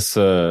muito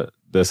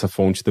dessa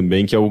fonte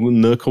também, que é o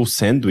Knuckle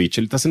Sandwich.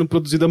 Ele tá sendo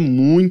produzido há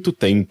muito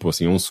tempo,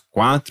 assim, uns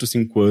 4,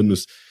 5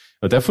 anos.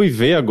 Eu até fui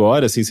ver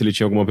agora, assim, se ele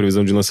tinha alguma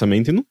previsão de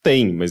lançamento, e não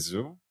tem, mas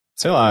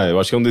sei lá, eu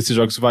acho que é um desses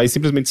jogos que vai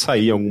simplesmente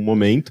sair em algum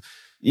momento.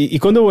 E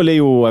quando eu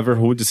olhei o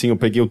Everhood, assim, eu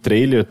peguei o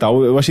trailer e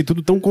tal, eu achei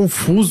tudo tão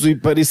confuso e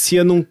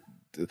parecia não...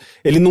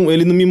 Ele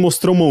não me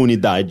mostrou uma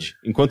unidade.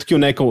 Enquanto que o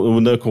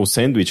Knuckle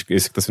Sandwich,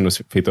 esse que tá sendo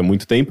feito há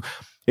muito tempo,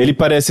 ele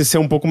parece ser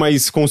um pouco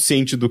mais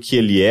consciente do que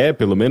ele é,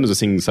 pelo menos,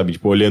 assim, sabe?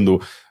 Tipo, olhando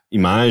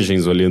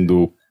imagens,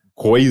 olhando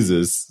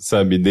coisas,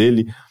 sabe,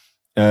 dele.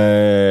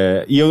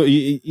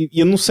 E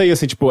eu não sei,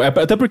 assim, tipo...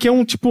 até porque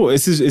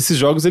esses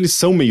jogos, eles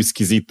são meio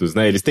esquisitos,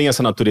 né? Eles têm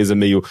essa natureza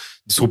meio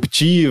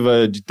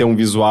disruptiva, de ter um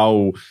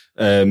visual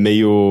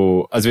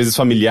meio, às vezes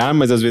familiar,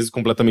 mas às vezes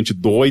completamente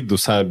doido,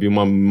 sabe?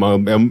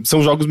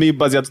 São jogos meio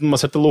baseados numa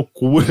certa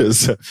loucura,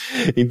 sabe?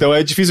 Então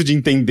é difícil de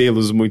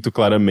entendê-los muito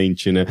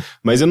claramente, né?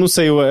 Mas eu não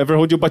sei, o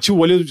Everhood, eu bati o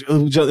olho,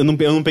 eu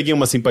não peguei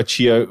uma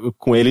simpatia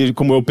com ele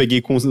como eu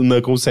peguei com o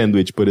Knuckle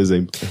Sandwich, por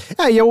exemplo.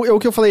 E é o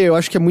que eu falei, eu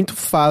acho que é muito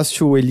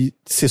fácil ele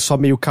ser só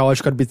meio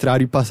caótico,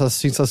 arbitrário e passar essa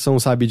sensação,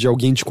 sabe? De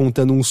alguém te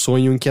contando um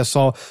sonho em que é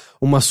só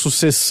uma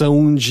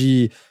sucessão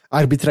de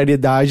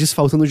arbitrariedades,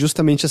 faltando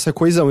justamente essa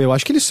coesão. Eu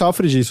acho que ele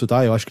sofre disso,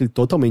 tá? Eu acho que ele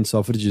totalmente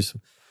sofre disso.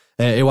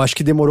 Eu acho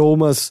que demorou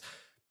umas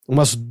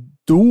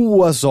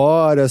 2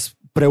 horas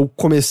pra eu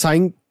começar a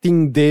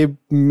entender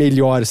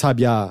melhor,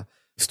 sabe? A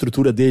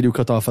estrutura dele, o que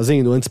eu tava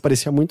fazendo. Antes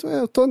parecia muito,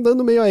 eu tô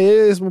andando meio a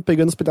esmo,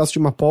 pegando os pedaços de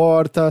uma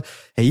porta.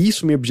 É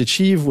isso meu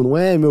objetivo? Não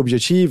é meu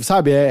objetivo?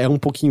 Sabe? É um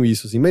pouquinho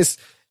isso, assim. Mas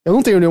eu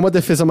não tenho nenhuma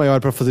defesa maior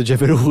pra fazer de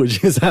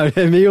Everhood, sabe?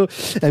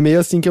 É meio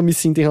assim que eu me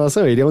sinto em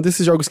relação a ele. É um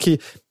desses jogos que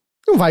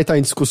não vai estar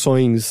em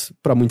discussões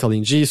pra muito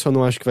além disso, eu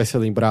não acho que vai ser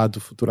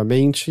lembrado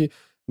futuramente,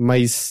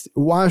 mas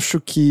eu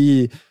acho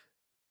que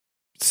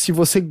se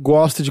você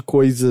gosta de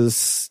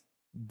coisas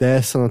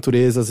dessa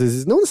natureza, às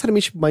vezes, não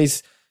necessariamente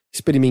mais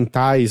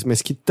experimentais,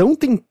 mas que estão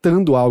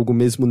tentando algo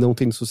mesmo não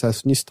tendo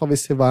sucesso nisso, talvez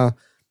você vá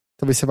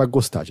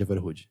gostar de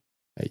Everhood.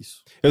 É isso.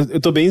 Eu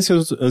tô bem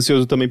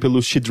ansioso também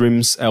pelo She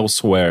Dreams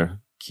Elsewhere,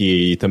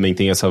 que também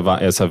tem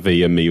essa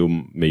veia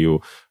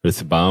meio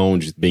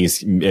Earthbound, bem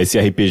esse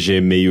RPG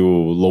meio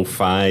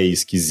lo-fi,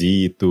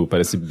 esquisito,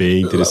 parece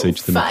bem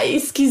interessante também. Lo-fi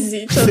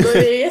esquisito,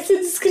 adorei essa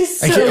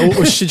descrição.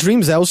 O She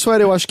Dreams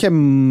Elsewhere eu acho que é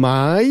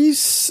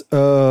mais...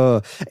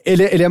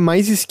 ele é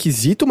mais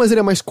esquisito, mas ele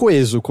é mais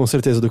coeso, com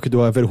certeza, do que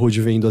do Everhood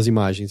vendo as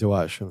imagens, eu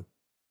acho.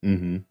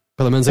 Uhum.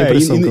 Pelo menos a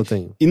impressão que eu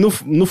tenho. E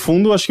no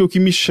fundo, acho que o que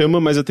me chama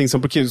mais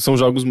atenção, porque são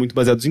jogos muito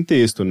baseados em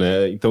texto,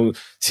 né? Então,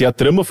 se a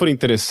trama for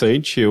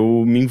interessante,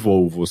 eu me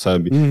envolvo,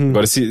 sabe? Uhum.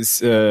 Agora, Sou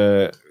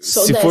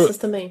se dessas for,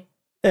 também.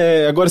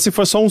 Agora, se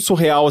for só um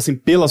surreal, assim,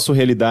 pela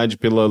surrealidade,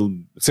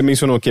 você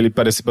mencionou que ele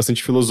parece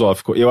bastante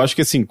filosófico. Eu acho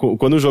que, assim,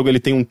 quando o jogo ele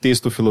tem um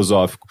texto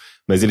filosófico,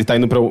 mas ele tá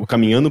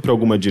caminhando pra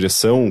alguma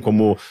direção,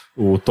 como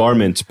o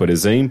Torment, por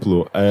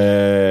exemplo,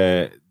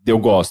 eu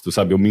gosto,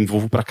 sabe? Eu me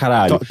envolvo pra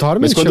caralho.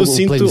 Torment? Mas quando eu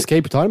sinto...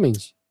 Planescape Torment?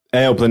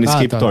 O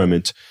Planescape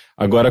Torment.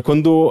 Agora,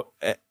 quando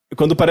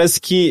parece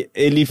que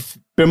ele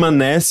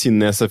permanece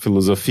nessa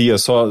filosofia,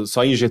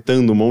 só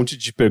injetando um monte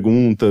de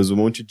perguntas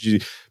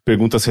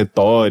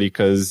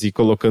retóricas e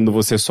colocando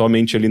você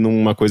somente ali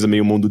numa coisa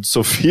meio mundo de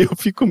Sofia, eu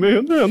fico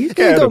meio, não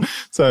quero, então,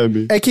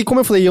 sabe? É que, como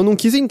eu falei, eu não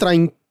quis entrar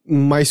em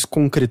mais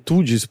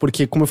concretudes,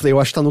 porque, como eu falei, eu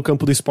acho que tá no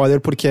campo do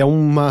spoiler porque é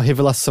uma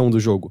revelação do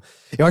jogo.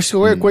 Eu acho que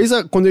qualquer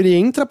coisa, quando ele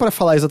entra pra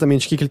falar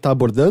exatamente o que ele tá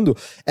abordando,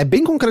 é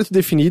bem concreto e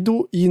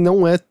definido e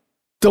não é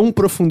tão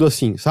profundo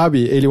assim,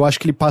 sabe? Eu acho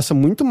que ele passa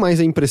muito mais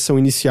a impressão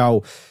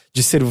inicial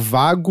de ser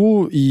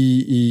vago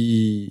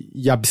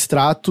e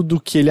abstrato do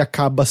que ele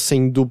acaba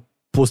sendo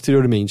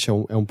posteriormente,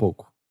 é um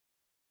pouco.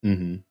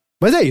 Uhum.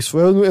 Mas é isso,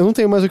 eu não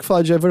tenho mais o que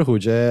falar de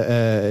Everhood.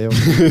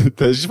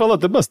 A gente falou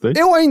até bastante.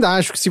 Eu ainda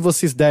acho que se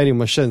vocês derem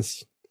uma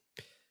chance,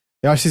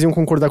 eu acho que vocês iam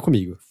concordar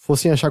comigo.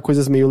 Fossem achar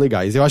coisas meio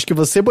legais. Eu acho que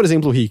você, por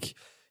exemplo, Rick,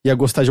 ia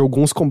gostar de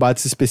alguns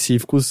combates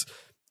específicos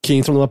que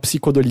entram numa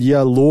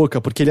psicodelia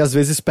louca, porque ele às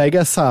vezes pega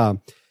essa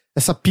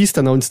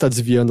pista onde está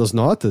desviando as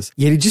notas,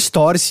 e ele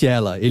distorce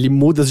ela, ele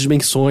muda as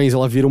dimensões,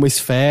 ela vira uma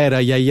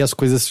esfera, e aí as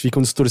coisas ficam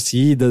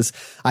distorcidas,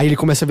 aí ele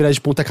começa a virar de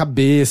ponta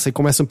cabeça, e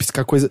começam a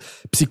piscar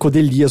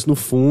psicodelias no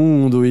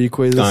fundo, e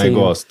coisas assim. Eu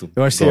gosto.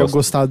 Eu acho que você ia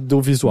gostar do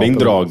visual. Bem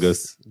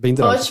drogas. Bem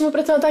drogas. Ótimo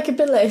pra ter um ataque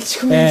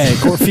epilético.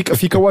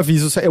 Fica o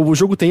aviso, o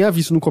jogo tem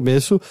aviso no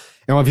começo,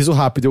 é um aviso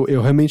rápido,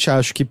 eu realmente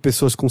acho que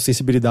pessoas com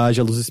sensibilidade,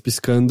 a luzes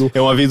piscando...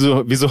 É um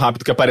aviso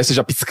rápido que aparece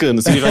já piscando,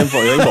 assim, vai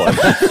embora.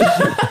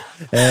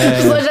 A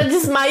pessoa já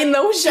desmaia e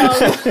não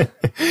joga.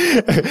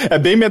 É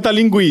bem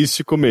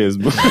metalinguístico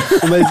mesmo.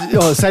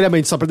 Mas,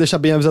 seriamente, só pra deixar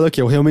bem avisado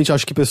aqui, eu realmente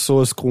acho que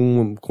pessoas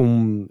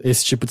com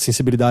esse tipo de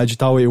sensibilidade e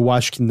tal, eu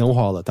acho que não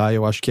rola, tá?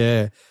 Eu acho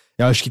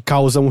que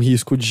causa um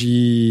risco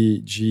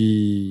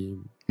de...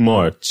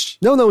 Morte.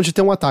 Não, de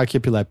ter um ataque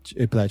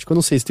epilético. Eu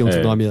não sei se tem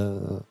outro nome.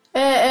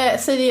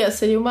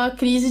 Seria uma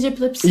crise de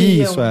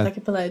epilepsia, isso, ataque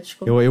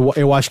epilético.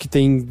 Eu acho que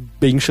tem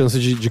bem chance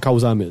de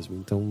causar mesmo.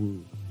 Então,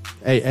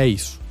 é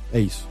isso.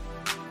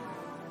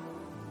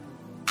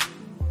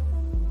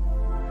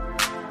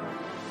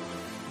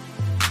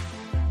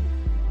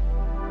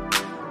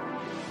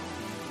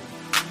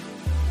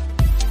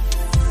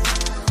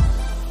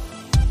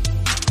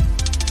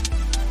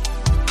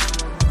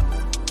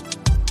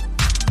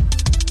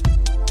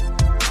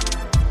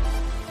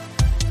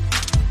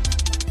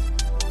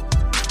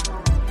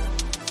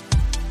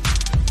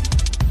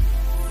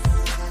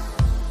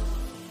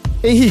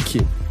 Henrique,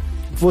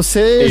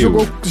 você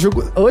jogou...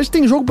 Hoje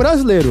tem jogo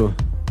brasileiro.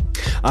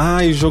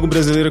 E jogo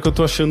brasileiro que eu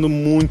tô achando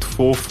muito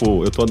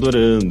fofo. Eu tô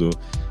adorando.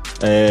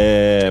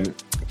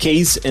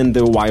 Case and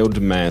the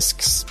Wild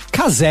Masks.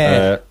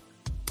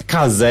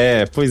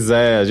 Kazé, pois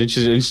é. A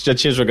gente já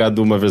tinha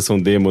jogado uma versão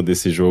demo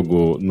desse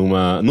jogo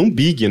num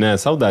Big, né?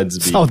 Saudades,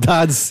 Big.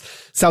 Saudades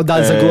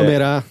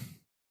aglomerar.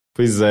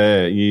 Pois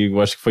é, e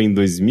eu acho que foi em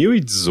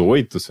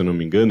 2018, se eu não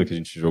me engano, que a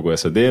gente jogou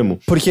essa demo.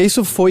 Porque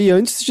isso foi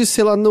antes de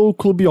ser lá no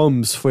Clube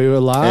OMS, foi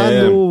lá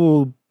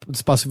no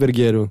Espaço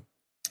Vergueiro.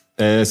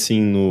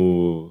 Sim,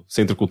 no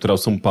Centro Cultural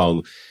São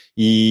Paulo.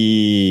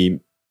 E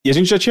a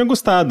gente já tinha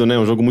gostado, né?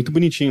 Um jogo muito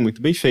bonitinho,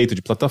 muito bem feito,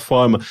 de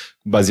plataforma,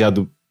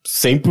 baseado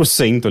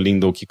 100% ali em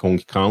Donkey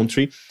Kong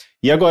Country.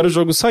 E agora o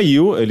jogo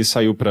saiu, ele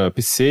saiu pra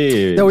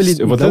PC... Não, ele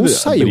eu vou não até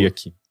saiu. abrir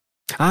aqui.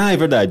 É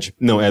verdade.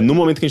 Não, no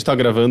momento que a gente tá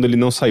gravando, ele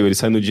não saiu. Ele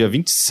sai no dia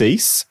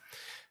 26.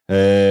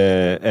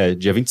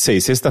 Dia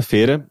 26,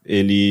 sexta-feira,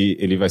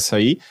 ele vai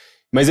sair.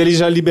 Mas eles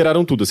já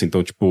liberaram tudo, assim.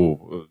 Então,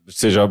 tipo,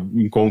 você já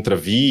encontra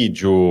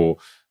vídeo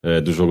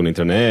do jogo na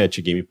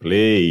internet,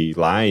 gameplay,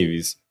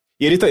 lives.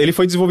 E ele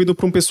foi desenvolvido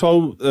por um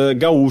pessoal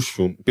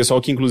gaúcho. Pessoal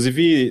que,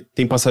 inclusive,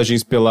 tem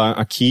passagens pela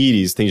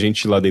Aquiles, tem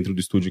gente lá dentro do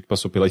estúdio que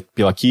passou pela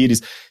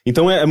Aquiles.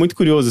 Então é muito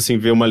curioso, assim,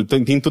 ver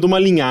tem toda uma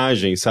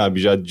linhagem,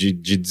 sabe, já de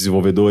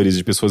desenvolvedores,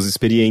 de pessoas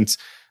experientes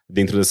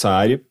dentro dessa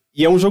área.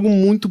 E é um jogo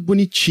muito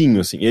bonitinho,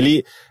 assim.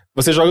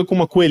 Você joga com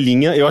uma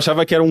coelhinha, eu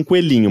achava que era um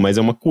coelhinho, mas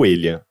é uma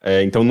coelha.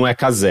 Então não é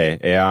Kazé,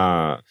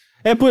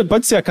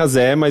 pode ser a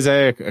Kazé, mas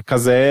é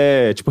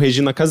Kazé, tipo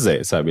Regina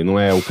Kazé, sabe? Não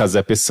é o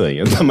Kazé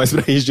Peçanha, dá mais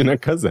pra Regina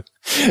Kazé.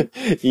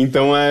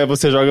 Então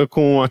você joga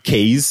com a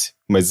Case,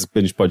 mas a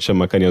gente pode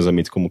chamar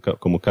carinhosamente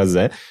como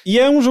Kazé. E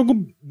é um jogo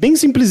bem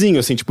simplesinho,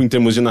 assim, tipo, em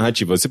termos de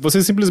narrativa. Se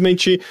você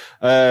simplesmente,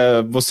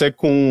 você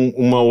com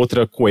uma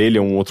outra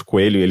coelha, um outro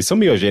coelho, eles são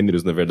meio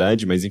gêneros, na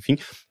verdade, mas enfim,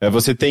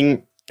 você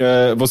tem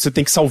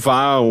que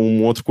salvar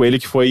um outro coelho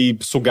que foi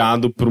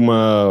sugado por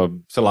uma,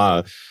 sei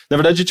lá... Na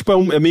verdade, tipo,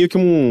 é meio que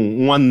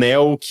um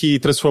anel que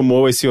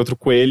transformou esse outro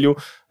coelho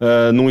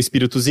num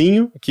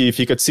espíritozinho que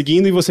fica te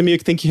seguindo e você meio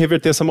que tem que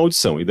reverter essa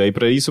maldição. E daí,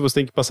 pra isso, você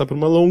tem que passar por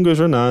uma longa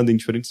jornada em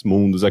diferentes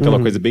mundos. Aquela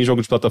coisa bem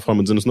jogo de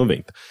plataforma dos anos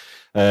 90.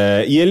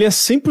 E ele é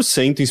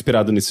 100%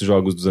 inspirado nesses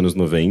jogos dos anos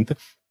 90.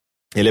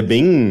 Ele é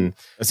bem,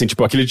 assim,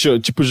 tipo, aquele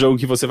tipo de jogo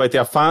que você vai ter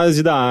a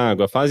fase da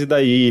água, a fase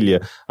da ilha,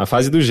 a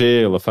fase do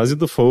gelo, a fase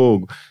do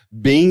fogo,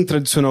 bem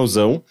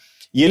tradicionalzão.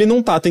 E ele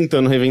não tá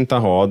tentando reventar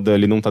roda,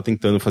 ele não tá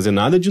tentando fazer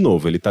nada de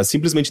novo, ele tá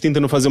simplesmente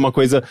tentando fazer uma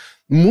coisa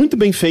muito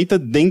bem feita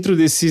dentro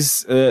desse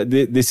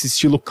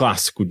estilo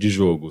clássico de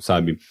jogo,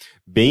 sabe?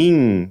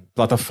 Bem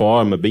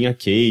plataforma, bem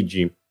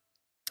arcade.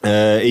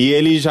 E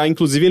ele já,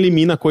 inclusive,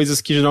 elimina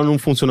coisas que já não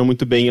funcionam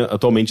muito bem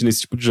atualmente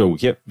nesse tipo de jogo,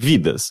 que é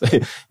vidas.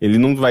 Ele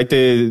não vai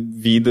ter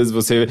vidas,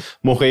 você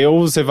morreu,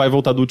 você vai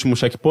voltar do último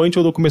checkpoint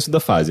ou do começo da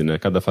fase, né?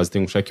 Cada fase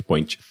tem um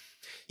checkpoint.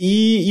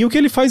 E o que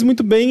ele faz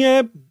muito bem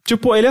é,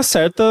 tipo, ele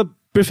acerta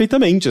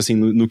perfeitamente, assim,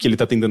 no que ele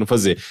tá tentando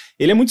fazer.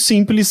 Ele é muito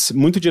simples,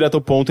 muito direto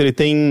ao ponto, ele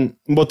tem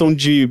um botão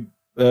de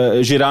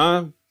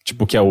girar,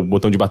 tipo, que é o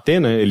botão de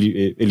bater, né?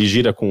 Ele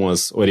gira com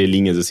as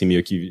orelhinhas, assim,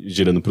 meio que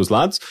girando pros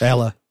lados.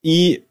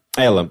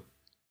 Ela,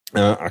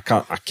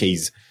 a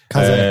Case.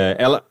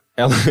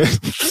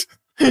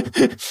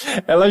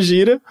 Ela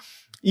gira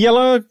e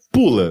ela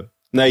pula,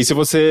 né? E se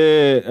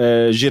você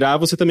girar,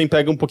 você também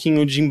pega um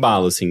pouquinho de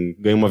embalo, assim,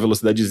 ganha uma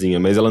velocidadezinha,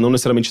 mas ela não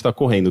necessariamente tá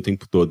correndo o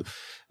tempo todo.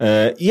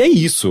 E é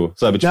isso,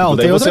 sabe? Tipo, não,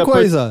 daí tem você outra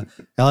coisa.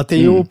 Ela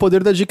tem o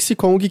poder da Dixie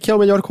Kong, que é o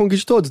melhor Kong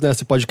de todos, né?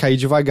 Você pode cair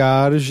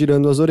devagar,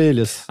 girando as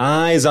orelhas.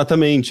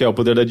 Exatamente, é o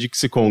poder da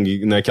Dixie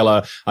Kong, né?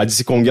 A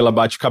Dixie Kong, ela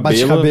bate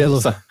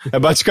cabelo.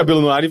 Bate cabelo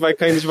no ar e vai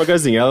caindo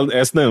devagarzinho.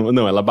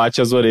 Ela bate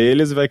as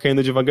orelhas e vai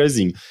caindo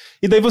devagarzinho.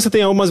 E daí você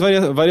tem algumas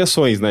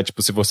variações, né?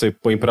 Tipo, se você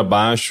põe pra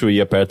baixo e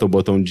aperta o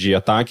botão de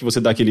ataque,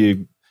 você dá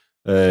aquele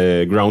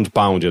ground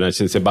pound, né?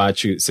 Você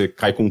bate, você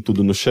cai com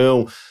tudo no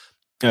chão.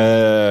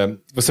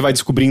 Você vai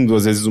descobrindo,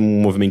 às vezes,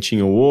 um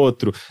movimentinho ou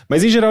outro.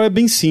 Mas, em geral, é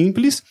bem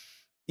simples.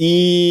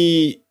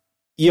 E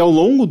ao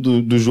longo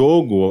do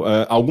jogo,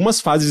 algumas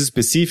fases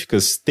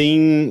específicas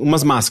têm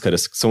umas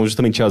máscaras, que são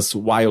justamente as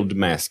Wild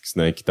Masks,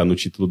 né? Que tá no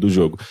título do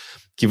jogo.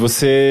 Que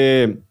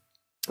você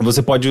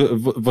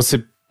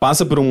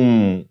passa por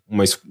uma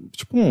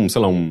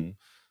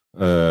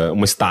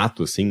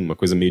estátua, assim, uma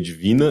coisa meio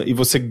divina, e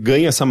você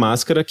ganha essa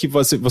máscara que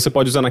você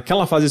pode usar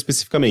naquela fase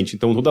especificamente.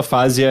 Então toda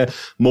fase é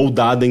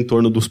moldada em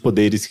torno dos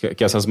poderes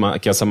que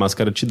essa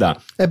máscara te dá.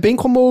 É bem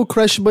como o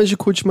Crash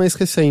Bandicoot mais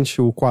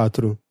recente, o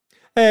 4.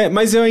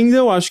 Mas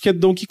eu acho que é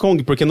Donkey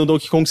Kong, porque no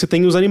Donkey Kong você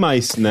tem os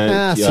animais,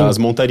 né? As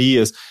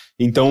montarias.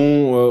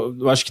 Então,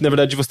 eu acho que, na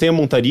verdade, você tem a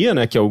montaria,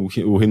 né? Que é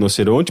o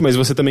rinoceronte, mas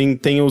você também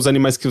tem os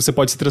animais que você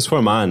pode se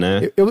transformar,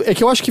 né? É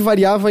que eu acho que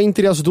variava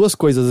entre as duas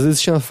coisas. Às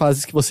vezes tinha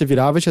fases que você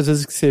virava, tinha às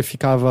vezes que você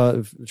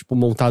ficava, tipo,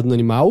 montado no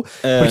animal.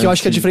 Porque eu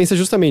acho que a diferença é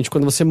justamente,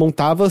 quando você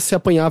montava, você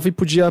apanhava e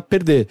podia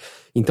perder.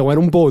 Então era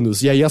um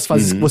bônus. E aí as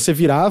fases que você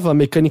virava, a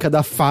mecânica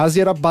da fase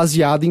era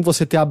baseada em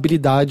você ter a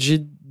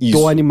habilidade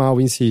do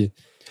animal em si.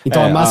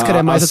 Então a máscara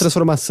é mais a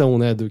transformação,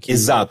 né? Do que...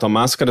 Exato, a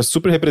máscara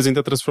super representa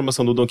a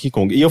transformação do Donkey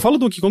Kong. E eu falo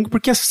Donkey Kong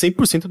porque é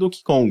 100%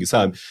 Donkey Kong,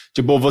 sabe?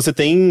 Tipo, você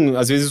tem,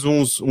 às vezes,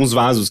 uns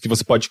vasos que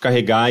você pode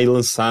carregar e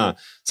lançar,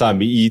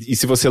 sabe? E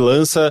se você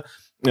lança...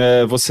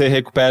 você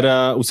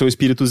recupera o seu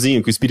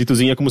espíritozinho, que o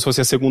espíritozinho é como se fosse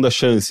a segunda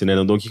chance, né?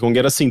 No Donkey Kong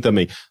era assim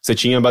também. Você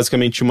tinha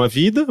basicamente uma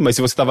vida, mas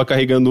se você tava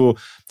carregando...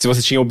 Se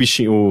você tinha o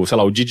bichinho, sei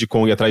lá, o Diddy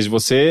Kong atrás de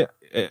você,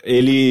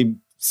 ele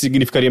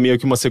significaria meio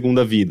que uma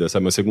segunda vida,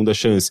 sabe? Uma segunda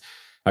chance.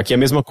 Aqui é a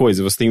mesma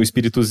coisa, você tem o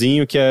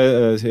espíritozinho que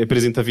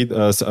representa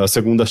a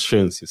segunda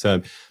chance,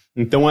 sabe?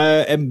 Então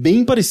é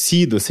bem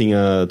parecido, assim,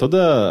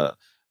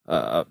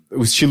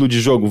 o estilo de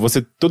jogo.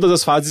 Todas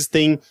as fases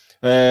têm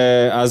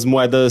as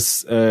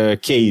moedas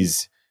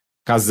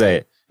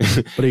casé.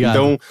 Obrigado.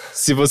 Então,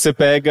 se você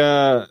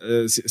pega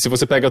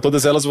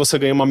todas elas, você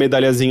ganha uma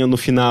medalhazinha no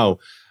final.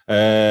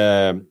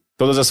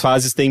 Todas as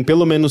fases têm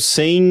pelo menos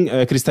 100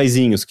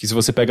 cristalzinhos, que se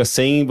você pega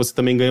 100, você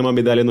também ganha uma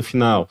medalha no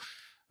final.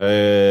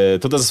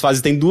 Todas as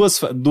fases têm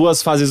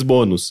duas fases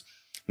bônus,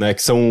 né,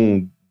 que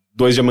são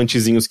 2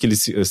 diamantezinhos que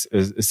eles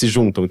se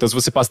juntam. Então, se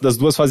você passa das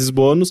 2 fases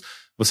bônus,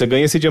 você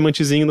ganha esse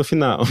diamantezinho no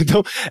final.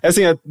 Então,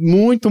 assim, é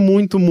muito,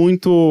 muito,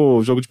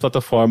 muito jogo de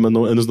plataforma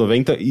nos anos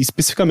 90, e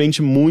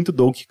especificamente muito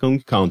Donkey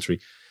Kong Country.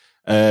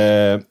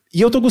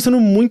 E eu tô gostando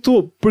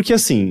muito, porque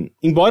assim,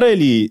 embora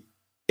ele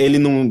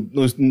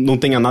não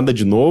tenha nada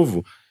de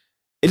novo,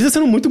 ele tá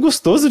sendo muito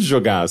gostoso de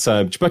jogar,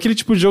 sabe? Tipo, aquele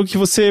tipo de jogo que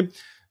você...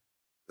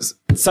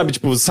 Sabe,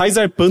 tipo, sai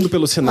zarpando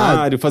pelo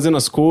cenário, fazendo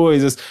as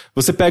coisas,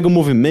 você pega o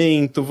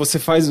movimento, você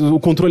faz, o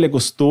controle é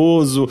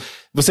gostoso,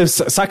 você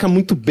saca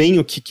muito bem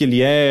o que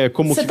ele é,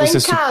 como você que tá você...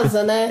 em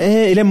casa,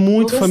 né? Ele é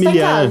muito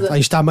familiar. A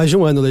gente tá há mais de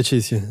um ano,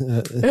 Letícia.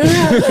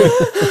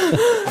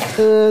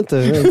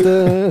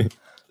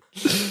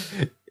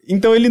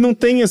 Então ele não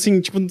tem, assim,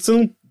 tipo,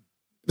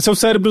 seu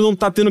cérebro não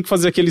tá tendo que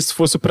fazer aquele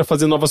esforço pra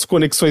fazer novas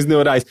conexões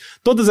neurais.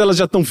 Todas elas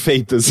já estão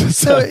feitas,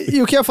 sabe?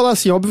 E o que eu ia falar,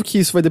 assim, óbvio que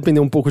isso vai depender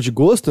um pouco de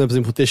gosto, né? Por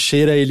exemplo, o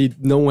Teixeira, ele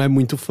não é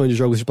muito fã de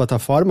jogos de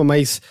plataforma,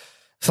 mas...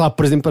 Sei lá,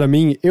 por exemplo, pra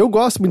mim, eu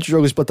gosto muito de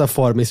jogos de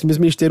plataforma, e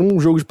simplesmente ter um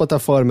jogo de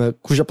plataforma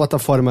cuja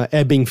plataforma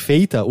é bem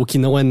feita, o que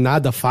não é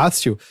nada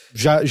fácil,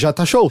 já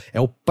tá show.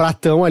 É o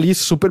pratão ali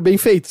super bem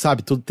feito,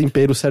 sabe? Tudo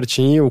tempero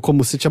certinho,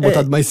 como você tinha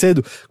botado mais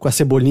cedo, com a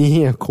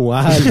cebolinha, com o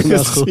alho,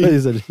 nas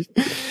coisas ali.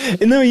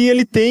 Não, e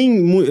ele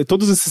tem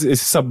todos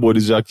esses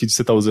sabores, já que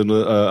você tá usando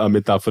a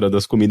metáfora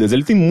das comidas,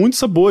 ele tem muitos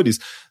sabores,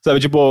 sabe?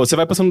 Tipo, você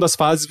vai passando das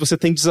fases, você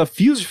tem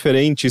desafios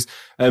diferentes,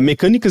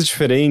 mecânicas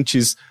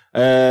diferentes.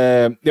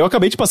 Eu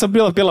acabei de passar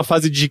pela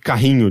fase de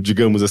carrinho,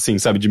 digamos assim,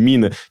 sabe, de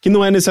mina, que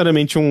não é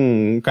necessariamente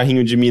um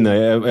carrinho de mina,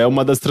 é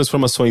uma das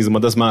transformações, uma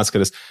das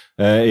máscaras.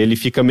 Ele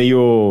fica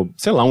meio,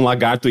 sei lá, um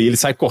lagarto e ele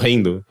sai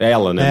correndo,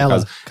 no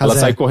caso. Ela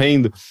sai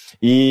correndo.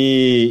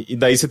 E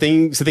daí você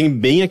tem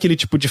bem aquele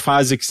tipo de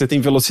fase que você tem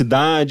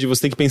velocidade,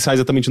 você tem que pensar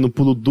exatamente no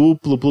pulo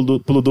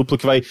duplo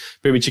que vai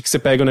permitir que você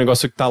pegue o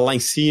negócio que tá lá em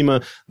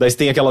cima. Daí você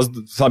tem aquelas,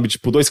 sabe,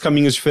 tipo, 2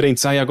 caminhos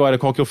diferentes. Agora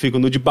qual que eu fico?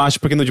 No de baixo,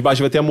 porque no de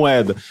baixo vai ter a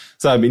moeda,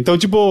 sabe? Então,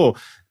 tipo,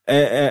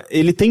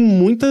 ele tem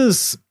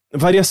muitas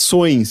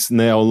variações,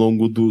 né, ao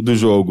longo do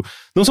jogo.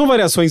 Não são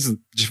variações,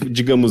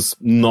 digamos,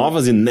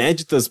 novas,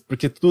 inéditas,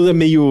 porque tudo é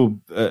meio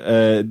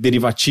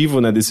derivativo,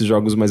 né, desses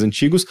jogos mais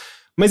antigos.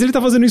 Mas ele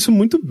tá fazendo isso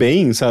muito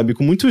bem, sabe?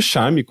 Com muito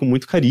charme, com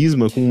muito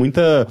carisma, com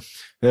muita...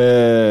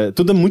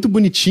 tudo é muito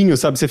bonitinho,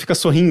 sabe? Você fica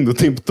sorrindo o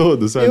tempo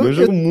todo, sabe? É um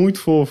jogo muito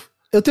fofo.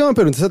 Eu tenho uma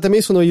pergunta, você até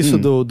mencionou isso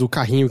do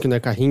carrinho que não é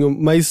carrinho,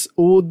 mas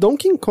o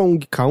Donkey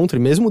Kong Country,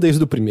 mesmo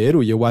desde o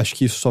primeiro, e eu acho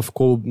que isso só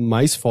ficou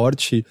mais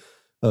forte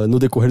no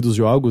decorrer dos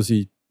jogos,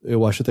 e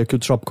eu acho até que o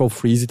Tropical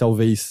Freeze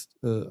talvez,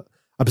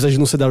 apesar de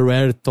não ser da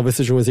Rare, talvez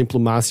seja um exemplo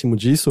máximo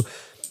disso.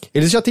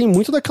 Eles já têm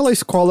muito daquela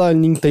escola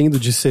Nintendo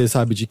de ser,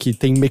 sabe? De que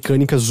tem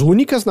mecânicas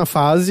únicas na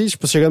fase.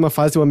 Tipo, você chega numa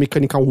fase tem uma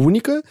mecânica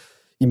única.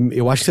 E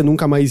eu acho que você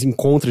nunca mais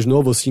encontra de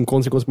novo. Ou se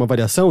encontra uma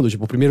variação.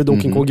 Tipo, o primeiro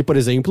Donkey Kong, por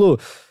exemplo...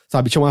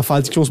 Sabe, tinha uma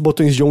fase que tinha uns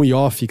botões de on e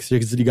off. Que você tinha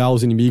que desligar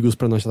os inimigos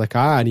pra não te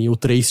atacarem. O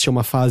 3 tinha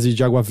uma fase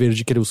de água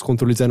verde que os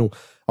controles eram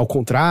ao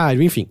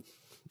contrário. Enfim.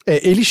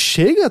 Ele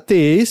chega a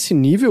ter esse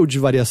nível de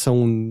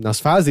variação nas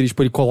fases.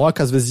 Ele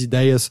coloca, às vezes,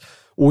 ideias...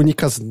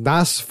 únicas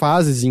nas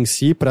fases em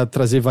si pra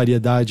trazer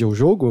variedade ao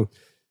jogo?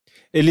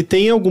 Ele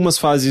tem algumas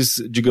fases,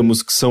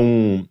 digamos, que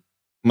são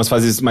umas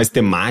fases mais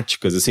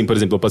temáticas, assim, por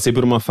exemplo, eu passei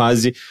por uma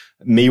fase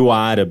meio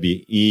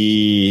árabe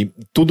e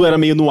tudo era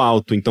meio no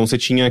alto, então você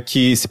tinha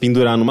que se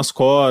pendurar numas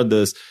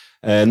cordas,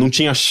 não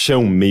tinha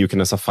chão meio que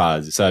nessa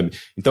fase, sabe?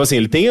 Então, assim,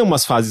 ele tem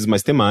umas fases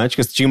mais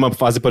temáticas, tinha uma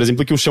fase, por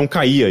exemplo, que o chão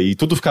caía e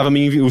tudo ficava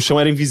meio... o chão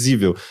era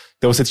invisível.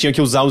 Então você tinha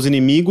que usar os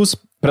inimigos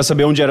pra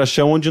saber onde era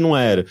chão, onde não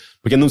era.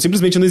 Porque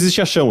simplesmente não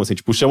existia chão, assim,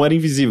 tipo, o chão era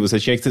invisível. Você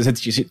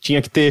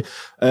tinha que ter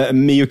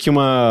meio que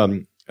uma...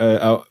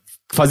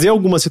 fazer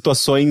algumas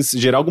situações,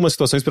 gerar algumas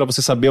situações pra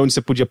você saber onde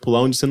você podia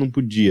pular, onde você não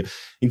podia.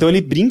 Então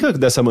ele brinca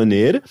dessa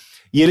maneira,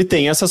 e ele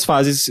tem essas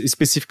fases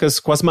específicas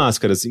com as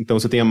máscaras. Então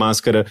você tem a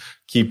máscara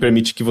que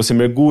permite que você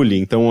mergulhe,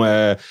 então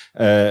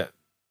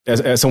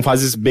São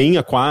fases bem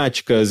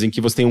aquáticas, em que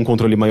você tem um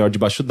controle maior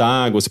debaixo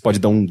d'água, você pode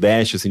dar um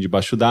dash assim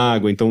debaixo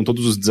d'água, então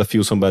todos os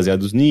desafios são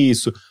baseados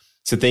nisso.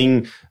 Você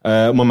tem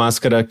uma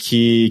máscara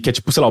que é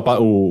tipo, sei lá,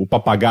 o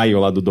papagaio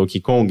lá do Donkey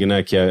Kong,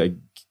 né, que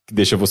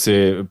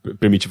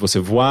permite você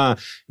voar,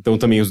 então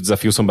também os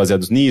desafios são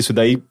baseados nisso, e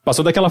daí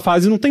passou daquela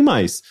fase e não tem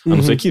mais, a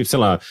não ser que, sei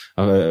lá,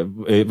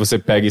 você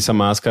pegue essa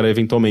máscara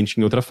eventualmente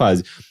em outra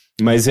fase.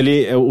 Mas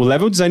o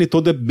level design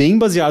todo é bem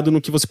baseado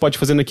no que você pode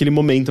fazer naquele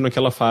momento,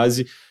 naquela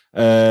fase,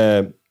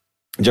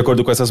 de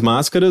acordo com essas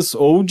máscaras,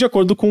 ou de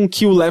acordo com o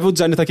que o level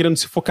design tá querendo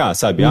se focar,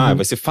 sabe?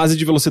 Vai ser fase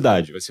de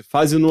velocidade, vai ser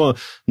fase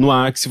no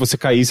ar, que se você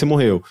cair, você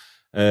morreu.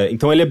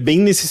 Então ele é bem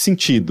nesse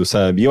sentido,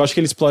 sabe? E eu acho que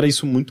ele explora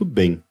isso muito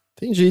bem.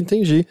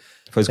 Entendi.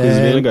 Faz coisas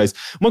bem legais.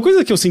 Uma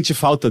coisa que eu senti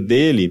falta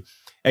dele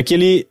é que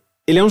ele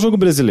é um jogo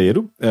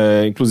brasileiro,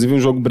 inclusive um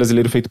jogo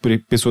brasileiro feito por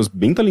pessoas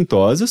bem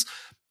talentosas,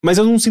 mas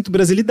eu não sinto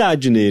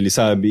brasilidade nele,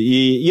 sabe?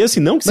 E assim,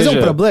 não que seja... Mas é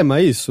um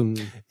problema isso?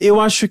 Eu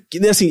acho que,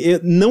 assim,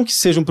 não que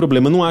seja um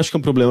problema, eu não acho que é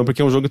um problema,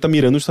 porque é um jogo que tá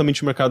mirando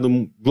justamente o mercado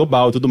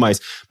global e tudo mais.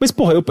 Mas,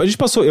 porra,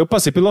 eu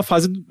passei pela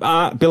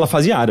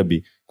fase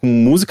árabe, com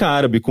música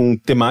árabe, com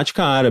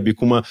temática árabe,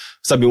 com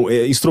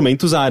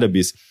instrumentos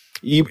árabes.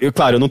 E,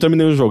 claro, eu não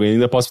terminei o jogo, eu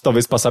ainda posso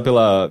talvez passar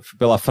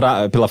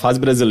pela fase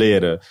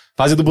brasileira,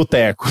 fase do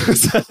boteco,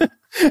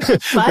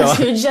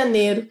 fase Rio de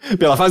Janeiro.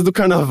 Pela fase do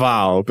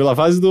carnaval, pela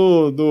fase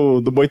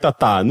do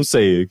boitatá, não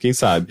sei, quem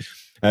sabe.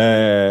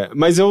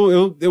 Mas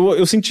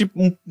eu senti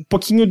um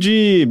pouquinho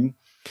de...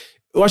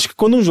 Eu acho que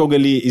quando um jogo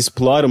ele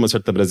explora uma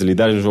certa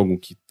brasilidade, um jogo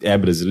que é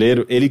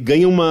brasileiro, ele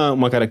ganha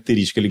uma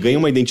característica, ele ganha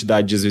uma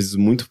identidade, às vezes,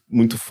 muito,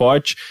 muito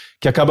forte,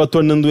 que acaba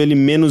tornando ele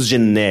menos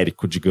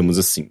genérico, digamos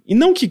assim. E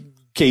não que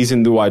Case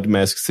and the Wild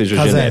Mask seja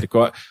genérico.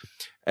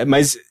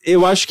 Mas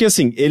eu acho que,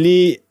 assim,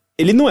 ele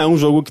não é um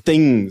jogo que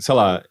tem, sei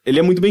lá, ele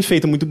é muito bem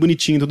feito, muito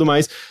bonitinho e tudo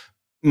mais,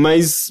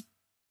 mas,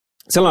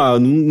 sei lá,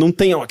 não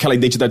tem aquela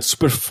identidade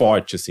super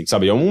forte, assim,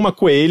 sabe? É uma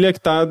coelha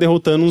que tá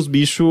derrotando uns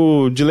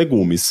bichos de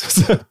legumes.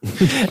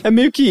 É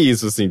meio que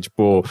isso, assim,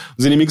 tipo,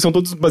 os inimigos são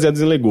todos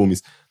baseados em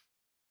legumes.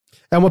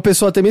 Uma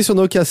pessoa até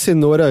mencionou que a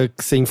cenoura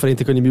que você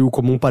enfrenta com o inimigo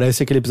comum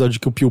parece aquele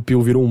episódio que o Piu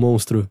Piu virou um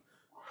monstro.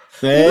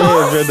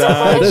 Nossa,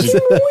 verdade.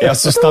 É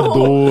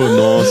assustador.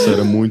 Nossa,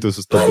 era muito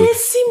assustador.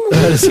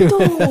 Parece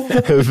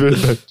muito. É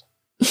verdade.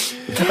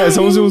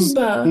 São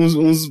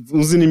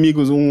uns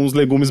inimigos, uns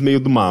legumes meio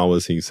do mal,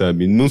 assim,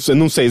 sabe?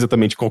 Não sei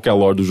exatamente qual que é a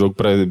lore do jogo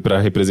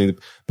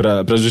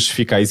pra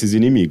justificar esses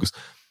inimigos.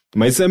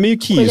 Mas é meio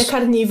que Coelha isso.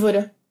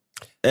 carnívora.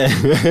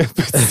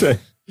 Pois é.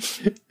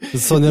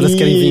 Os soneiras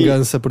querem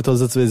vingança por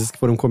todas as vezes que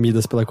foram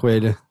comidas pela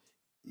coelha.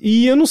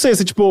 E eu não sei,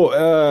 se tipo...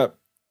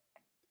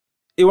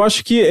 eu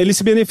acho que ele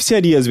se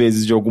beneficiaria, às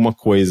vezes, de alguma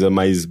coisa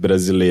mais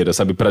brasileira,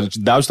 sabe? Pra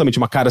dar justamente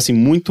uma cara, assim,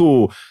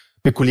 muito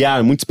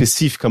peculiar, muito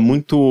específica,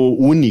 muito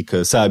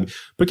única, sabe?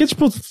 Porque,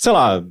 tipo, sei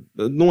lá,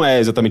 não é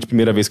exatamente a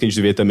primeira vez que a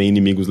gente vê também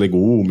inimigos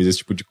legumes, esse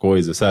tipo de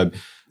coisa, sabe?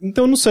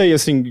 Então, não sei,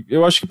 assim,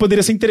 eu acho que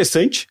poderia ser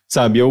interessante,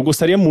 sabe? Eu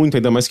gostaria muito,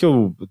 ainda mais que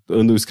eu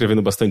ando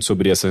escrevendo bastante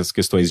sobre essas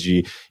questões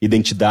de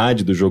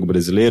identidade do jogo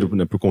brasileiro,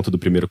 né? Por conta do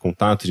Primeiro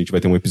Contato, a gente vai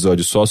ter um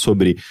episódio só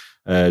sobre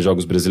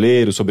jogos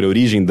brasileiros, sobre a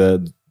origem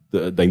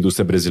da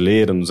indústria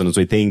brasileira nos anos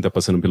 80,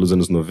 passando pelos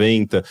anos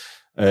 90,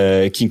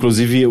 que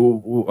inclusive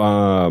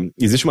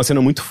existe uma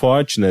cena muito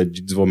forte, né,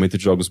 de desenvolvimento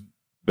de jogos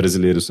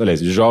brasileiros, aliás,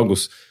 de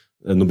jogos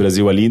no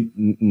Brasil ali,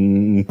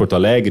 em Porto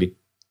Alegre,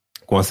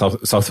 com a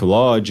South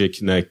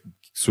Logic, né, que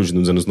surge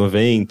nos anos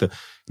 90,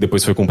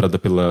 depois foi comprada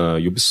pela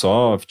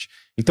Ubisoft.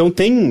 Então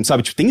tem,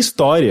 sabe, tipo, tem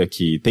história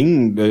aqui,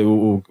 tem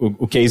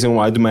o Case and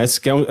Wild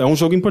Mask, que é um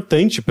jogo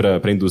importante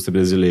pra indústria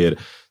brasileira,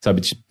 sabe,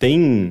 tipo,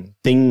 tem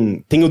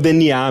o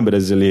DNA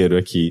brasileiro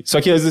aqui, só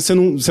que às vezes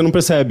você não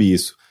percebe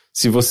isso.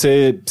 Se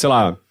você, sei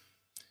lá,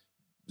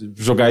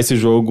 jogar esse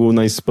jogo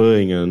na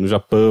Espanha, no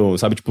Japão,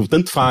 sabe, tipo,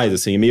 tanto faz,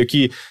 assim, meio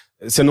que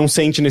você não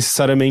sente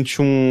necessariamente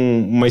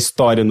uma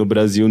história no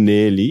Brasil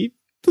nele, e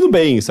tudo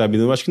bem, sabe?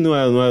 Eu acho que não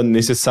é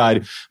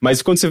necessário.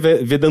 Mas quando você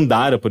vê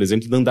Dandara, por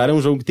exemplo, Dandara é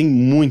um jogo que tem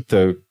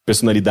muita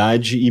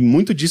personalidade e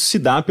muito disso se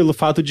dá pelo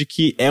fato de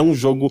que é um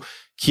jogo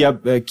que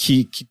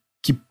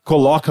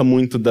coloca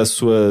muito das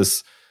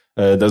suas...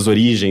 das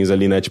origens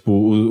ali, né? Tipo,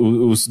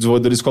 os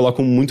desenvolvedores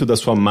colocam muito da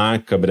sua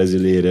marca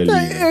brasileira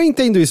ali. Eu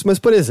entendo isso, mas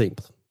por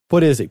exemplo,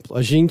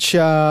 a gente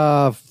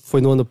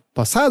foi no ano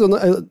passado...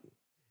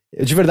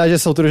 De verdade,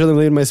 essa altura eu já não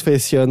lembro, mas foi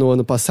esse ano ou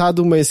ano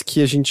passado, mas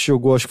que a gente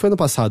jogou, acho que foi ano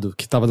passado,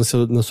 que tava na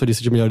sua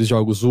lista de melhores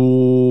jogos,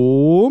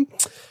 o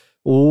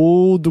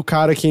do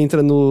cara que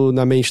entra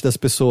na mente das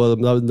pessoas,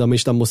 na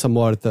mente da moça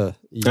morta.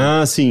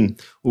 Sim,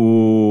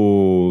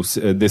 o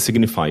The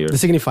Signifier. The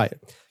Signifier,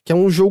 que é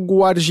um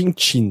jogo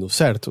argentino,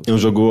 certo? É um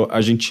jogo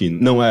argentino,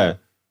 não é?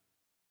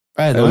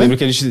 Eu lembro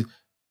que a gente...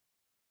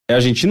 É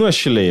argentino ou é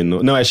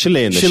chileno? Não, é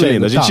chileno.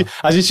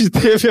 A gente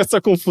teve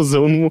essa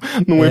confusão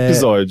num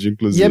episódio,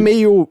 inclusive. E é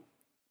meio...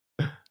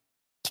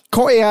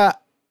 Qual é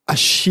a a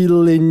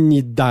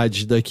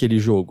chilenidade daquele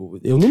jogo.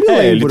 Eu não me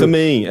lembro. Ele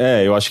também,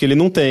 eu acho que ele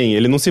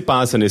não se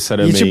passa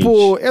necessariamente. E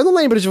tipo, eu não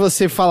lembro de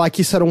você falar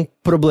que isso era um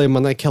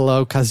problema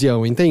naquela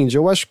ocasião, entende?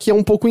 Eu acho que é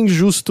um pouco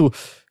injusto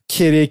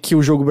querer que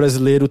o jogo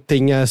brasileiro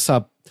tenha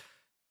essa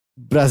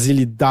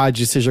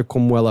brasilidade, seja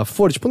como ela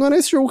for. Tipo, não era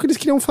esse jogo que eles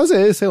queriam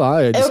fazer, sei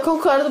lá. Eu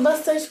concordo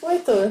bastante com o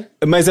Heitor.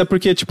 Mas é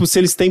porque, tipo, se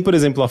eles têm, por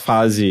exemplo, a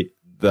fase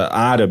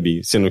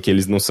árabe, sendo que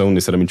eles não são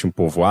necessariamente um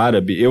povo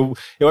árabe, eu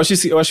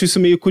acho isso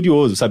meio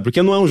curioso, sabe?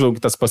 Porque não é um jogo que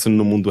tá se passando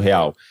no mundo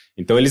real.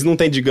 Então eles não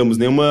têm, digamos,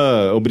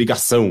 nenhuma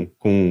obrigação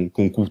com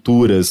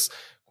culturas,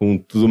 com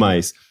tudo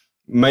mais.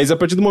 Mas a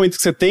partir do momento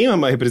que você tem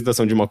uma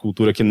representação de uma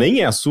cultura que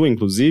nem é a sua,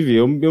 inclusive,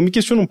 eu me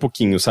questiono um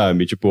pouquinho,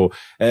 sabe? Tipo,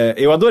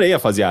 eu adorei a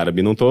fase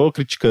árabe, não tô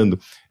criticando.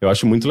 Eu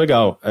acho muito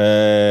legal.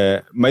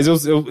 Mas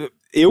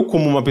eu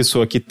como uma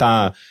pessoa que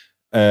tá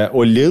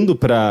olhando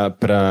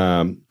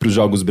para os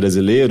jogos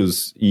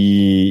brasileiros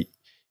e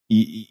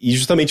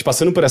justamente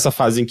passando por essa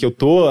fase em que eu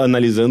tô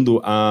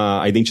analisando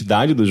a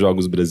identidade dos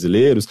jogos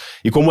brasileiros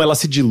e como ela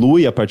se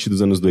dilui a partir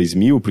dos anos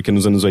 2000, porque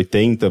nos anos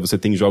 80 você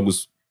tem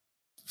jogos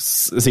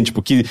assim,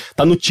 tipo, que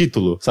tá no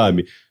título,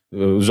 sabe?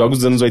 Os jogos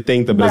dos anos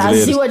 80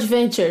 brasileiros. Brasil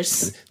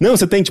Adventures. Não,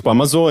 você tem, tipo,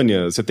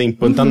 Amazônia, você tem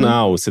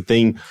Pantanal, você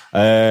tem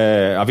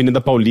Avenida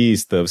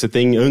Paulista, você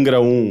tem Angra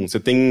 1, você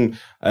tem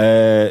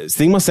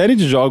uma série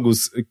de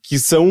jogos que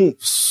são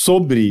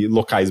sobre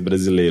locais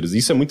brasileiros.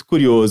 Isso é muito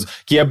curioso,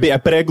 que é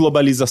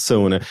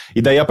pré-globalização, né?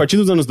 E daí, a partir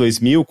dos anos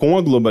 2000, com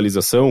a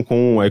globalização,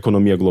 com a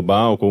economia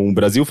global, com o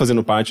Brasil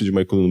fazendo parte de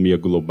uma economia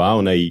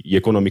global, né, e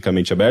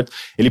economicamente aberto,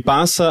 ele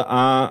passa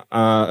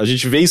a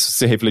gente vê isso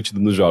ser refletido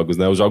nos jogos,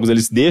 né? Os jogos,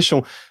 eles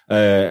deixam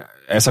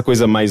essa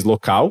coisa mais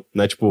local,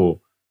 né, tipo,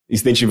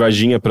 Incidente de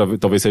Varginha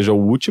talvez seja o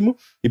último,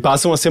 e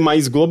passam a ser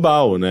mais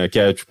global, né, que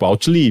é tipo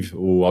Outlive.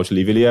 O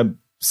Outlive, ele é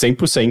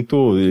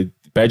 100%, ele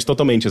perde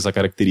totalmente essa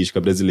característica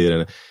brasileira,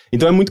 né.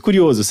 Então é muito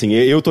curioso, assim,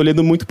 eu tô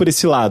olhando muito por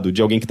esse lado,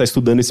 de alguém que tá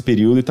estudando esse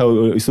período e tá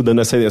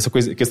estudando essa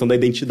questão da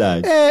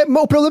identidade.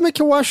 Mas o problema é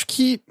que eu acho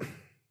que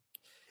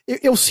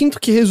eu sinto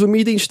que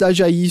resumir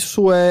identidade a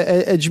isso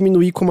é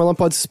diminuir como ela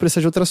pode se expressar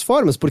de outras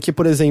formas. Porque,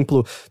 por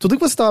exemplo, tudo que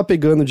você estava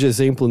pegando de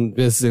exemplo,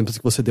 esses exemplos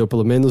que você deu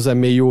pelo menos, é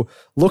meio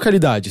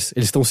localidades.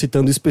 Eles estão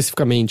citando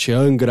especificamente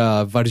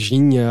Angra,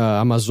 Varginha,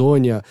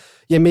 Amazônia,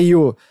 e é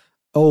meio...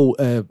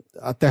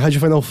 a terra de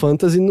Final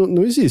Fantasy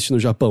não existe no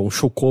Japão. O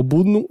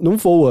Chocobo não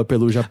voa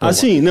pelo Japão. Ah,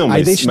 sim, não,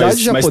 mas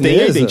tem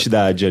a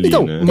identidade ali,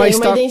 então, né? Mas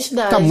tem uma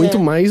identidade, tá muito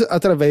mais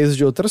através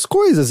de outras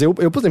coisas. Eu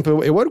por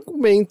exemplo, eu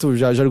argumento,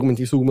 já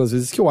argumentei isso algumas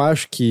vezes, que eu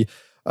acho que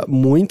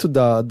muito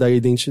da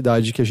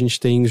identidade que a gente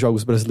tem em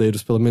jogos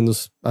brasileiros, pelo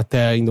menos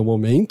até ainda o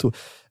momento,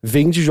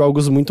 vem de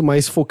jogos muito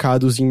mais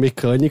focados em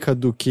mecânica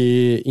do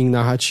que em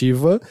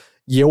narrativa.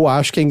 E eu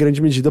acho que é em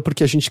grande medida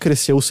porque a gente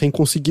cresceu sem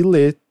conseguir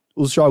ler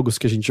os jogos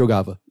que a gente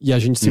jogava. E a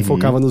gente se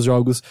focava nos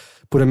jogos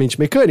puramente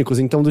mecânicos.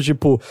 Então, do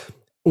tipo,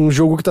 um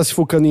jogo que tá se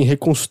focando em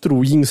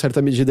reconstruir, em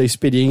certa medida, a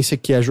experiência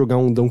que é jogar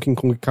um Donkey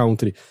Kong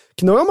Country.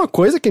 Que não é uma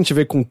coisa que a gente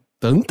vê com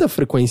tanta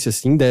frequência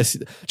assim,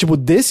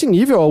 desse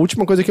nível. A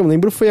última coisa que eu me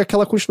lembro foi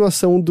aquela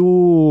continuação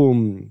do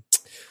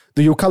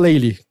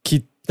Yooka-Laylee,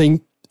 que tem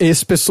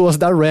ex-pessoas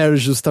da Rare,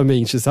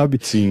 justamente, sabe?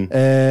 Sim.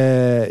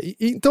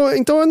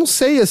 Então eu não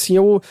sei, assim,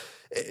 eu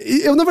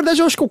na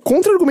verdade, eu acho que eu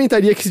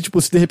contra-argumentaria que, tipo,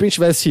 se de repente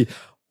tivesse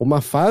uma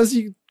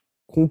fase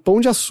com pão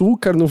de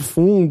açúcar no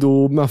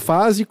fundo, uma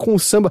fase com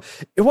samba.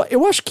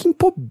 Eu acho que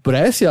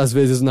empobrece, às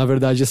vezes, na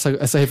verdade,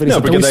 essa referência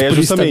tão explícita é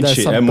justamente,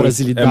 dessa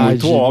brasilidade. É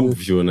muito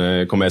óbvio,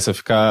 né? Começa a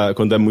ficar...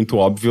 Quando é muito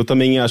óbvio, eu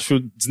também acho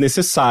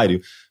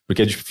desnecessário.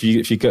 Porque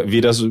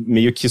vira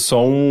meio que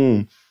só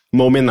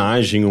uma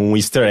homenagem, um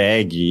easter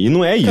egg, e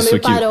não é isso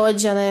que...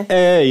 paródia, né?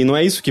 E não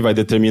é isso que vai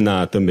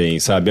determinar também,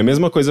 sabe? A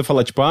mesma coisa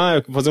falar, tipo,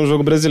 eu vou fazer um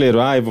jogo brasileiro,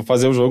 eu vou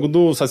fazer o jogo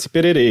do Saci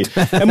Pererê.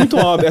 É muito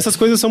óbvio, essas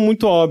coisas são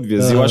muito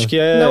óbvias, e eu acho que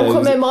Não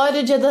comemore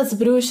o Dia das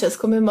Bruxas,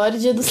 comemore o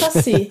Dia do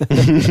Saci.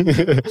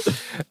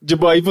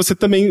 Tipo, aí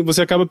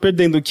você acaba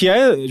perdendo, que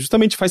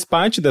justamente faz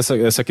parte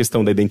dessa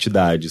questão da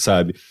identidade,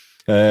 sabe?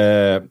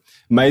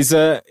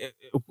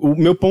 O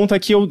meu ponto é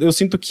que eu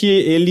sinto que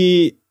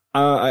ele...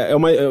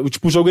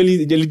 tipo, o jogo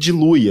ele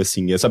dilui,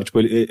 assim, sabe? Tipo,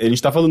 a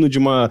gente tá falando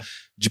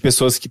de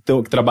pessoas que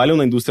trabalham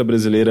na indústria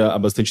brasileira há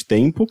bastante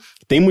tempo,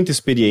 têm muita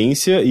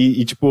experiência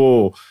e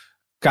tipo,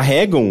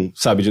 carregam,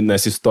 sabe, na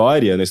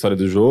história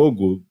do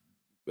jogo,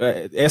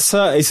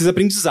 esses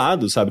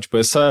aprendizados, sabe? Tipo,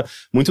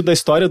 muito da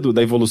história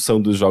da evolução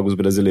dos jogos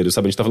brasileiros,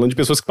 sabe? A gente tá falando de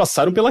pessoas que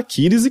passaram pela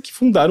Aquiles e que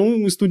fundaram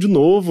um estúdio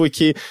novo e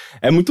que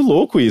é muito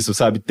louco isso,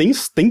 sabe? Tem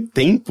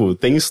tempo,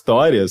 tem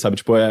história, sabe?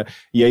 Tipo,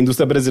 e a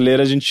indústria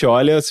brasileira, a gente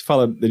olha,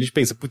 a gente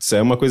pensa, putz,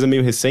 é uma coisa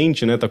meio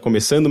recente, né? Tá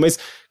começando, mas,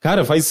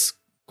 cara, faz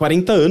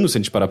 40 anos se a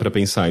gente parar pra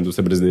pensar a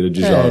indústria brasileira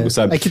de jogos,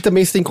 sabe? É que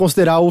também você tem que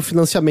considerar o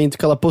financiamento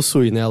que ela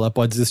possui, né? Ela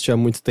pode existir há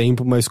muito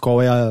tempo, mas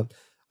qual é a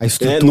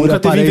estrutura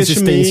para a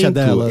existência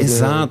dela.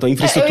 Exato, né? A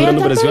infraestrutura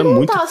no Brasil é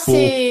muito pouco.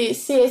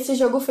 Se esse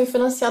jogo foi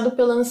financiado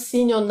pela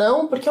Ancine ou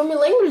não, porque eu me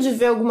lembro de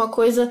ver alguma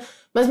coisa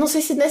Mas não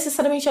sei se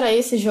necessariamente era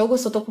esse jogo, ou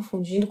se eu tô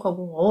confundindo com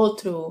algum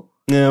outro.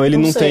 Não, ele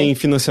não sei. tem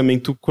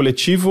financiamento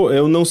coletivo.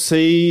 Eu não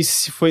sei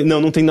se foi...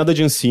 Não tem nada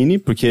de Ancine,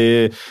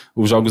 porque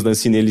os jogos da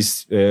Ancine,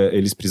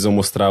 eles precisam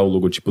mostrar o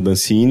logotipo da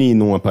Ancine e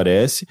não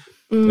aparece.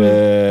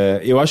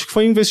 Eu acho que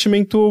foi um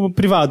investimento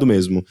privado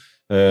mesmo.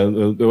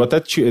 Eu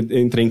até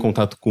entrei em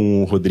contato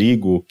com o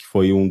Rodrigo, que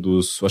foi um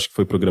dos... Acho que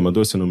foi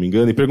programador, se eu não me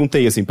engano, e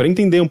perguntei, assim, para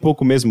entender um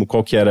pouco mesmo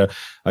qual que era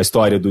a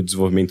história do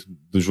desenvolvimento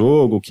do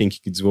jogo, quem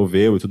que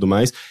desenvolveu e tudo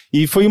mais.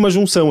 E foi uma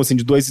junção, assim,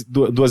 de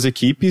duas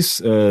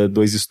equipes,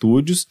 2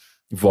 estúdios,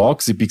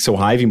 Vox e Pixel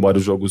Hive, embora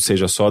o jogo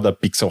seja só da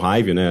Pixel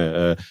Hive,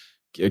 né?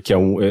 Que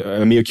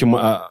é meio que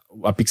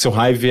a Pixel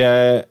Hive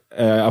é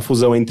a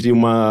fusão entre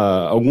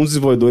alguns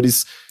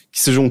desenvolvedores que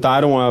se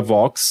juntaram à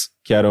Vox,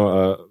 que era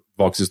a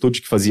Vox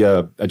Studio, que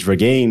fazia Adver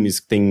Games,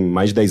 que tem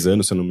mais de 10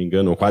 anos, se eu não me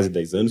engano, ou quase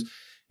 10 anos.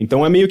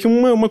 Então é meio que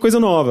uma coisa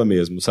nova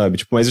mesmo, sabe?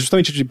 Tipo, mas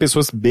justamente de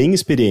pessoas bem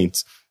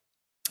experientes.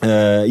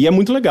 E é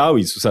muito legal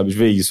isso, sabe? De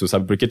ver isso,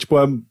 sabe? Porque, tipo,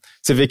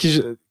 você vê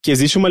que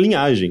existe uma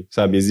linhagem,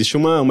 sabe? Existe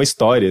uma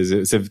história.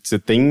 Você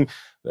tem...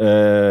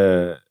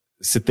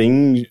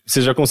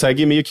 Você já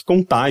consegue meio que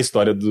contar a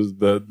história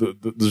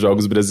dos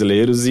jogos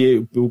brasileiros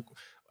e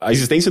a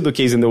existência do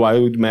Case and the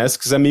Wild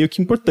Masks é meio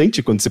que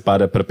importante quando você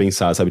para pra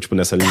pensar, sabe? Tipo,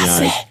 nessa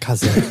linhagem.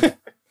 Casé.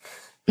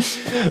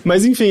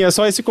 Mas enfim, é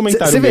só esse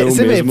comentário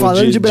Você vê,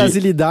 falando de de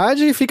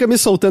brasilidade e fica me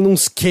soltando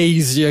uns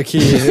case aqui.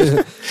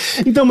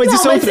 Então, mas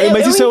isso é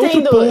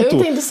outro ponto. Eu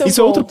entendo seu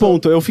isso é outro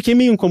ponto. Eu fiquei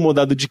meio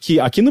incomodado de que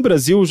aqui no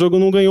Brasil o jogo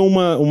não ganhou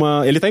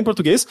uma... Ele tá em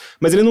português,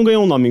 mas ele não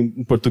ganhou um nome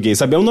em português,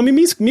 sabe? É um nome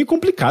meio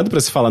complicado pra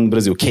se falar no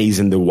Brasil.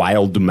 Case and the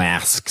Wild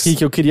Masks.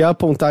 Que eu queria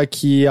apontar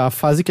que a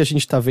fase que a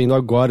gente tá vendo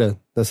agora,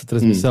 nessa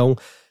transmissão,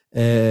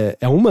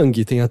 é um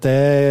mangue. Tem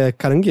até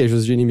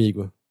caranguejos de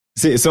inimigo.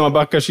 São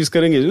abacaxis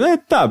caranguejos.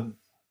 Tá...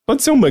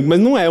 Pode ser um mangue, mas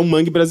não é um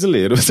mangue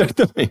brasileiro,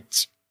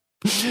 certamente.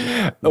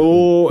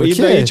 Por quê? E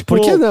daí, tipo,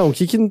 por que não?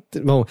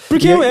 Bom,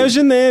 porque é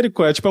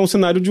genérico, é um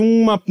cenário de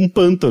um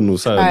pântano,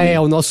 sabe?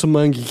 O nosso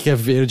mangue que é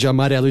verde,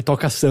 amarelo e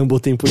toca samba o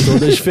tempo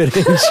todo é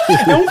diferente.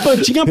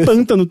 Tinha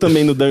pântano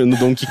também no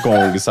Donkey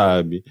Kong,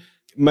 sabe?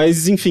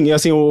 Mas, enfim,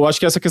 assim, eu acho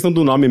que essa questão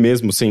do nome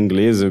mesmo, ser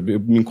inglês,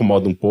 me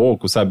incomoda um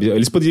pouco, sabe?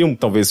 Eles poderiam,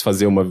 talvez,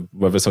 fazer uma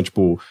versão,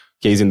 tipo,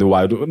 Case in the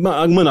Wild.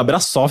 Mano, a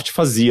Brasoft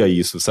fazia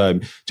isso,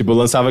 sabe? Tipo,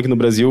 lançava aqui no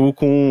Brasil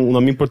com um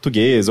nome em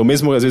português, ou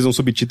mesmo, às vezes, um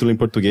subtítulo em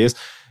português.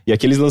 E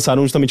aqui eles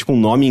lançaram justamente com um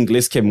nome em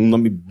inglês, que é um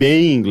nome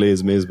bem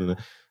inglês mesmo, né?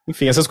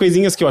 Enfim, essas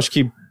coisinhas que eu acho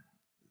que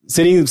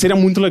seria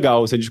muito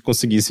legal se a gente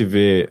conseguisse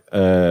ver...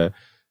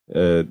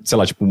 sei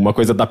lá, tipo, uma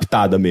coisa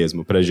adaptada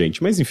mesmo pra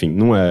gente. Mas, enfim,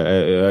 não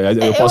é...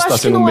 eu posso estar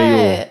sendo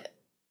meio...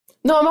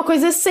 Não é uma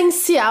coisa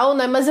essencial,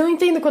 né? Mas eu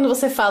entendo quando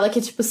você fala que,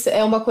 tipo,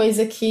 é uma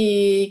coisa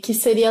que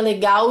seria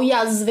legal e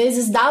às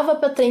vezes dava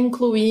pra ter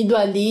incluído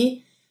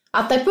ali,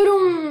 até por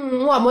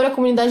um amor à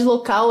comunidade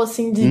local,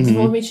 assim, de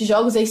desenvolvimento de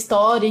jogos, a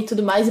história e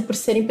tudo mais, e por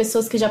serem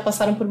pessoas que já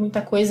passaram por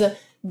muita coisa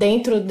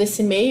dentro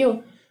desse meio.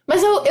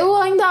 Mas eu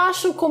ainda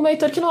acho, como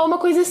Heitor, que não é uma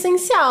coisa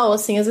essencial,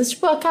 assim. Às vezes,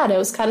 tipo, cara,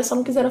 os caras só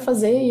não quiseram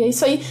fazer e é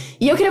isso aí.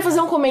 E eu queria fazer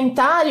um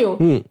comentário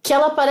que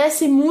ela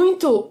parece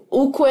muito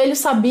o Coelho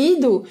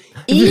Sabido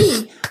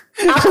e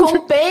a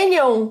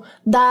companion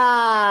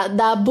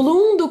da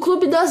Bloom do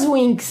Clube das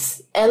Winx.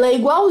 Ela é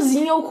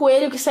igualzinha ao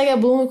coelho que segue a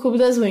Bloom no Clube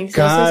das Winx.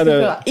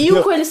 Cara,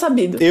 o Coelho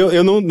Sabido.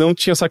 Eu não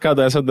tinha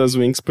sacado essa das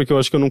Winx porque eu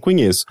acho que eu não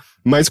conheço.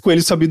 Mas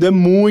Coelho Sabido é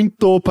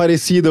muito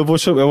parecido.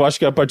 Eu acho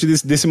que a partir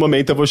desse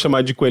momento eu vou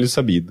chamar de Coelho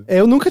Sabido.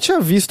 Eu nunca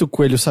tinha visto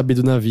Coelho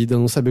Sabido na vida, eu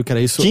não sabia o que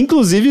era isso. Que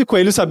inclusive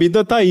Coelho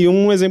Sabido tá aí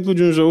um exemplo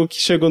de um jogo que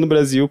chegou no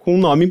Brasil com um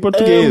nome em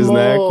português,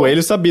 né?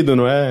 Coelho Sabido,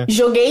 não é?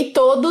 Joguei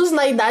todos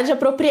na idade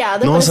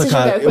apropriada. Nossa,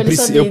 cara,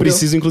 eu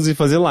preciso inclusive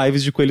fazer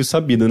lives de Coelho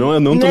Sabido.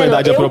 Não tô na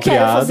idade apropriada.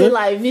 Eu quero fazer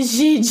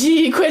lives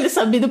de Coelho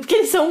Sabido, porque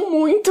eles são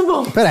muito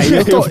bons. Peraí,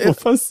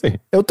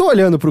 eu tô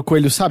olhando pro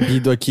Coelho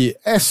Sabido aqui.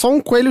 É só um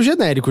coelho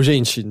genérico,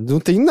 gente. Não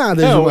tem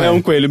nada. É um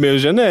coelho meio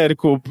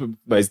genérico,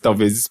 mas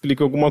talvez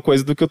explique alguma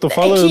coisa do que eu tô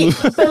falando. É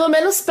que, pelo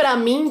menos pra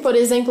mim, por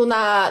exemplo,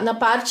 na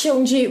parte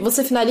onde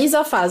você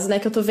finaliza a fase, né,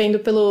 que eu tô vendo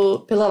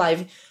pela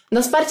live.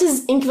 Nas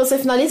partes em que você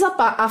finaliza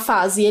a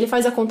fase e ele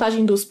faz a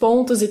contagem dos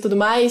pontos e tudo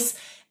mais...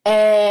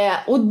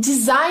 o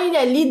design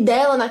ali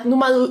dela,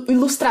 numa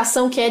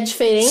ilustração que é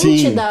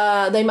diferente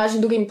da imagem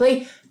do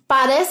gameplay,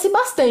 parece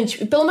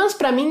bastante. E pelo menos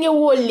pra mim, eu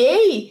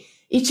olhei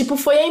e, tipo,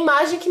 foi a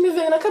imagem que me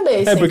veio na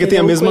cabeça. Porque tem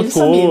a mesma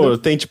cor,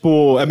 tem,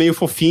 tipo, é meio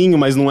fofinho,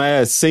 mas não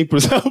é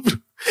 100%.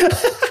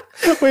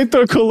 O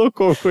Heitor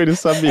colocou Coelho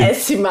Sabido.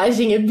 Essa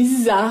imagem é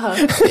bizarra.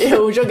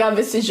 Eu jogava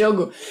esse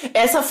jogo.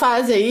 Essa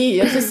fase aí,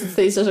 eu não sei se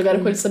vocês já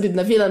jogaram Coelho Sabido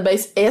na vida,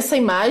 mas essa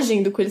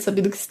imagem do Coelho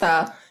Sabido que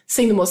está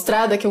sendo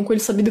mostrada, que é um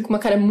coelho sabido com uma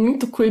cara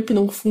muito creepy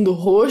num fundo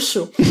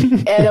roxo,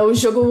 era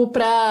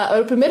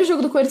o primeiro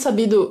jogo do Coelho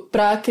Sabido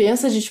pra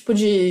crianças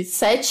de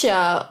 7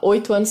 a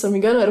 8 anos, se não me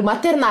engano, era o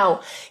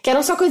maternal, que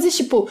eram só coisas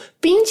tipo,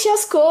 pinte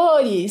as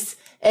cores,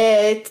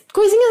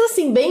 coisinhas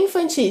assim, bem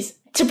infantis.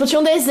 Tipo,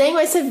 tinha um desenho,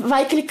 aí você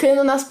vai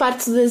clicando nas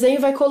partes do desenho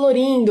e vai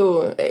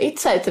colorindo,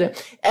 etc.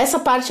 Essa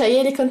parte aí,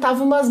 ele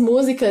cantava umas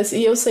músicas,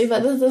 e eu sei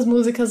várias das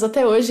músicas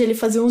até hoje, ele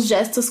fazia uns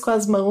gestos com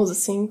as mãos,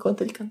 assim,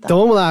 enquanto ele cantava. Então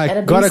vamos lá, Era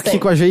bem agora estranho.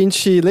 aqui com a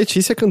gente,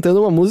 Letícia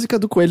cantando uma música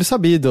do Coelho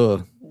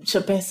Sabido. Deixa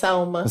eu pensar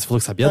uma. Você falou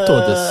que sabia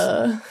todas.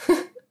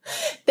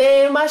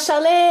 Tem uma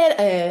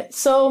chaleira,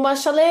 sou uma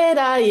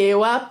chaleira e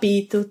eu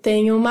apito.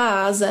 Tenho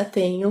uma asa,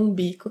 tenho um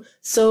bico.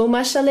 Sou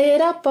uma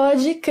chaleira,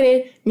 pode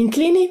crer. Me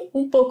incline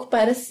um pouco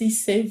para se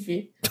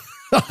servir.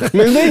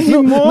 Mas nem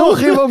rimou. Não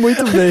rima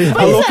muito bem.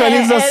 A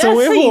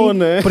localização era assim. errou,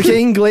 né? Porque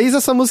em inglês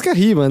essa música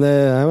rima,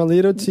 né? I'm a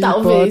little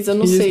teapot. Talvez, eu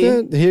não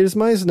sei. Here's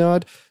my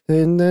snot.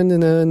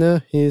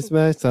 Here's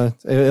my snot.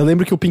 Eu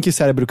lembro que o Pink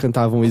Cérebro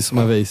cantavam isso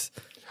uma vez.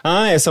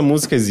 Ah, essa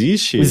música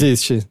existe?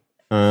 Existe.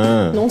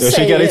 Ah, Não eu sei,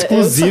 achei que era eu só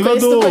exclusiva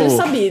conheço do Coelho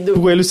Sabido. do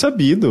Coelho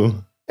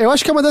Sabido. Eu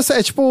acho que é uma dessas.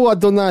 É tipo a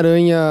Dona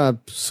Aranha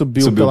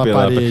subiu pela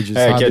parede,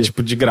 sabe? Que é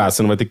tipo de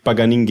graça, não vai ter que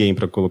pagar ninguém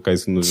pra colocar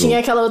isso no jogo. Tinha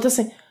aquela outra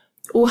assim.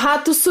 O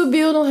rato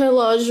subiu no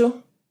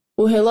relógio.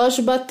 O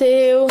relógio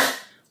bateu.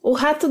 O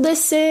rato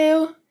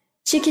desceu.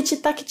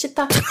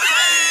 Tic-tic-tac-tic-tac.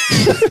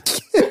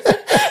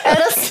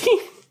 Era assim.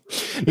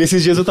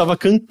 Nesses dias eu tava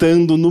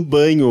cantando no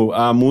banho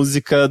a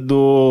música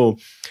do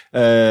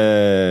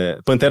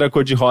Pantera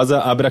Cor-de-Rosa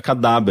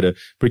Abracadabra.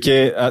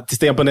 Porque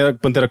tem a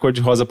Pantera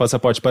Cor-de-Rosa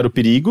Passaporte para o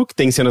Perigo, que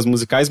tem cenas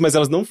musicais, mas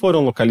elas não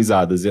foram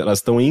localizadas, elas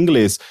estão em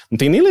inglês. Não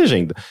tem nem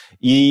legenda.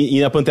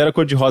 E a Pantera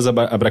Cor-de-Rosa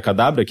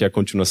Abracadabra, que é a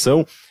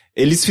continuação,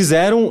 eles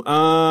fizeram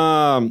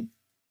a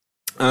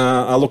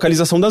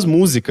localização das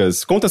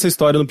músicas. Conta essa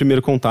história no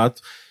primeiro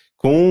contato,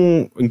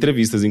 com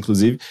entrevistas,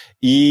 inclusive.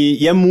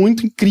 E é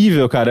muito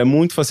incrível, cara. É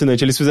muito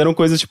fascinante. Eles fizeram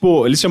coisas,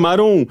 tipo... Eles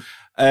chamaram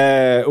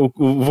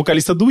o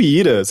vocalista do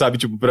Ira, sabe?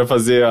 Tipo, pra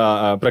fazer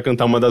pra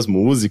cantar uma das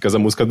músicas, a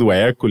música do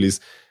Hércules.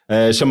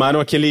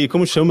 Chamaram aquele...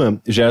 Como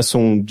chama?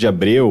 Gerson de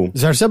Abreu.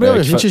 Gerson de Abreu,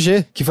 Agente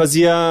G. Que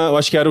fazia... Eu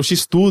acho que era o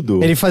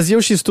X-Tudo. Ele fazia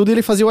o X-Tudo e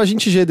ele fazia o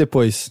Agente G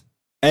depois.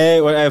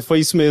 Foi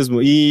isso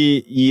mesmo.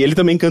 E ele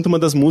também canta uma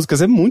das músicas.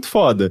 É muito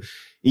foda.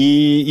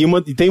 E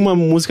tem uma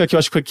música que eu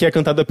acho que é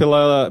cantada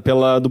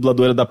pela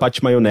dubladora da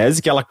Patti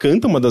Maionese, que ela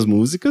canta uma das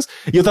músicas,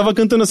 e eu tava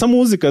cantando essa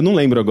música, não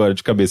lembro agora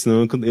de cabeça,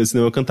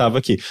 senão eu cantava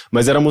aqui.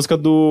 Mas era a música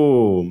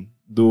do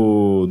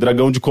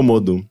Dragão de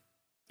Komodo.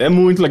 É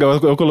muito legal,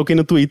 eu coloquei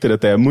no Twitter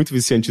até, é muito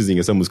viciantezinha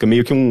essa música,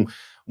 meio que um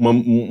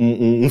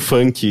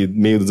funk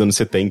meio dos anos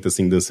 70,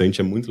 assim, dançante,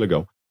 é muito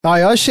legal.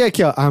 Eu achei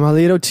aqui, ó. I'm a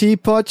little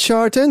teapot,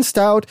 short and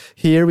stout.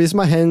 Here is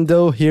my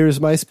handle, here's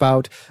my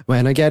spout.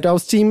 When I get all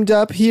steamed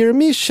up, hear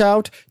me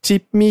shout.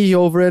 Tip me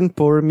over and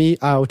pour me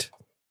out.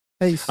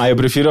 É isso. Eu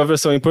prefiro a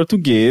versão em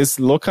português,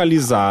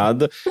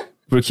 localizada,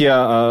 porque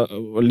a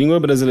língua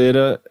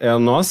brasileira é a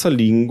nossa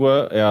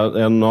língua,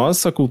 é a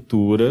nossa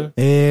cultura.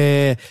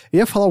 Eu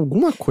ia falar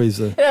alguma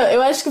coisa.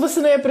 Eu acho que você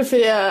não ia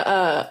preferir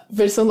a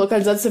versão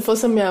localizada se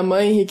fosse a minha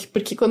mãe, Henrique,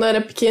 porque quando eu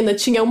era pequena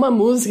tinha uma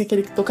música que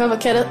ele tocava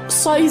que era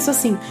só isso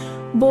assim.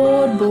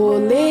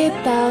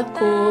 Borboleta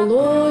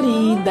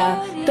colorida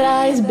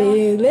traz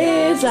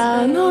beleza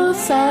à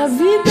nossa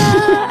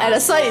vida. Era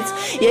só isso.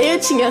 E aí eu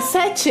tinha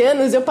 7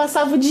 anos e eu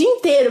passava o dia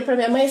inteiro pra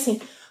minha mãe assim...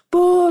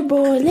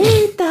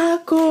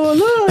 Borboleta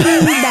colorida,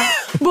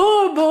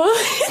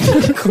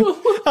 borboleta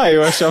colorida.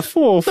 Eu achava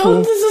fofo.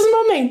 Todos os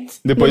momentos.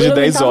 Depois de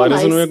 10 horas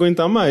mais. eu não ia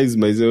aguentar mais,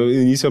 mas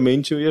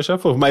inicialmente eu ia achar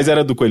fofo. Mas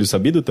era do Coelho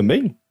Sabido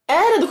também?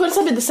 Era do Coelho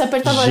Sabido. Você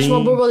apertava uma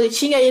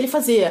borboletinha e ele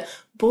fazia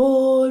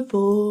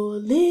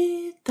borboleta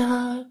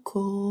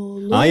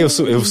colorida. Eu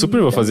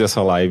super vou fazer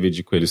essa live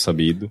de Coelho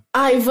Sabido.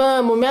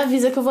 Vamos, me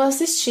avisa que eu vou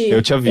assistir.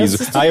 Eu te aviso.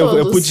 A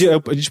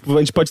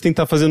gente pode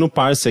tentar fazer no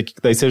Parsec,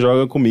 que daí você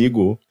joga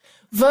comigo.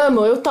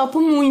 Vamos, eu topo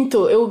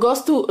muito. Eu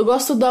gosto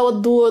da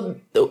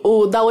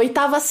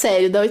 8ª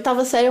série. Da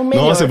 8ª série é o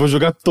melhor. Nossa, eu vou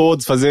jogar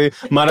todos, fazer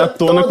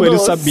maratona Coelho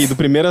Sabido.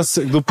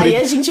 Aí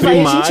a gente vai,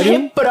 a gente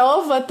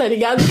reprova, tá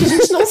ligado? Porque a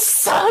gente não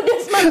sabe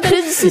as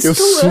matérias de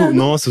sexto ano.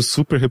 Nossa, eu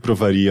super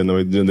reprovaria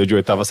na de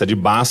 8ª série de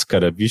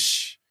Bhaskara,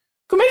 vixe.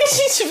 Como é que a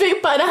gente veio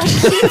parar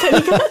aqui, tá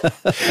ligado?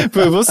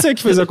 Foi você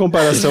que fez a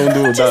comparação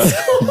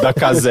da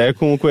Kazé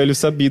com o Coelho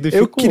Sabido e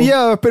Eu ficou.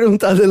 queria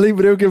perguntar, eu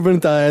lembrei o que eu ia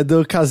perguntar, é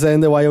do Kazé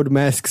and the Wild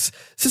Masks.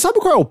 Você sabe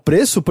qual é o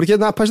preço? Porque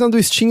na página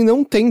do Steam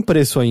não tem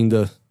preço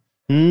ainda.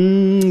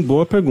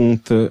 Boa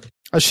pergunta.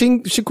 Achei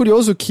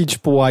curioso que,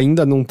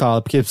 ainda não tá,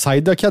 porque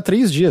sai daqui a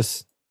 3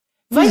 dias.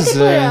 Vai ter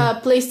pra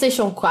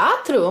PlayStation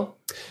 4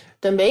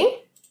 também?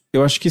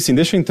 Eu acho que sim,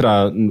 deixa eu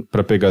entrar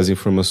pra pegar as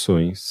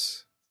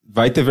informações.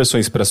 Vai ter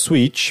versões pra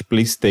Switch,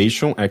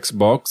 PlayStation,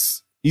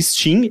 Xbox,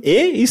 Steam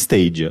e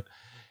Stadia.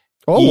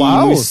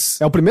 Uau!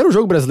 É o primeiro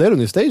jogo brasileiro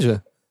no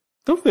Stadia?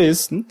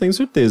 Talvez, não tenho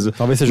certeza.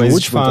 Talvez seja mas o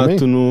último de fato,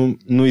 também?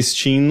 no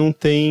Steam não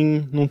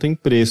tem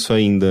preço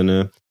ainda,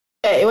 né?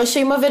 Eu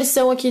achei uma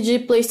versão aqui de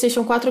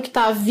PlayStation 4 que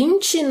tá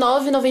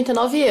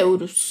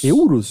 €29,99.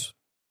 Euros?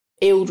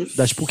 Euros.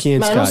 Dá tipo 500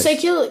 Mas reais.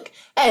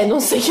 não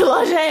sei que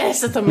loja é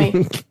essa também.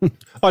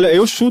 Olha,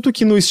 eu chuto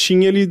que no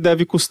Steam ele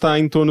deve custar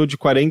em torno de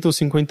 40 ou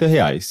 50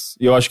 reais.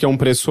 E eu acho que é um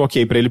preço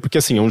ok pra ele, porque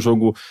assim, é um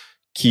jogo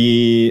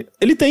que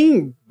ele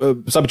tem,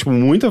 sabe, tipo,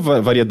 muita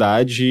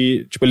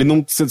variedade. Tipo,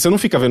 você não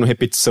fica vendo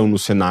repetição no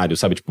cenário,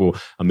 sabe? Tipo,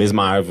 a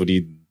mesma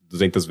árvore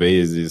 200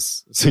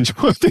 vezes, assim,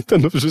 tipo,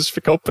 tentando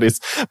justificar o preço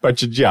a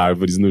partir de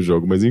árvores no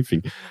jogo, mas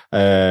enfim.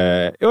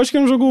 Eu acho que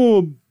é um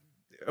jogo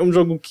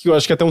que eu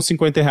acho que até uns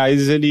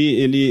R$50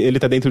 ele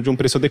tá dentro de um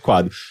preço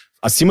adequado.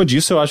 Acima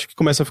disso, eu acho que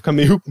começa a ficar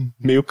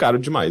meio caro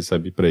demais,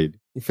 sabe, pra ele.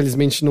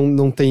 Infelizmente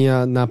não tem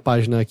na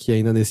página aqui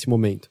ainda nesse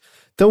momento.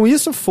 Então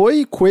isso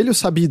foi Coelho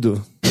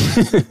Sabido.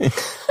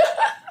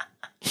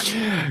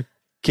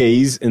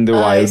 Case and the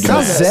Wild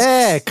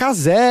Kazé!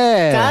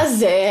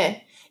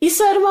 Kazé!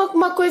 Isso era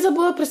uma coisa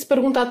boa pra se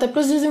perguntar até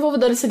pros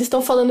desenvolvedores se eles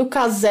estão falando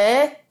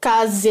Kazé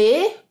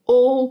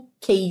ou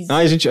Case.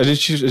 A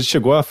gente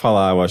chegou a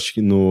falar, eu acho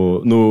que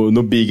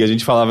no Big, a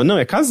gente falava, não,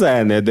 é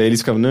Kazé, né? Daí eles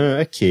ficavam, não,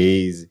 é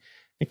Case.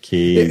 É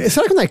Case.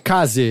 Será que não é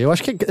Kaze? Eu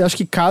acho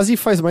que Kaze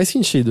faz mais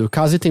sentido.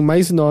 Kaze tem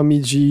mais nome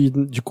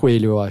de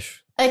coelho, eu acho.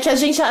 É que a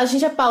gente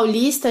é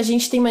paulista, a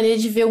gente tem mania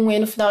de ver um E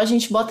no final, a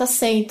gente bota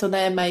acento,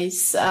 né?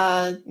 Mas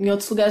em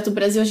outros lugares do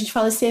Brasil a gente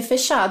fala esse E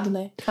fechado,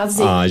 né?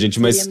 Casei. Gente,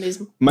 mas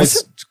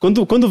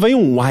quando vem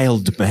um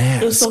Wild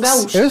Masks... Eu sou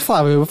gaúcha. Eu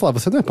vou falar,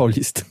 você não é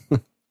paulista.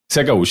 Você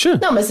é gaúcha?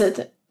 Não, mas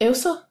eu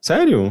sou.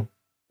 Sério?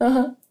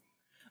 Aham.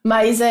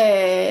 Mas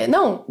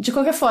não, de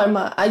qualquer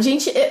forma, a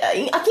gente...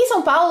 Aqui em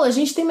São Paulo, a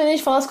gente tem mania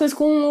de falar as coisas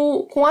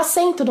com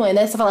acento, não é,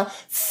 né? Você fala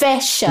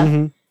fecha.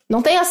 Uhum.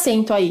 Não tem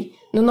acento aí.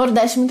 No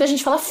Nordeste, muita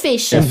gente fala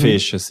fecha. É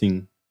fecha,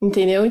 sim.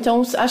 Entendeu?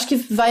 Então, acho que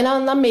vai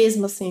na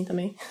mesma, assim,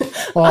 também.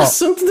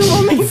 Assunto do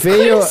momento.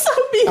 Veio...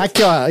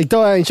 Aqui, ó.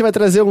 Então, a gente vai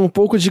trazer um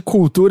pouco de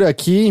cultura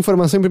aqui.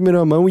 Informação em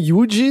primeira mão.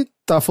 Yuji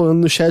tá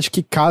falando no chat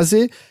que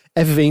Kaze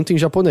é vento em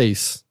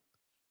japonês.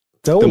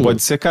 Então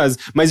pode ser Kaze.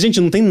 Mas,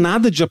 gente, não tem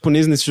nada de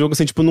japonês nesse jogo,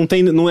 assim, tipo, não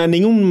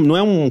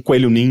é um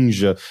coelho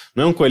ninja,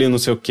 não é um coelho não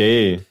sei o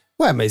quê.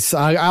 Ué, mas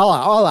olha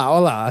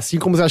lá. Assim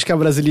como você acha que a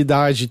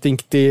brasilidade tem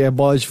que ter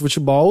bola de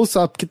futebol,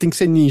 sabe que tem que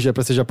ser ninja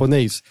pra ser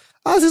japonês?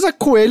 Às vezes a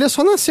coelha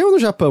só nasceu no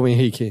Japão,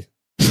 Henrique.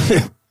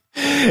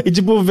 E,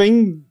 tipo,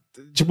 vem,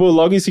 tipo,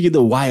 logo em seguida,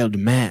 Wild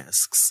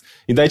Masks.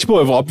 E daí, tipo,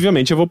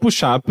 obviamente eu vou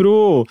puxar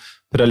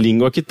pra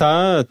língua que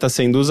tá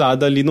sendo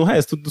usada ali no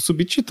resto do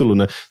subtítulo,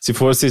 né? Se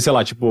fosse, sei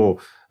lá, tipo...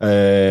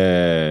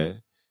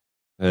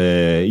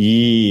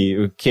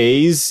 e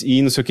case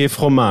e não sei o que,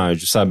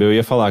 fromage, sabe? Eu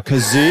ia falar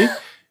Kazé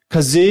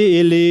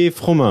ele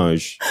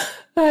fromage.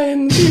 Ai, eu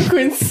não tenho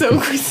condição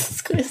com essas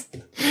coisas.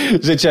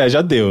 Gente,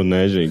 já deu,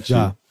 né, gente?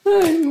 Já.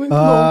 Ai, muito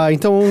bom.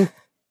 Então,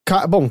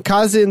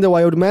 Kaze and the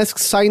Wild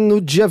Masks sai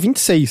no dia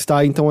 26,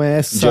 tá? Então é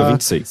essa... Dia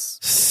 26.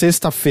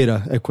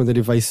 Sexta-feira é quando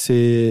ele vai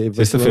ser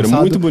Sexta-feira,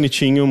 muito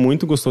bonitinho,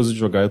 muito gostoso de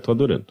jogar, eu tô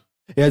adorando.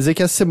 Quer dizer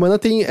que essa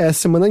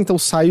semana então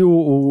sai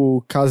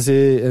o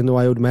Kaze and the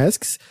Wild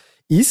Masks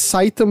e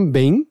sai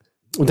também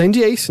o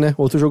Dandy Ace, né?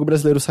 Outro jogo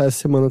brasileiro sai essa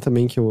semana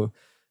também que eu...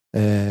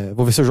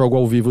 vou ver se eu jogo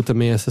ao vivo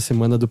também essa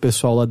semana do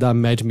pessoal lá da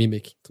Mad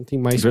Mimic. Então tem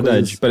mais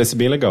coisas. Parece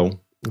bem legal.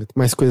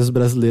 Mais coisas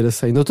brasileiras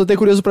saindo. Eu tô até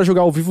curioso pra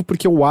jogar ao vivo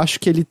porque eu acho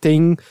que ele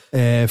tem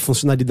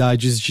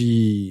funcionalidades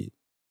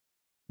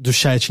do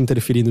chat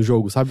interferir no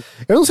jogo, sabe?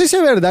 Eu não sei se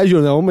é verdade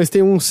ou não, mas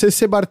tem um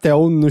CC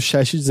Bartel no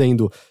chat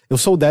dizendo: eu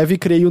sou o dev e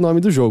criei o nome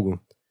do jogo.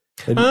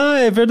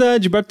 É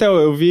verdade, Bartel,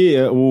 eu vi,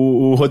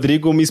 o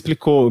Rodrigo me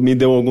explicou, me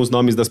deu alguns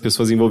nomes das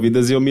pessoas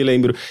envolvidas e eu me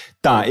lembro.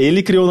 Tá,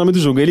 ele criou o nome do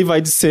jogo, ele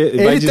vai dizer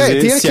tem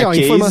aqui, se ó,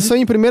 informação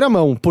em primeira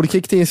mão. Por que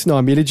tem esse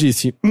nome? Ele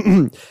disse: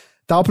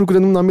 tava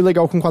procurando um nome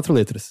legal com 4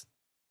 letras.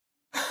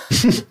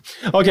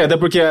 Ok, até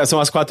porque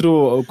são as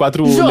quatro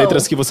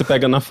letras que você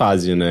pega na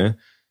fase, né?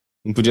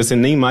 Não podia ser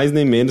nem mais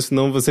nem menos,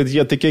 senão você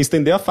ia ter que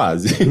estender a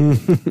fase.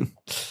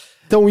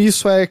 Então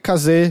isso é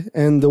Kaze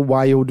and the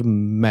Wild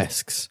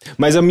Masks.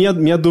 Mas a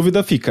minha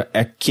dúvida fica,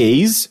 é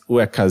Case,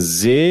 ou é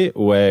Kaze,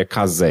 ou é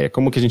Kazé?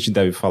 Como que a gente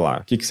deve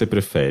falar? O que você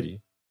prefere?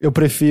 Eu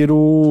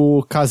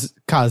prefiro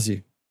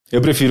Kaze.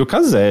 Eu prefiro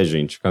Kazé,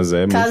 gente.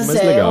 Kazé é muito mais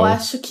legal. Eu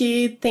acho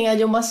que tem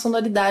ali uma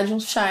sonoridade, um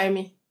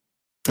charme.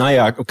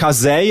 O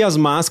Kazé e as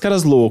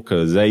máscaras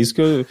loucas. É isso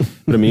que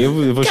pra mim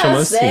eu vou chamar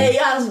assim. Kazé e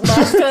as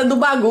máscaras do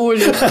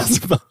bagulho.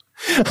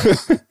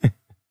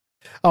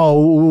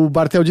 O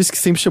Bartel disse que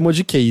sempre chamou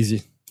de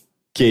Case.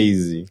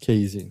 Case.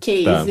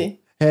 Tá.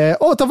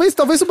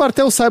 Talvez o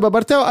Bartel saiba.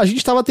 Bartel, a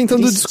gente tava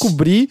tentando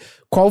descobrir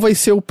qual vai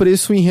ser o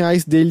preço em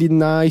reais dele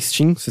na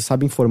Steam. Você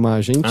sabe informar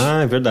a gente?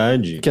 É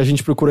verdade. Que a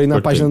gente procurou aí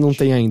na página, não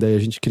tem ainda. E a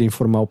gente queria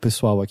informar o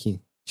pessoal aqui.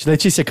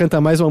 Letícia,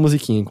 canta mais uma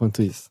musiquinha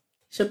enquanto isso.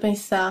 Deixa eu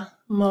pensar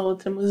uma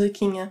outra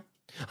musiquinha.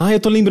 Eu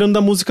tô lembrando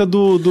da música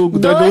do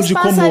Dragão de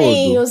Komodo. 2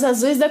 passarinhos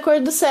azuis da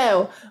cor do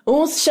céu.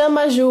 Um se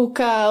chama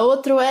Juca,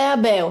 outro é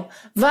Abel.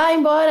 Vai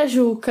embora,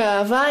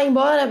 Juca, vai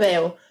embora,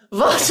 Abel.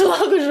 Volte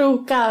logo,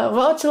 Juca,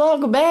 volte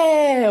logo,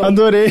 Bel.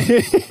 Adorei.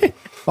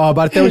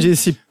 Bartel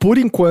disse, por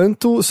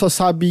enquanto, só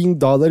sabe em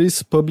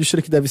dólares,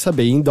 publisher que deve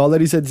saber. Em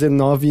dólares é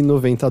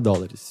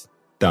 $19,90.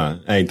 Tá,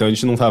 então a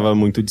gente não tava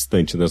muito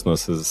distante das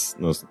nossas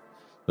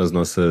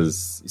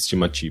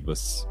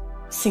estimativas.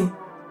 Sim.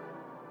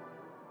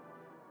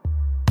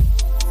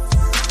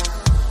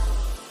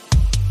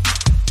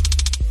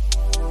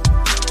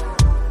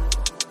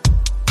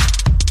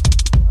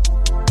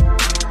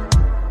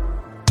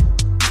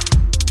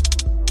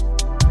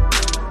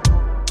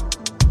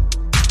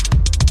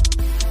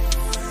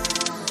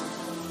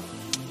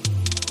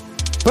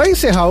 Pra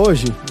encerrar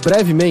hoje,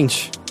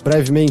 brevemente,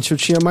 eu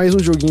tinha mais um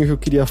joguinho que eu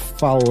queria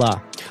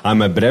falar. Ah,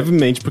 mas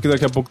brevemente, porque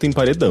daqui a pouco tem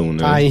paredão,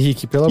 né? Ah,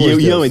 Henrique, pelo amor de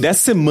Deus. Ian, e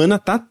dessa semana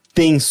tá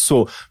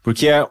tenso,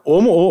 porque é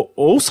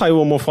ou sai o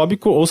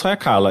homofóbico ou sai a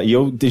Carla. E a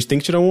gente tem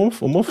que tirar um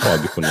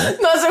homofóbico, né?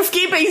 Nossa, eu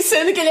fiquei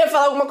pensando que ele ia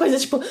falar alguma coisa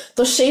tipo,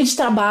 tô cheio de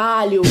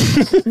trabalho.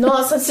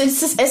 Nossa,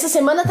 essa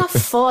semana tá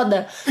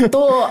foda.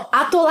 Tô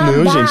atoladaço.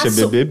 Não, gente, é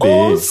BBB.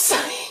 Ou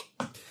sai...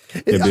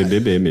 É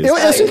BBB mesmo.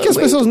 Eu sinto que as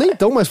pessoas nem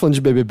estão mais falando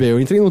de BBB. Eu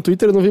entrei no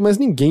Twitter e não vi mais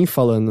ninguém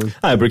falando.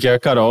 Ah, é porque a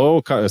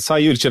Carol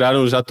saiu, eles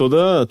tiraram já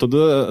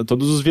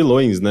todos os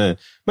vilões, né?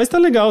 Mas tá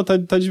legal,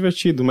 tá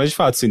divertido. Mas de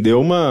fato, assim, deu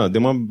uma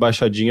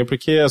baixadinha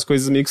porque as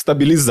coisas meio que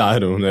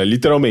estabilizaram, né?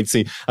 Literalmente,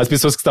 assim, as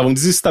pessoas que estavam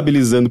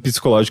desestabilizando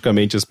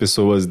psicologicamente as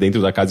pessoas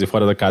dentro da casa e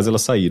fora da casa,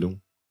 elas saíram.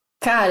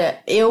 Cara,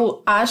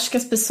 eu acho que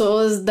as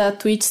pessoas da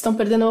Twitch estão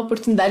perdendo a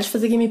oportunidade de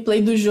fazer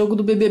gameplay do jogo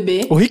do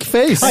BBB. O Rick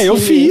fez. Ah, eu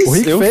fiz. O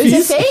Rick eu fez.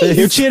 fiz. Você fez?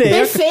 Eu tirei.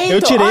 Perfeito. Eu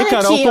tirei Olha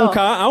Carol aqui,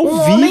 Conká ao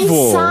um vivo.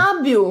 Homem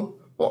sábio.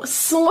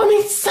 Um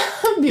homem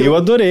sábio. Eu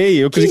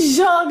adorei. Que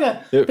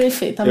joga.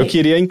 Perfeito, amei. Eu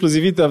queria,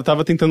 inclusive,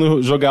 tava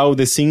tentando jogar o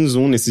The Sims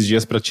 1 nesses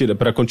dias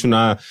pra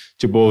continuar,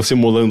 tipo,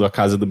 simulando a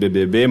casa do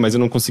BBB, mas eu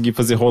não consegui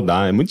fazer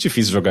rodar. É muito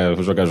difícil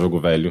jogar jogo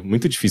velho.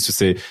 Muito difícil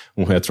ser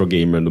um retro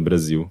gamer no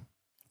Brasil.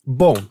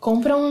 Bom.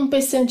 Compra um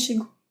PC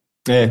antigo.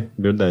 É,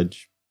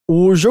 verdade.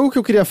 O jogo que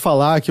eu queria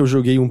falar, que eu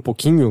joguei um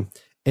pouquinho,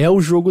 é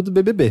o jogo do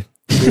BBB.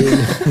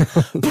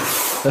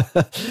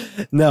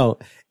 Não,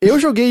 eu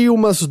joguei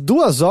umas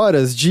 2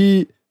 horas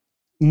de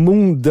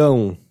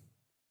Mundão.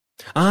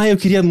 Ah, eu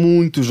queria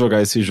muito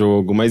jogar esse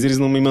jogo, mas eles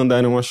não me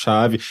mandaram a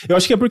chave. Eu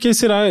acho que é porque,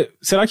 será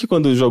que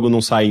quando o jogo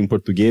não sai em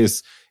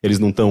português, eles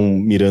não estão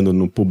mirando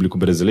no público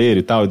brasileiro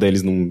e tal, e daí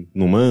eles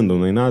não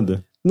mandam, nem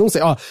nada? Não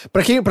sei, ó,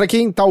 pra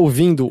quem tá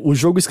ouvindo, o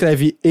jogo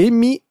escreve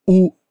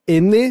M-U-N-D-A-U-N.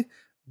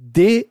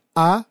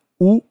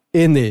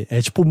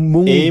 É tipo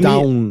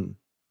Moondown.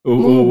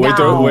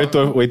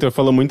 O Heitor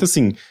falou muito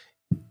assim.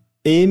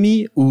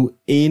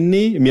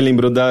 M-U-N. Me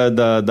lembrou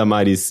da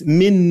Maris.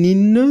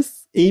 Meninos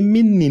e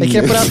meninas. É que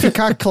é pra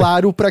ficar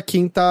claro pra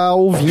quem tá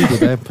ouvindo,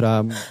 né?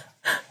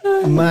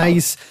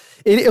 Mas.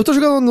 Eu tô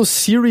jogando no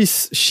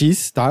Series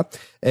X, tá?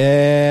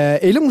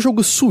 Ele é um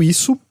jogo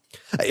suíço.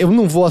 Eu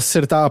não vou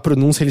acertar a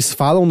pronúncia, eles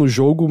falam no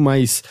jogo,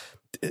 mas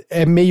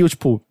é meio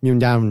tipo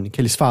Moondown que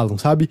eles falam,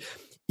 sabe?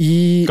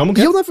 Como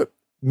que é?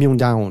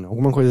 Moondown,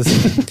 alguma coisa assim.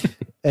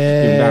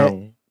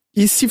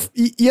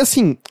 E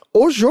assim,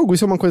 o jogo,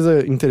 isso é uma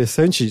coisa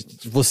interessante.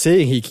 Você,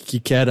 Henrique,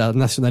 que quer a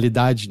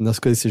nacionalidade nas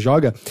coisas que você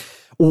joga,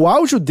 o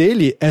áudio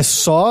dele é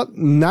só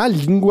na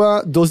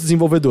língua dos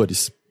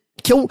desenvolvedores.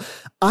 Que eu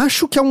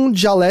acho que é um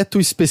dialeto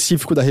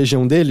específico da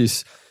região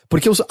deles,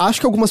 porque eu acho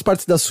que algumas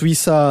partes da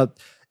Suíça,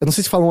 eu não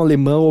sei se falam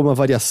alemão ou uma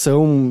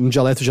variação, um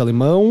dialeto de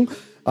alemão,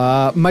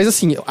 mas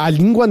assim, a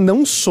língua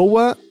não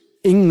soa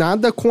em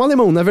nada com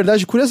alemão. Na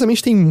verdade,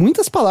 curiosamente, tem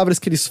muitas palavras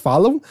que eles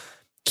falam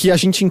que a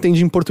gente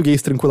entende em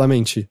português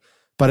tranquilamente.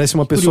 Parece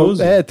uma pessoa...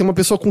 Curioso. Tem uma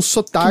pessoa com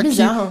sotaque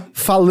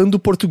falando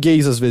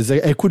português, às vezes.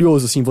 É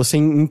curioso, assim, você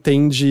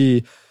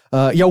entende...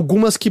 e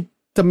algumas que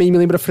também me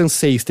lembra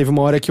francês. Teve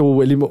uma hora que eu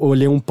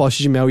olhei um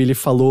pote de mel e ele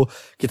falou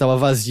que tava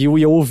vazio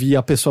e eu ouvi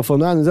a pessoa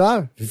falando,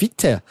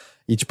 vite.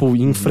 E tipo,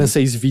 em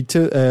francês, vite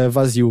é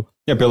vazio.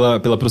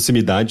 Pela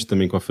proximidade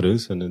também com a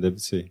França, né? Deve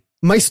ser.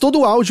 Mas todo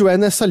o áudio é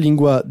nessa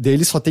língua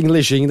dele, só tem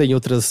legenda em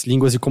outras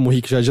línguas, e como o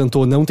Rick já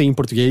adiantou, não tem em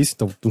português,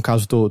 então no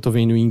caso tô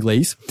vendo em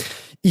inglês.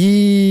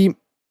 E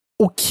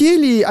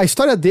a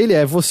história dele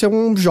é, você é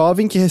um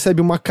jovem que recebe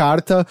uma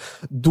carta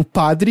do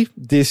padre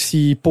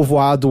desse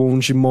povoado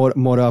onde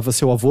morava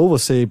seu avô,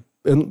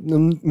 eu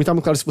não me tá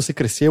muito claro se você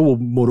cresceu ou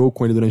morou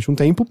com ele durante um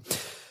tempo,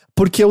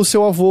 porque o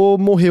seu avô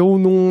morreu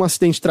num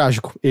acidente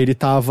trágico. Ele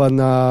tava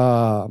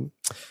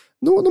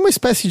numa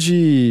espécie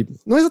de...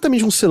 Não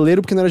exatamente um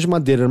celeiro, porque não era de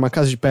madeira, era uma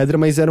casa de pedra,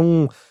 mas era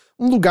um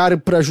lugar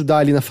pra ajudar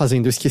ali na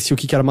fazenda. Eu esqueci o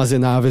que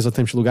armazenava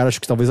exatamente o lugar,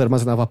 acho que talvez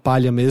armazenava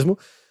palha mesmo.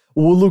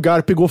 O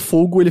lugar pegou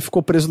fogo, ele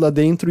ficou preso lá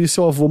dentro e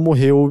seu avô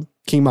morreu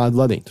queimado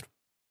lá dentro.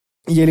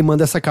 E ele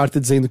manda essa carta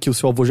dizendo que o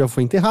seu avô já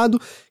foi enterrado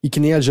e que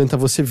nem adianta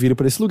você vir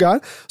pra esse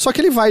lugar. Só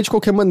que ele vai de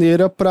qualquer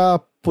maneira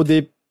pra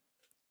poder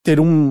ter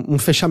um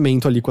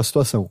fechamento ali com a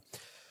situação.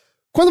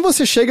 Quando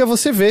você chega,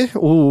 você vê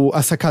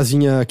essa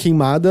casinha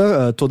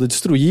queimada, toda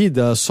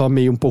destruída, só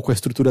meio um pouco a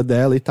estrutura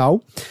dela e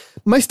tal.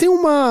 Mas tem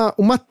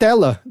uma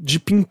tela de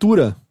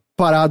pintura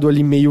parado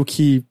ali meio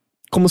que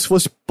como se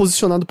fosse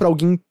posicionado pra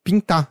alguém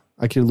pintar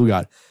aquele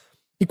lugar.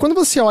 E quando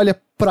você olha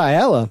pra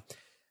ela,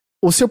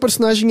 o seu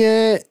personagem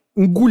é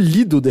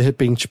engolido de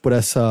repente por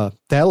essa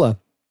tela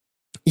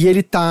e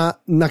ele tá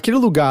naquele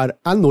lugar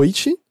à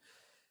noite.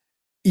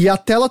 E a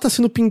tela tá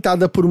sendo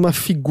pintada por uma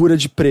figura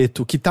de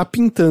preto que tá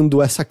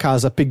pintando essa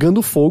casa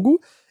pegando fogo,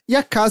 e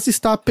a casa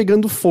está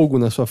pegando fogo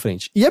na sua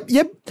frente. E é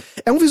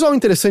um visual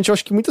interessante, eu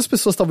acho que muitas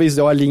pessoas talvez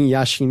olhem e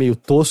achem meio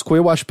tosco,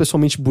 eu acho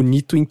pessoalmente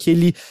bonito, em que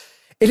ele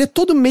é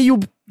todo meio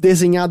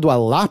desenhado a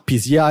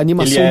lápis, e a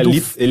animação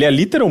Ele é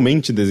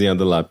literalmente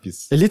desenhado a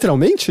lápis. É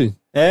literalmente?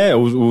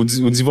 O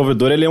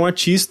desenvolvedor, ele é um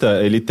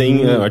artista. Ele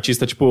tem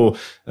artista, tipo...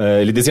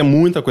 ele desenha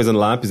muita coisa no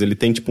lápis. Ele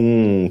tem, tipo,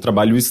 um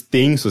trabalho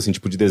extenso, assim,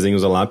 tipo, de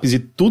desenhos a lápis. E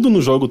tudo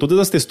no jogo, todas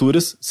as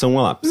texturas são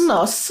a lápis.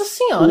 Nossa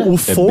senhora! O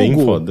fogo, bem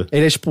foda.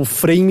 Ele é, tipo,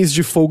 frames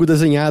de fogo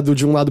desenhado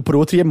de um lado pro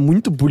outro. E é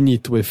muito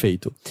bonito o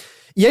efeito.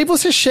 E aí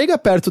você chega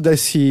perto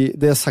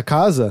dessa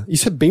casa,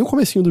 isso é bem o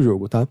comecinho do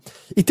jogo, tá?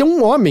 E tem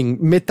um homem,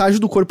 metade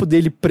do corpo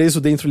dele preso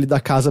dentro ali da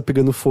casa,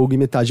 pegando fogo e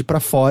metade pra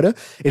fora.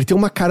 Ele tem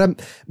uma cara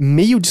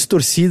meio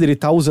distorcida, ele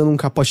tá usando um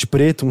capote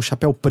preto, um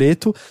chapéu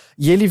preto,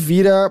 e ele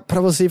vira pra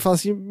você e fala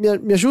assim,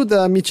 me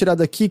ajuda a me tirar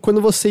daqui.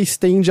 Quando você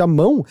estende a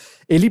mão,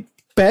 ele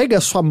pega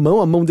a sua mão,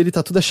 a mão dele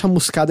tá toda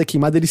chamuscada,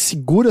 queimada, ele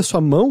segura a sua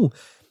mão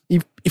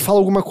e fala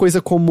alguma coisa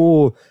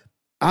como,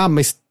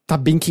 mas tá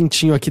bem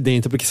quentinho aqui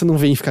dentro, porque você não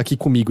vem ficar aqui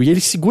comigo. E ele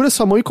segura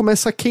sua mão e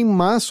começa a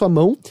queimar a sua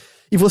mão,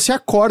 e você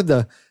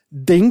acorda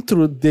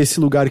dentro desse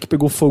lugar que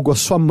pegou fogo. A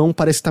sua mão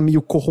parece estar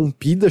meio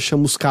corrompida,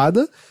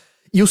 chamuscada,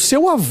 e o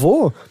seu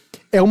avô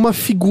é uma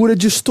figura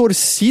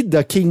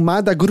distorcida,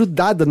 queimada,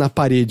 grudada na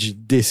parede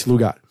desse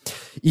lugar.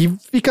 E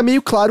fica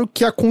meio claro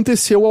que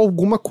aconteceu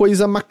alguma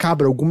coisa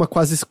macabra,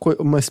 quase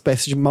uma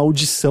espécie de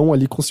maldição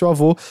ali com seu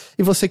avô,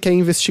 e você quer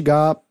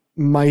investigar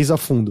mais a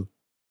fundo.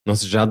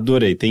 Nossa, já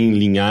adorei. Tem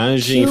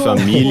linhagem,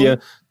 família,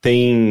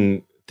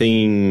 tem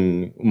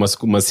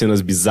umas cenas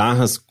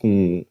bizarras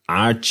com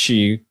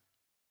arte.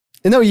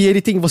 Não, e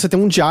você tem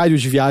um diário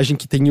de viagem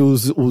que tem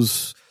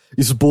os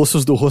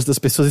esboços do rosto das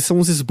pessoas, e são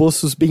uns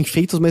esboços bem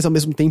feitos, mas ao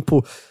mesmo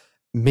tempo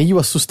meio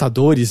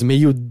assustadores,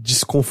 meio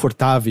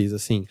desconfortáveis,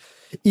 assim.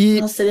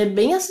 Nossa, ele é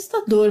bem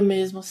assustador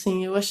mesmo,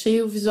 assim. Eu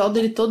achei o visual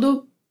dele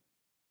todo...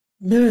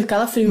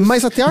 calafrios.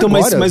 Mas até então,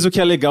 agora... Mas o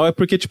que é legal é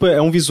porque, tipo, é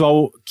um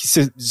visual que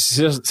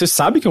você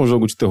sabe que é um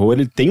jogo de terror,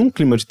 ele tem um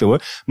clima de terror,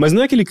 mas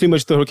não é aquele clima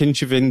de terror que a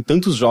gente vê em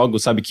tantos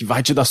jogos, sabe? Que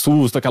vai te dar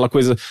susto, aquela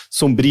coisa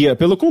sombria.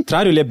 Pelo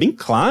contrário, ele é bem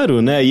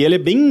claro, né? E ele é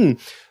bem...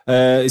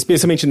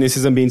 especialmente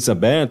nesses ambientes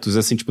abertos,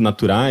 assim, tipo,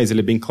 naturais, ele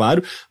é bem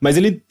claro, mas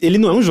ele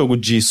não é um jogo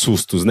de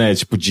sustos, né?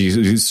 Tipo,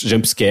 de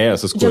jumpscare,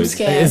 essas coisas.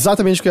 É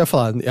exatamente o que eu ia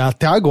falar.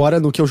 Até agora,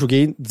 no que eu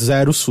joguei,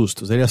 0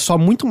 sustos. Ele é só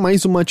muito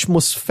mais uma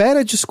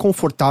atmosfera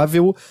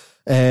desconfortável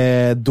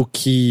do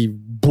que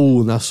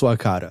na sua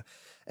cara.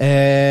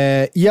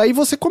 E aí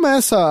você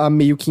começa a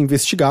meio que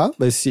investigar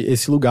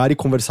esse lugar e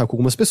conversar com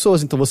algumas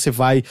pessoas. Então você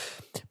vai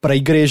pra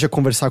igreja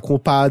conversar com o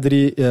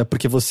padre,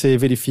 porque você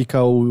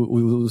verifica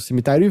o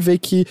cemitério e vê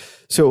que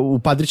o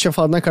padre tinha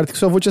falado na carta que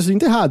seu avô tinha sido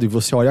enterrado. E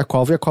você olha a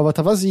cova e a cova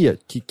tá vazia.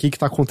 O que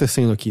tá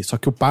acontecendo aqui? Só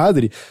que o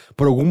padre,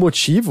 por algum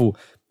motivo,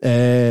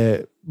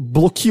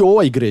 bloqueou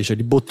a igreja.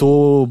 Ele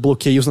botou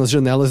bloqueios nas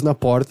janelas e na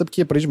porta,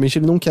 porque aparentemente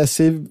ele não quer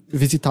ser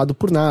visitado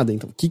por nada.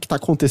 Então, o que tá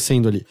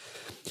acontecendo ali?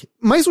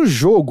 Mas o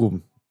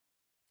jogo...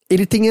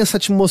 ele tem essa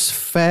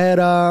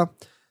atmosfera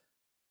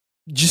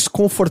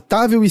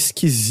desconfortável e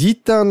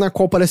esquisita, na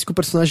qual parece que o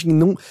personagem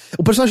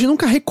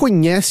nunca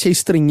reconhece a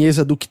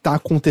estranheza do que tá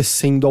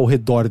acontecendo ao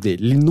redor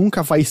dele. Ele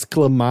nunca vai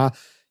exclamar o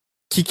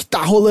que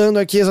tá rolando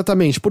aqui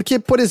exatamente. Porque,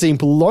 por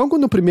exemplo, logo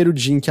no primeiro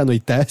dia em que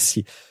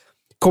anoitece,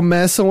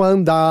 começam a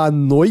andar à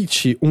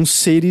noite uns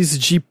seres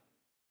de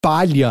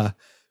palha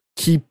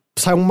que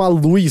sai uma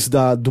luz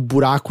do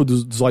buraco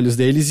dos olhos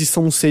deles, e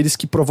são seres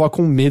que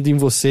provocam medo em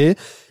você,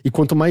 e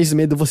quanto mais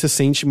medo você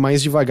sente,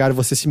 mais devagar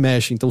você se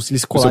mexe. Então, se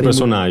eles colarem...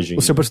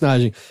 O seu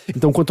personagem.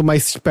 Então, quanto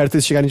mais perto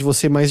eles chegarem de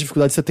você, mais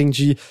dificuldade você tem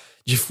de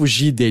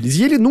fugir deles.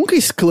 E ele nunca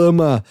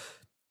exclama...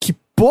 que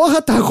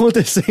porra tá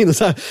acontecendo,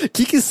 sabe? O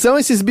que são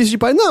esses bichos de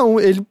pai? Não,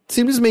 ele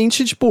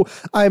simplesmente, tipo...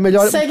 é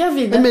melhor... segue a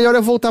vida. É melhor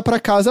eu voltar pra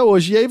casa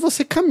hoje. E aí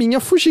você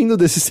caminha fugindo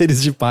desses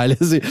seres de palha,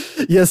 assim.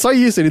 E é só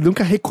isso, ele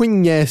nunca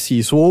reconhece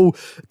isso. Ou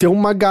tem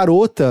uma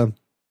garota,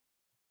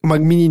 uma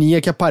menininha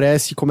que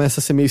aparece e começa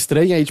a ser meio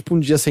estranha, aí tipo um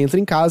dia você entra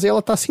em casa e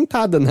ela tá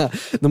sentada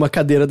numa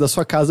cadeira da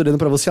sua casa olhando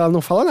pra você, ela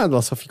não fala nada,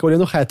 ela só fica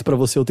olhando reto pra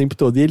você o tempo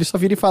todo. E ele só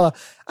vira e fala,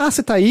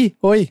 você tá aí?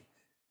 Oi.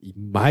 E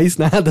mais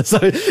nada,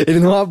 sabe? Ele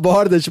não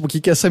aborda, tipo, o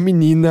que é essa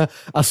menina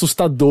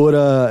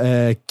assustadora,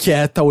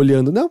 quieta,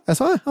 olhando. Não, é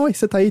só, oi,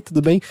 você tá aí,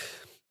 tudo bem?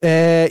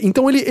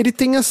 Então ele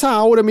tem essa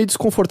aura meio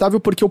desconfortável,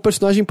 porque o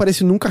personagem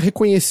parece nunca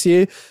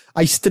reconhecer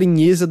a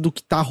estranheza do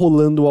que tá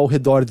rolando ao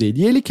redor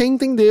dele. E ele quer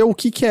entender o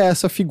que é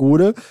essa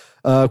figura,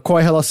 qual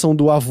é a relação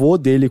do avô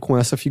dele com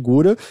essa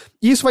figura,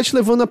 e isso vai te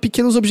levando a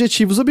pequenos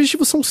objetivos. Os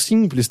objetivos são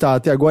simples, tá?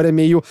 Até agora é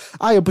meio,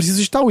 eu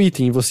preciso de tal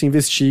item, e você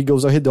investiga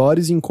os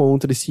arredores,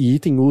 encontra esse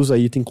item, usa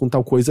item com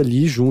tal coisa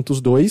ali, junta os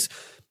dois,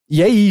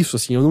 e é isso,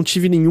 assim, eu não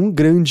tive nenhum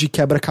grande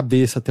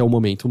quebra-cabeça até o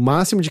momento. O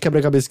máximo de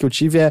quebra-cabeça que eu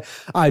tive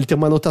ele tem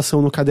uma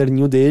anotação no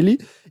caderninho dele,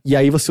 e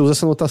aí você usa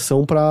essa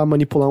anotação pra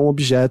manipular um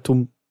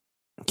objeto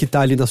que tá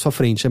ali na sua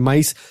frente. É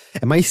mais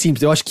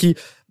simples. Eu acho que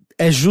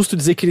é justo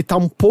dizer que ele tá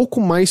um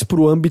pouco mais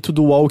pro âmbito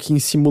do Walking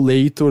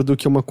Simulator do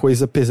que uma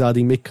coisa pesada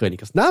em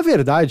mecânicas. Na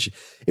verdade,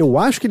 eu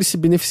acho que ele se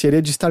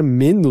beneficiaria de estar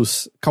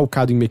menos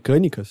calcado em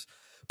mecânicas,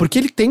 porque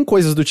ele tem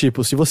coisas do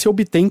tipo, se você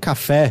obtém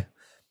café,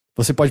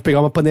 você pode pegar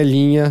uma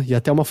panelinha e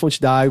até uma fonte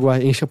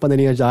d'água, enche a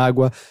panelinha de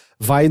água,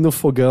 vai no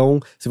fogão.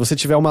 Se você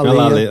tiver uma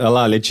lenha... Olha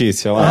lá,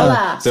 Letícia, olha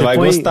lá. Você vai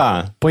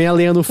gostar. Põe a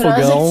lenha no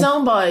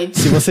fogão. Boy.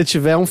 Se você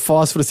tiver um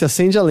fósforo, você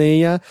acende a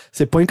lenha,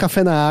 você põe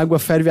café na água,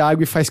 ferve a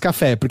água e faz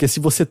café. Porque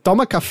se você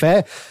toma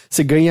café,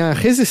 você ganha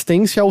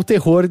resistência ao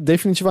terror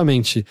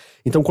definitivamente.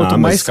 Então quanto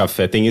mais... Mas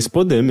café tem esse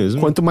poder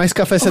mesmo. Quanto mais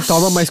café você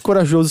toma, mais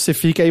corajoso você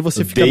fica, aí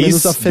você fica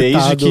menos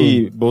afetado. Desde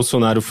que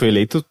Bolsonaro foi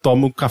eleito,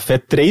 tomo café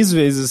 3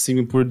 vezes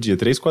assim por dia.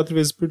 3, 4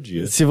 vezes por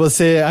dia.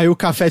 Aí o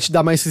café te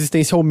dá mais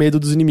resistência ao medo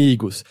dos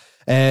inimigos.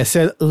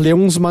 Você lê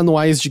uns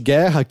manuais de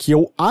guerra que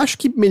eu acho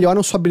que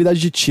melhoram sua habilidade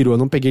de tiro. Eu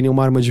não peguei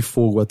nenhuma arma de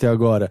fogo até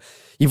agora.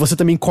 E você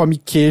também come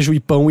queijo e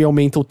pão e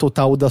aumenta o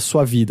total da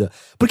sua vida.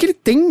 Porque ele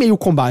tem meio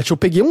combate. Eu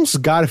peguei uns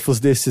garfos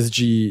desses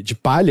de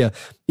palha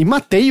e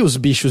matei os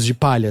bichos de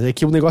palha. É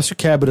que o negócio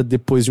quebra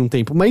depois de um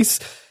tempo. Mas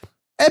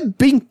é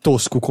bem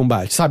tosco o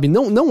combate, sabe?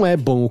 Não é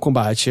bom o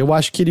combate. Eu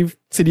acho que ele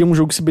seria um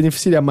jogo que se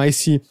beneficiaria mais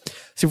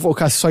se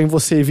focasse só em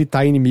você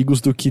evitar inimigos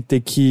do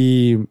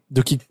que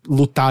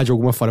lutar de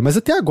alguma forma. Mas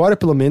até agora,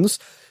 pelo menos,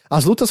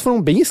 as lutas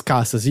foram bem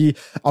escassas. E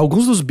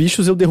alguns dos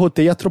bichos eu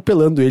derrotei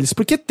atropelando eles.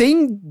 Porque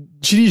tem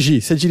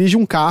dirigir. Você dirige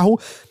um carro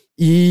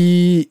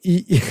e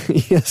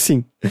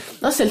assim...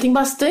 Nossa, ele tem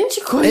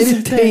bastante coisa.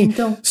 Ele tem.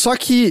 Então. Só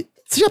que,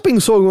 você já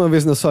pensou alguma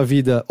vez na sua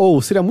vida,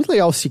 seria muito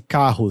legal se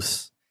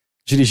carros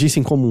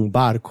dirigissem como um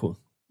barco?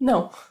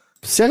 Não.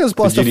 Se a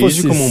resposta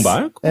dirige fosse... como um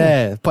barco?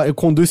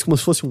 Conduz como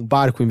se fosse um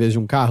barco em vez de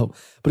um carro.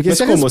 Porque Mas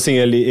como assim?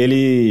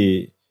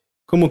 Ele...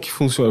 Como que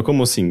funciona?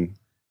 Como assim?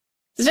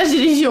 Você já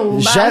dirigiu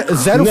um barco?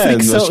 Zero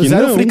fricção no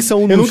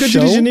chão. Eu nunca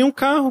dirigi nenhum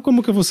carro,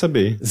 como que eu vou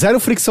saber? Zero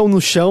fricção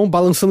no chão,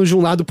 balançando de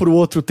um lado pro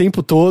outro o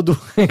tempo todo.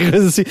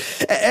 Coisa assim.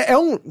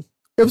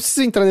 Eu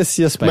preciso entrar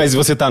nesse aspecto. Mas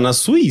você tá na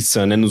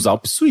Suíça, né? Nos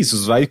Alpes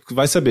Suíços.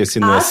 Vai saber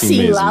se não é assim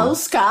mesmo. Lá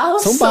os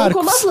carros são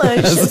como as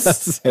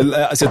lanchas.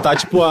 Você tá,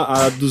 tipo,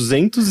 a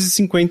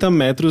 250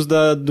 metros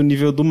do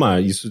nível do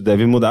mar. Isso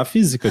deve mudar a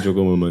física de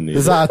alguma maneira.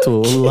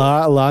 Exato.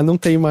 Lá não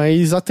tem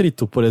mais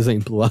atrito, por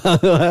exemplo.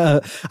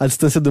 A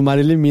distância do mar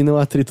elimina o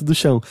atrito do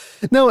chão.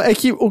 Não, é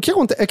que o que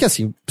acontece... É que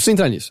assim, preciso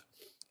entrar nisso.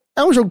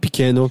 É um jogo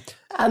pequeno.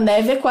 A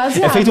neve é quase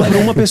água. É feito por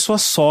uma pessoa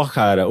só,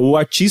 cara. O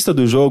artista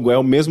do jogo é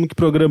o mesmo que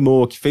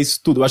programou, que fez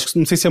tudo. Eu acho que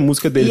não sei se é a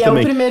música dele também. E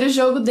é o primeiro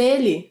jogo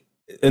dele.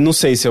 Eu não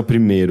sei se é o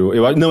primeiro.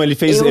 Ele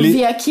fez... Eu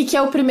vi aqui que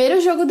é o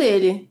primeiro jogo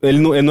dele. Ele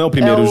não é o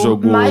primeiro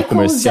jogo Michael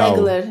comercial.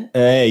 Zegler.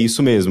 É,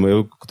 isso mesmo.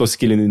 Eu tô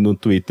seguindo ele no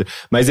Twitter.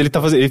 Mas ele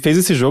fez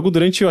esse jogo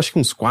durante, eu acho que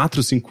uns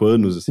 4, 5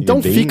 anos. Assim, então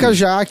fica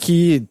já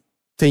que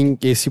tem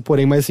esse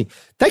porém, mas assim,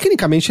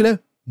 tecnicamente ele é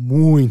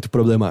muito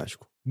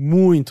problemático.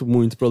 Muito,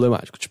 muito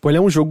problemático. Tipo, ele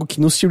é um jogo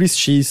que no Series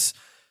X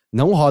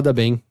não roda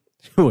bem.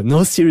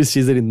 No Series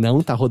X ele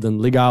não tá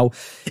rodando legal.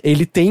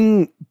 Ele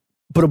tem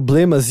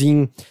problemas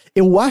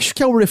eu acho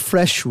que é o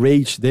refresh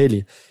rate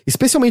dele.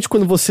 Especialmente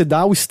quando você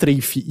dá o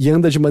strafe e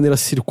anda de maneira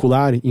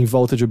circular em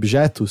volta de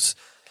objetos.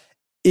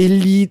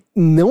 Ele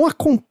não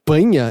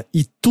acompanha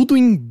e tudo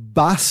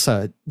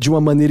embaça de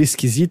uma maneira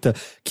esquisita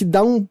que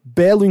dá um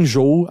belo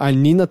enjoo. A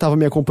Nina tava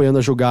me acompanhando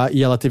a jogar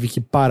e ela teve que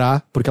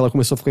parar porque ela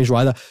começou a ficar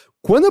enjoada.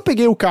 Quando eu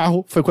peguei o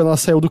carro, foi quando ela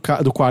saiu do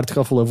quarto que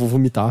ela falou, eu vou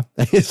vomitar.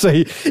 É isso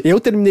aí. Eu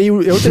terminei...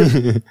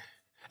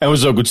 É um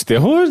jogo de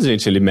terror,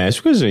 gente. Ele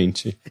mexe com a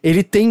gente.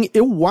 Ele tem...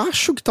 Eu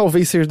acho que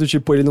talvez seja do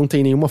tipo, ele não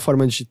tem nenhuma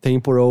forma de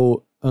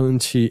temporal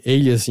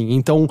anti-aliasing.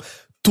 Então,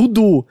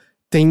 tudo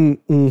tem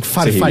um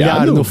farfalhar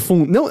seriado? No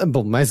fundo. Não, é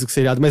bom, mais do que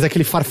seriado, mas é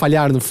aquele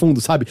farfalhar no fundo,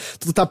 sabe?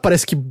 Tudo tá,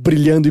 parece que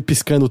brilhando e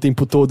piscando o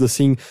tempo todo,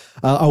 assim,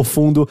 ao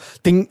fundo.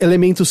 Tem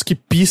elementos que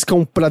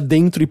piscam pra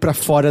dentro e pra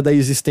fora da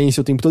existência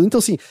o tempo todo. Então,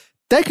 assim...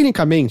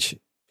 Tecnicamente,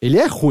 ele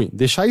é ruim,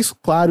 deixar isso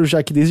claro já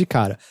aqui desde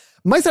cara.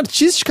 Mas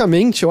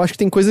artisticamente, eu acho que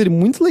tem coisas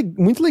muito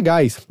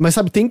legais. Mas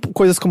sabe, tem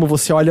coisas como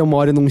você olha uma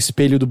hora num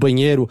espelho do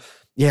banheiro,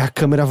 e aí a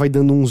câmera vai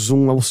dando um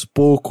zoom aos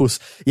poucos,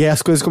 e aí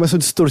as coisas começam a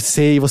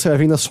distorcer, e você vai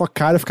vendo a sua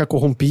cara ficar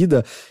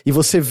corrompida, e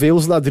você vê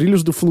os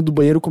ladrilhos do fundo do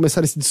banheiro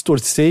começarem a se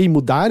distorcer e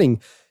mudarem,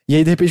 e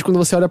aí de repente quando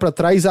você olha pra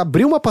trás,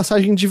 abriu uma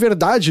passagem de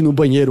verdade no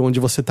banheiro onde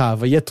você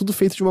tava. E é tudo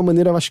feito de uma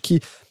maneira, eu acho que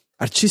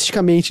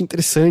artisticamente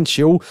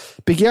interessante. Eu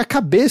peguei a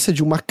cabeça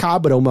de uma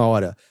cabra uma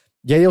hora.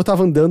 E aí eu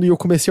tava andando e eu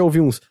comecei a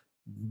ouvir uns...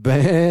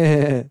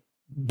 Bé,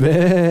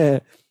 bé.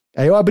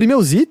 Aí eu abri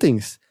meus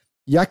itens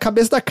e a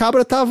cabeça da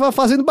cabra tava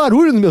fazendo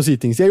barulho nos meus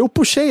itens. E aí eu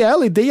puxei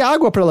ela e dei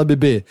água pra ela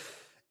beber.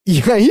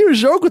 E aí o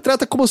jogo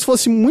trata como se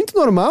fosse muito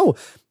normal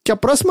que a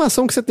próxima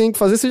ação que você tem que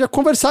fazer seja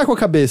conversar com a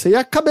cabeça. E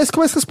a cabeça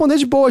começa a responder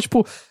de boa,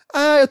 tipo...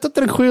 eu tô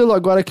tranquilo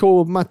agora que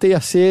eu matei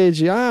a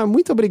sede.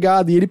 Muito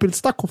obrigado. E ele pergunta,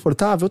 você tá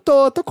confortável?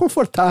 Tô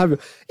confortável.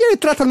 E ele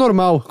trata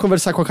normal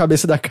conversar com a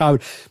cabeça da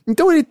cabra.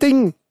 Então ele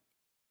tem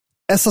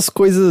essas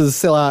coisas,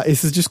 sei lá,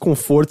 esses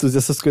desconfortos,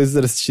 essas coisas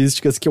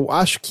artísticas que eu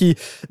acho que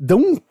dão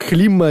um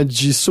clima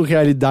de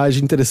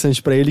surrealidade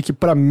interessante pra ele, que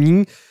pra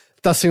mim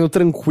tá sendo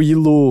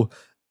tranquilo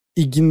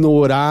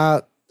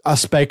ignorar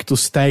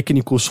aspectos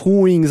técnicos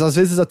ruins, às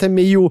vezes até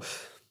meio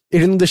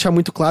ele não deixar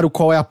muito claro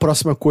qual é a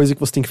próxima coisa que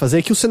você tem que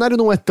fazer, que o cenário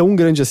não é tão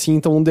grande assim,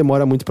 então não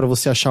demora muito pra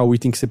você achar o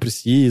item que você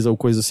precisa ou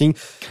coisa assim.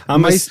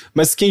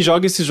 Mas quem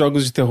joga esses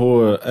jogos de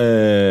terror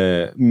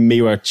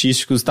meio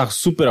artísticos tá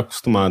super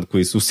acostumado com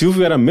isso. O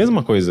Silvio era a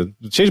mesma coisa,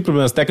 cheio de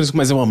problemas técnicos,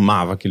 mas eu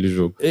amava aquele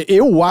jogo.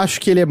 Eu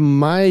acho que ele é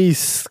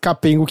mais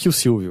capengo que o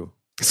Silvio.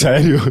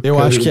 Sério? Eu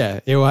acho que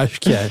é.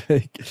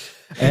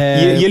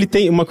 E ele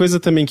tem uma coisa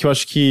também que eu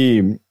acho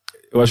que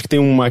tem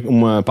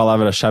uma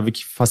palavra-chave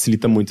que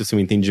facilita muito assim, o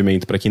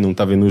entendimento pra quem não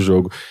tá vendo o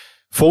jogo.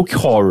 Folk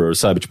horror,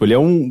 sabe? Tipo,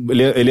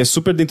 ele é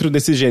super dentro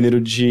desse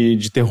gênero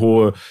de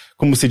terror,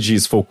 como se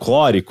diz,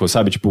 folclórico,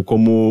 sabe? Tipo,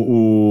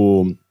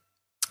 como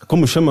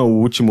chama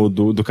o último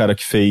do cara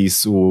que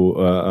fez o...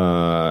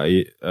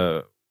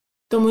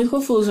 Tô muito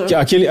confuso.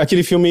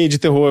 Aquele filme de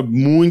terror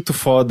muito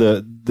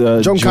foda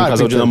de um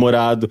casal de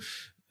namorado...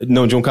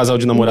 Não, de um casal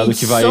de namorado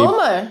que vai...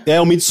 Midsommar? É,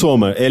 o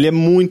Midsommar. Ele é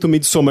muito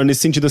Midsommar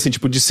nesse sentido, assim,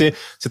 tipo, de ser...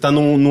 Você tá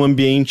num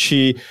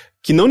ambiente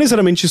que não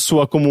necessariamente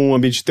soa como um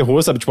ambiente de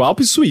terror, sabe? Tipo,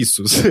 Alpes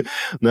suíços,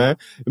 né?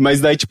 Mas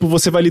daí, tipo,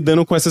 você vai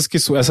lidando com essas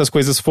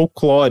coisas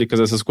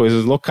folclóricas, essas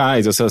coisas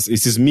locais,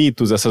 esses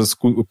mitos, essas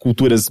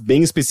culturas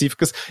bem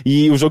específicas,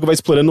 e o jogo vai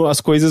explorando as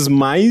coisas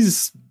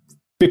mais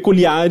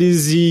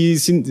peculiares e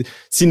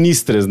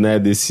sinistras, né,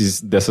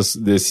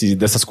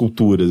 dessas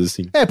culturas,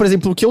 assim. Por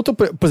exemplo,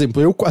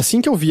 assim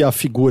que eu vi a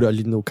figura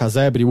ali no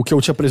casebre, o que eu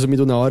tinha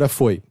presumido na hora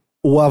foi,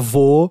 o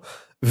avô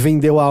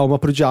vendeu a alma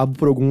pro diabo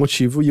por algum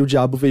motivo e o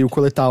diabo veio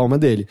coletar a alma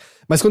dele.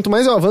 Mas quanto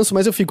mais eu avanço,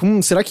 mais eu fico,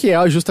 será que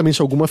é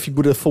justamente alguma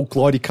figura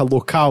folclórica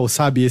local,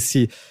 sabe?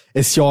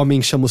 Esse homem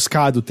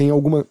chamuscado, tem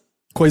alguma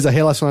coisa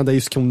relacionada a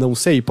isso que eu não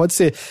sei? Pode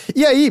ser.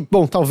 E aí,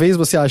 bom, talvez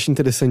você ache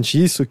interessante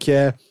isso, que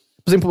é...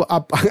 Por exemplo,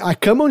 a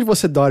cama onde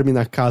você dorme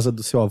na casa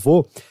do seu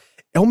avô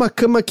é uma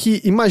cama que,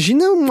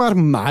 imagina um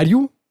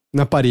armário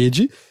na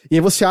parede, e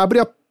aí você abre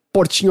a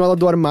portinhola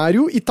do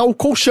armário e tá o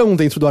colchão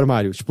dentro do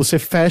armário. Tipo, você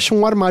fecha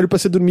um armário pra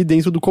você dormir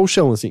dentro do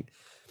colchão, assim.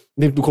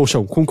 Dentro do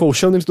colchão, com o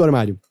colchão dentro do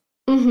armário.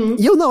 Uhum.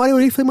 E eu, na hora, eu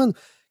olhei e falei, mano,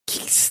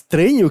 que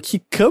estranho, que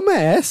cama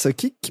é essa?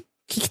 Que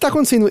tá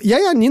acontecendo? E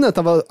aí a Nina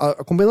tava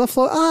acompanhando, ela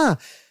falou,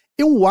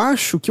 eu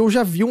acho que eu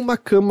já vi uma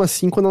cama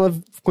assim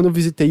quando eu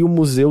visitei o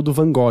museu do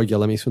Van Gogh,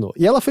 ela mencionou.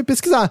 E ela foi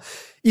pesquisar.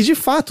 E de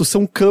fato,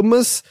 são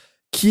camas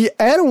que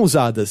eram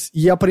usadas.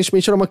 E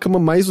aparentemente era uma cama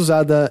mais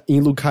usada em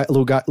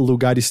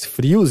lugares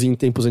frios em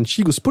tempos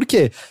antigos. Por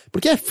quê?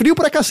 Porque é frio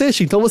pra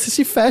cacete. Então você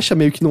se fecha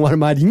meio que num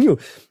armarinho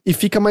e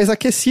fica mais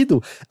aquecido.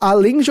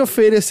 Além de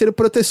oferecer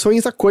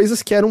proteções a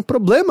coisas que eram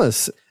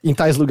problemas em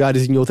tais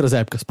lugares em outras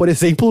épocas. Por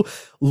exemplo,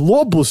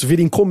 lobos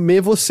virem comer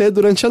você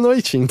durante a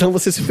noite. Então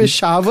você se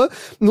fechava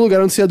no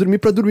lugar onde você ia dormir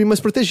pra dormir mais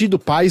protegido.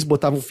 Pais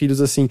botavam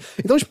filhos assim.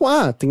 Então, tipo,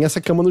 tem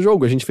essa cama no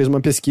jogo. A gente fez uma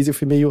pesquisa e eu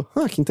fui meio,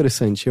 que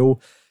interessante. Eu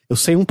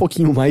sei um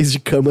pouquinho mais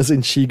de camas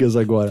antigas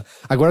agora.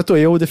 Agora tô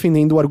eu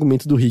defendendo o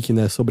argumento do Rick,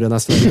 né? Sobre a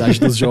nacionalidade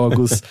dos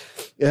jogos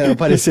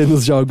aparecer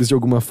nos jogos de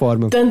alguma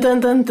forma. Tan,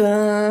 tan, tan,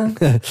 tan.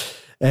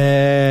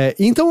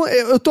 Então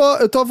eu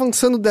tô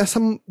avançando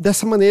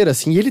dessa maneira,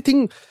 assim. E ele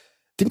tem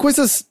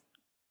coisas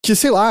que,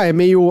 sei lá, é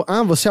meio...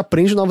 você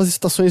aprende novas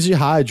estações de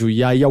rádio.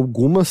 E aí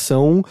algumas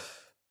são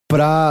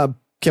pra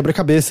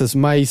quebra-cabeças,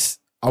 mas...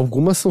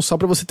 Algumas são só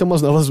pra você ter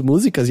umas novas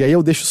músicas, e aí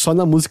eu deixo só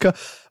na música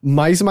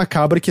mais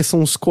macabra, que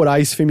são os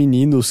corais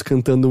femininos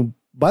cantando,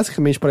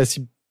 basicamente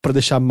parece pra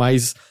deixar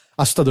mais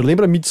assustador.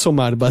 Lembra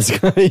Midsommar,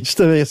 basicamente,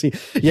 também, assim.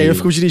 E aí eu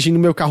fico dirigindo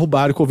meu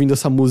carro-barco, ouvindo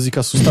essa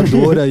música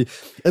assustadora, e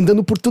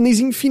andando por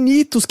túneis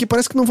infinitos, que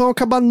parece que não vão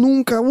acabar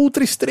nunca,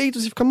 ultra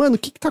estreitos, e fica, mano, o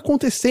que tá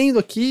acontecendo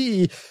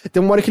aqui? E tem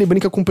uma hora que ele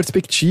brinca com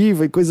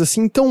perspectiva e coisa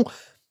assim, então...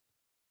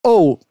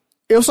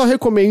 Eu só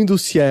recomendo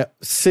se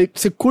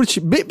você curte,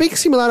 bem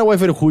similar ao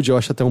Everhood, eu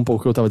acho até um pouco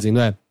o que eu tava dizendo,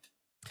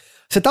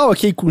 você tá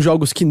ok com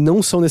jogos que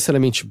não são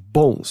necessariamente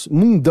bons?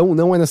 Mundão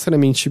não é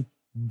necessariamente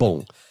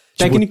bom.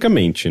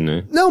 Tecnicamente,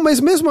 né? Não, mas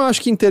mesmo eu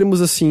acho que em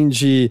termos assim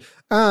de...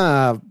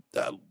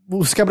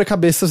 os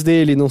quebra-cabeças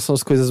dele não são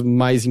as coisas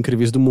mais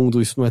incríveis do mundo,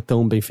 isso não é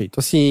tão bem feito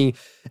assim.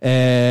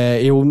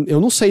 Eu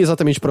não sei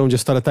exatamente pra onde a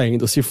história tá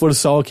indo. Se for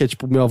só que é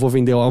tipo, meu avô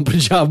vendeu a alma pro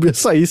diabo e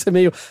só isso é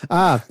meio...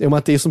 eu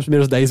matei isso nos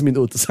primeiros 10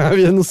 minutos,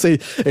 sabe? Eu não sei.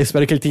 Eu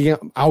espero que ele tenha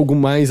algo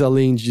mais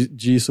além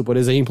disso, por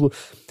exemplo.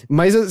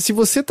 Mas se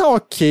você tá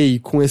ok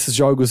com esses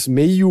jogos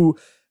meio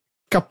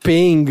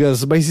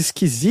capengas, mas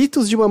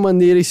esquisitos de uma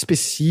maneira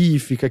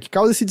específica, que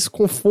causa esse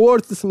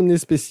desconforto dessa maneira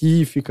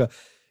específica...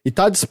 E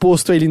tá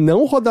disposto a ele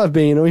não rodar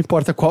bem, não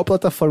importa qual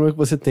plataforma que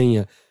você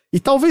tenha. E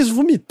talvez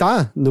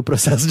vomitar no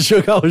processo de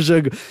jogar o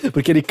jogo.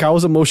 Porque ele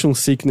causa motion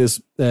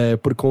sickness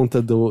por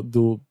conta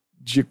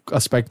de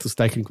aspectos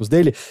técnicos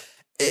dele.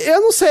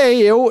 Eu não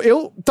sei,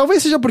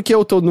 talvez seja porque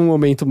eu tô num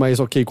momento mais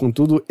ok com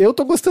tudo. Eu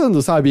tô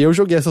gostando, sabe? Eu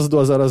joguei essas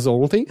 2 horas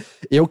ontem.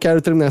 Eu quero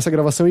terminar essa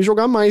gravação e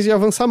jogar mais e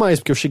avançar mais.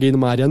 Porque eu cheguei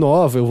numa área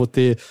nova, eu vou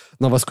ter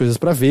novas coisas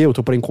pra ver. Eu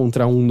tô pra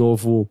encontrar um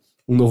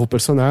novo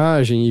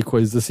personagem e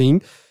coisas assim.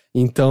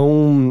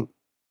 Então,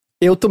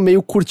 eu tô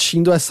meio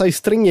curtindo essa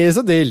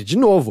estranheza dele. De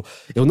novo,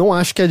 eu não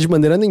acho que é de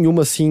maneira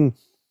nenhuma, assim,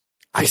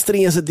 a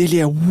estranheza dele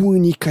é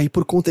única e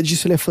por conta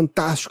disso ele é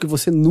fantástico e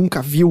você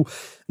nunca viu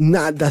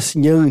nada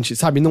assim antes,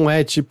 sabe? Não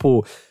é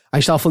tipo... A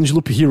gente tava falando de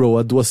Loop Hero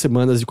há 2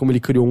 semanas e como ele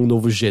criou um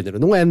novo gênero.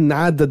 Não é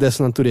nada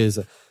dessa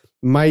natureza.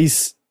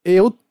 Mas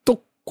eu tô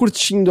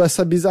curtindo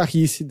essa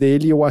bizarrice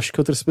dele, eu acho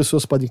que outras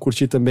pessoas podem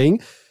curtir também.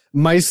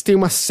 Mas tem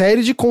uma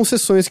série de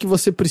concessões que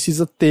você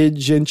precisa ter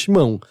de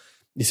antemão.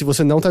 E se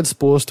você não tá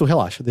disposto,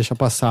 relaxa, deixa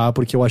passar,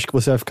 porque eu acho que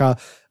você vai ficar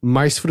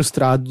mais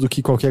frustrado do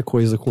que qualquer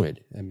coisa com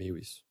ele. É meio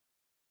isso.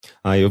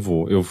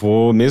 Eu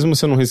vou, mesmo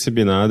se eu não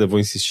receber nada, eu vou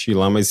insistir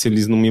lá, mas se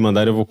eles não me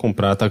mandarem, eu vou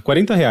comprar. Tá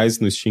R$40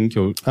 no Steam que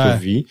eu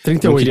vi.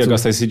 38. Eu não queria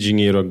gastar esse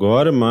dinheiro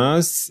agora,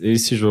 mas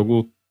esse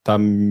jogo tá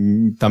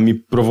me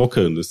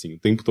provocando, assim, o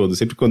tempo todo.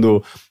 Sempre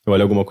quando eu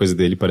olho alguma coisa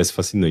dele, parece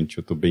fascinante.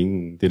 Eu tô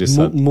bem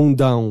interessado.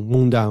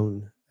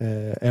 Moondown.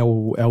 É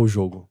o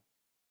jogo.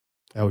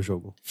 É o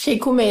jogo. Fiquei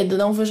com medo,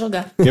 não vou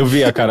jogar. Eu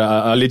vi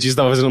a Letícia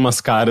tava fazendo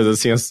umas caras,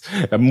 assim,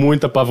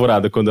 muito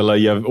apavorada quando ela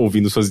ia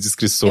ouvindo suas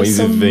descrições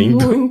e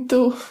vendo.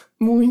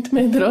 Muito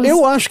medrosa.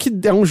 Eu acho que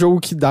é um jogo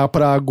que dá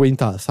pra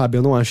aguentar, sabe?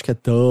 Eu não acho que é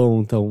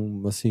tão,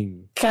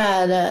 assim...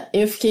 Cara,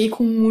 eu fiquei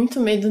com muito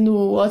medo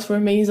no What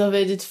Remains of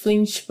Edith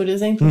Finch, por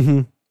exemplo.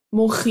 Uhum.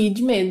 Morri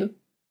de medo.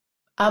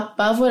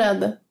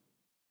 Apavorada.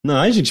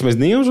 Não, gente, mas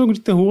nem é um jogo de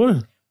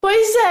terror.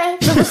 Pois é,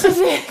 pra você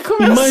ver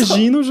como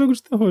Imagina um jogo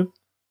de terror.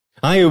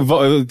 Eu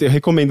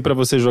recomendo pra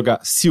você jogar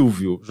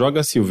Silvio.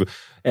 Joga Silvio.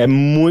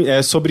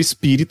 É sobre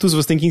espíritos,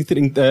 você tem que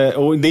identificar...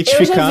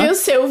 Eu já vi o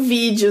seu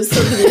vídeo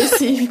sobre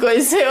esse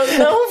coisa, eu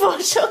não vou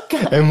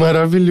jogar. É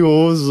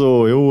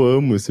maravilhoso, eu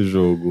amo esse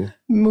jogo.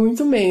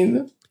 Muito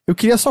medo. Eu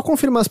queria só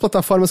confirmar as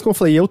plataformas, como eu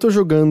falei, eu tô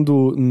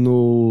jogando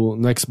no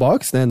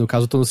Xbox, né? No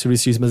caso eu tô no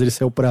Series X, mas ele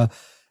saiu pra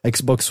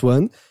Xbox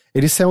One.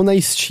 Ele saiu na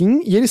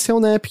Steam e ele saiu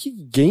na Epic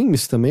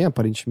Games também,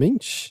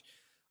 aparentemente.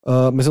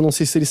 Mas eu não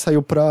sei se ele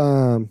saiu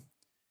pra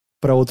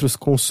outros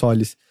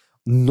consoles.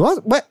 Na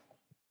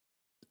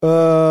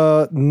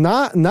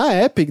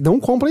Epic, não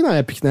comprem na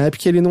Epic. Na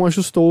Epic ele não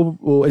ajustou,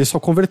 ele só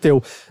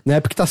converteu. Na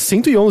Epic tá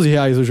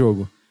R$111 o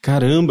jogo.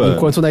 Caramba!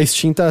 Enquanto na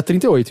Steam tá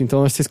 38.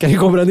 Então vocês querem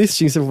comprar na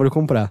Steam, se for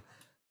comprar.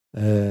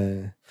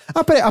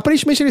 Peraí,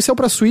 aparentemente ele saiu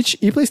pra Switch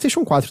e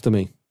PlayStation 4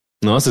 também.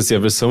 Nossa, se a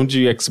versão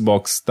de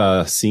Xbox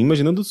tá assim,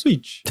 imagina do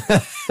Switch.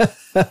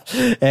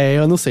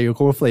 Eu não sei,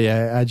 como eu falei,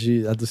 a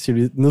do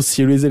Series, no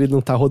Series ele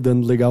não tá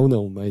rodando legal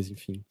não, mas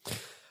enfim.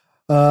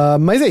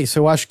 Mas é isso,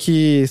 eu acho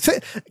que...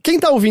 Quem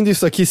tá ouvindo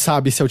isso aqui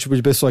sabe se é o tipo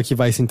de pessoa que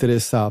vai se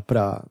interessar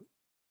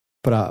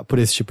por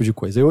esse tipo de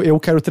coisa. Eu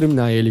quero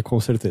terminar ele,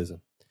 com certeza.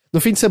 No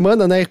fim de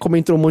semana, né, como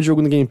entrou um monte de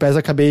jogo no Game Pass,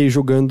 acabei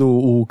jogando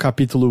o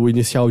capítulo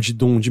inicial de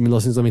Doom de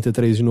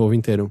 1993 de novo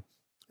inteiro.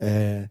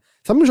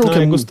 Sabe um jogo que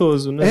é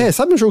gostoso, né?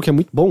 Sabe um jogo que é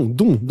muito bom?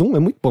 Doom é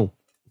muito bom.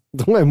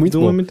 Doom é muito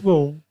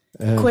bom.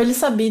 Coelho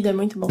Sabido é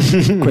muito bom.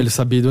 Coelho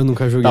Sabido eu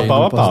nunca joguei. Tá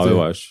pau a pau,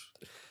 eu acho.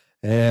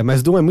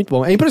 Mas Doom é muito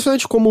bom. É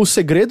impressionante como os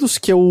segredos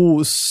que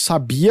eu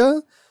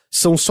sabia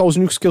são só os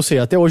únicos que eu sei.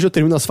 Até hoje eu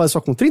termino as fases só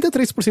com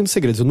 33% dos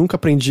segredos. Eu nunca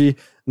aprendi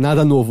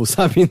nada novo,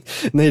 sabe?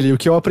 Nele. O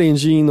que eu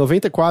aprendi em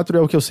 94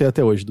 é o que eu sei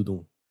até hoje do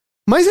Doom.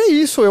 Mas é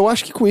isso. Eu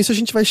acho que com isso a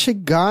gente vai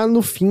chegar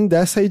no fim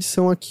dessa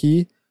edição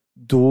aqui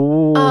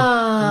do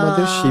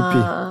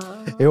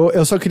Mothership.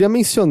 Eu só queria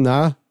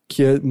mencionar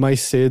que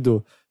mais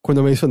cedo, quando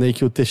eu mencionei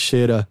que o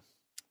Teixeira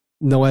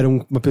não era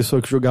uma pessoa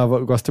que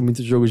gosta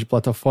muito de jogo de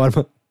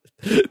plataforma,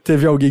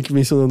 teve alguém que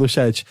mencionou no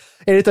chat.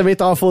 Ele também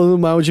tava falando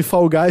mal de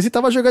Fall Guys e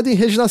tava jogando em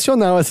rede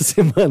nacional essa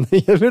semana,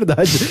 e é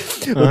verdade.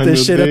 O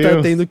Teixeira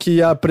tá tendo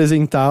que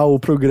apresentar o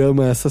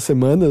programa essas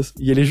semanas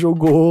e ele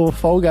jogou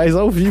Fall Guys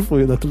ao vivo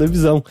na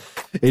televisão.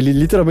 Ele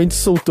literalmente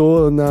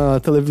soltou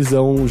na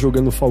televisão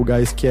jogando Fall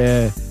Guys, que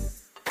é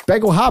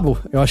Pega o Rabo,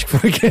 eu acho que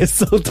foi o que ele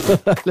soltou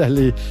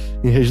ali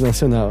em rede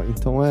nacional.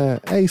 Então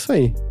é isso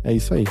aí,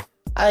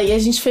 Aí a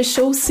gente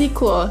fechou o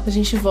ciclo, ó. A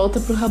gente volta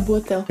pro Rabu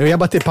Hotel. Eu ia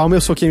bater palma e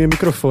eu soquei meu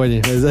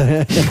microfone, mas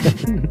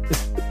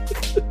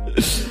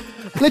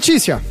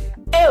Letícia.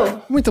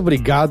 Muito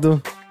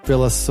obrigado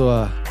pela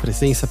sua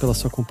presença, pela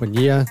sua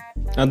companhia.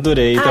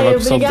 Adorei, tava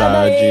com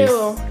saudades.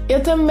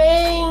 Eu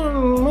também.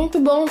 Muito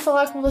bom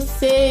falar com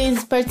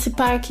vocês,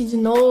 participar aqui de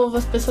novo.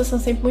 As pessoas são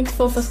sempre muito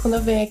fofas quando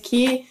eu venho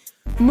aqui.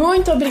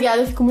 Muito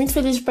obrigada, eu fico muito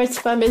feliz de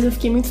participar mesmo. Eu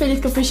fiquei muito feliz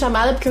que eu fui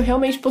chamada, porque eu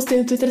realmente postei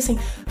no Twitter assim: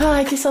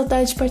 ai, que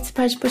saudade de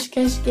participar de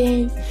podcast de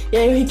games. E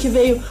aí o Rick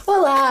veio,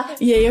 olá!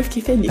 E aí eu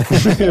fiquei feliz.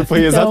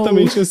 Foi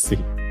exatamente assim.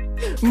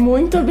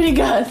 Muito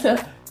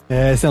obrigada.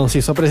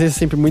 Sua presença é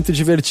sempre muito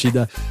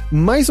divertida.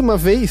 Mais uma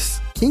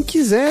vez, quem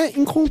quiser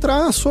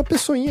encontrar a sua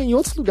pessoinha em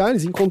outros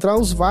lugares, encontrar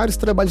os vários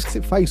trabalhos que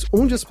você faz,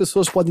 onde as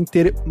pessoas podem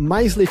ter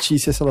mais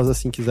Letícia, se elas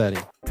assim quiserem.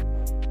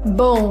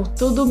 Bom,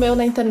 tudo meu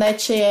na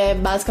internet é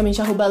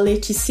basicamente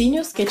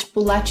 @leticínios, que é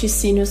tipo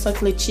laticínios, só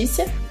que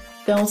Letícia.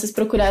 Então, vocês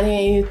procurarem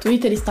aí no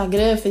Twitter,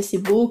 Instagram,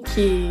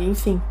 Facebook,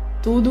 enfim,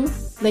 tudo,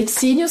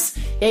 Leticínios.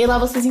 E aí lá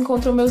vocês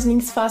encontram meus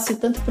links fácil,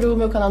 tanto pro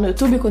meu canal no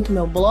YouTube, quanto o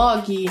meu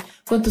blog,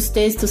 quanto os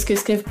textos que eu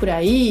escrevo por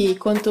aí,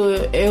 quanto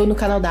eu no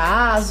canal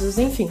da Asus,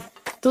 enfim,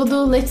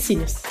 tudo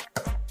Leticínios.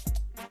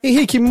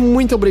 Henrique,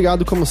 muito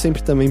obrigado, como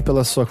sempre, também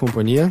pela sua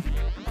companhia.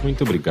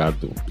 Muito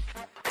obrigado.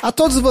 A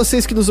todos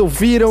vocês que nos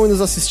ouviram e nos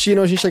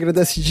assistiram, a gente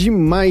agradece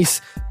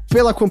demais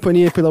pela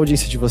companhia e pela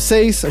audiência de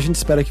vocês. A gente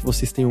espera que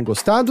vocês tenham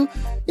gostado.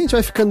 A gente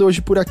vai ficando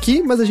hoje por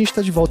aqui, mas a gente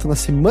tá de volta na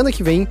semana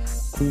que vem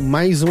com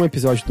mais um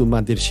episódio do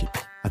Mothership.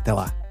 Até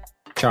lá.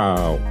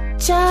 Tchau.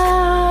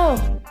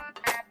 Tchau!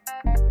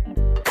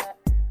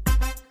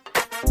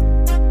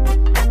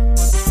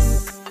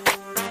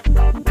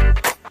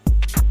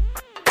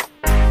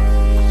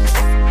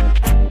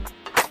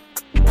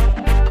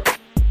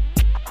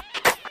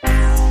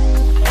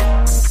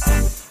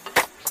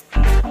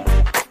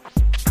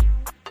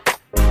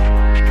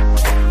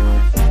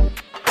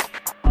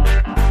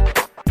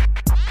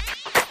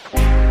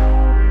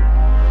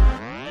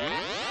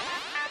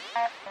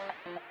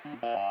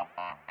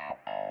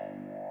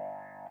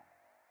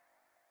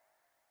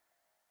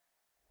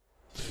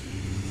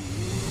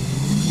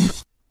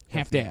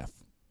 Half-Daff.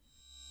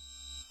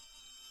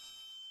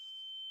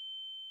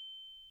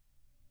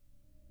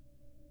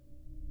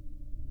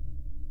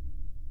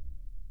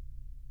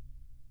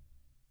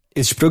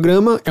 Este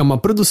programa é uma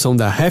produção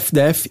da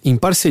Half-Daff em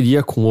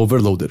parceria com o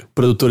Overloader.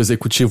 Produtor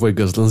executivo é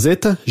Gus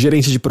Lanzetta,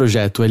 gerente de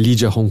projeto é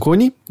Lídia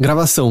Ronconi,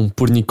 gravação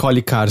por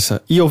Nicole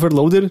Carça e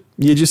Overloader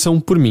e edição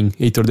por mim,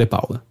 Heitor de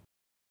Paula.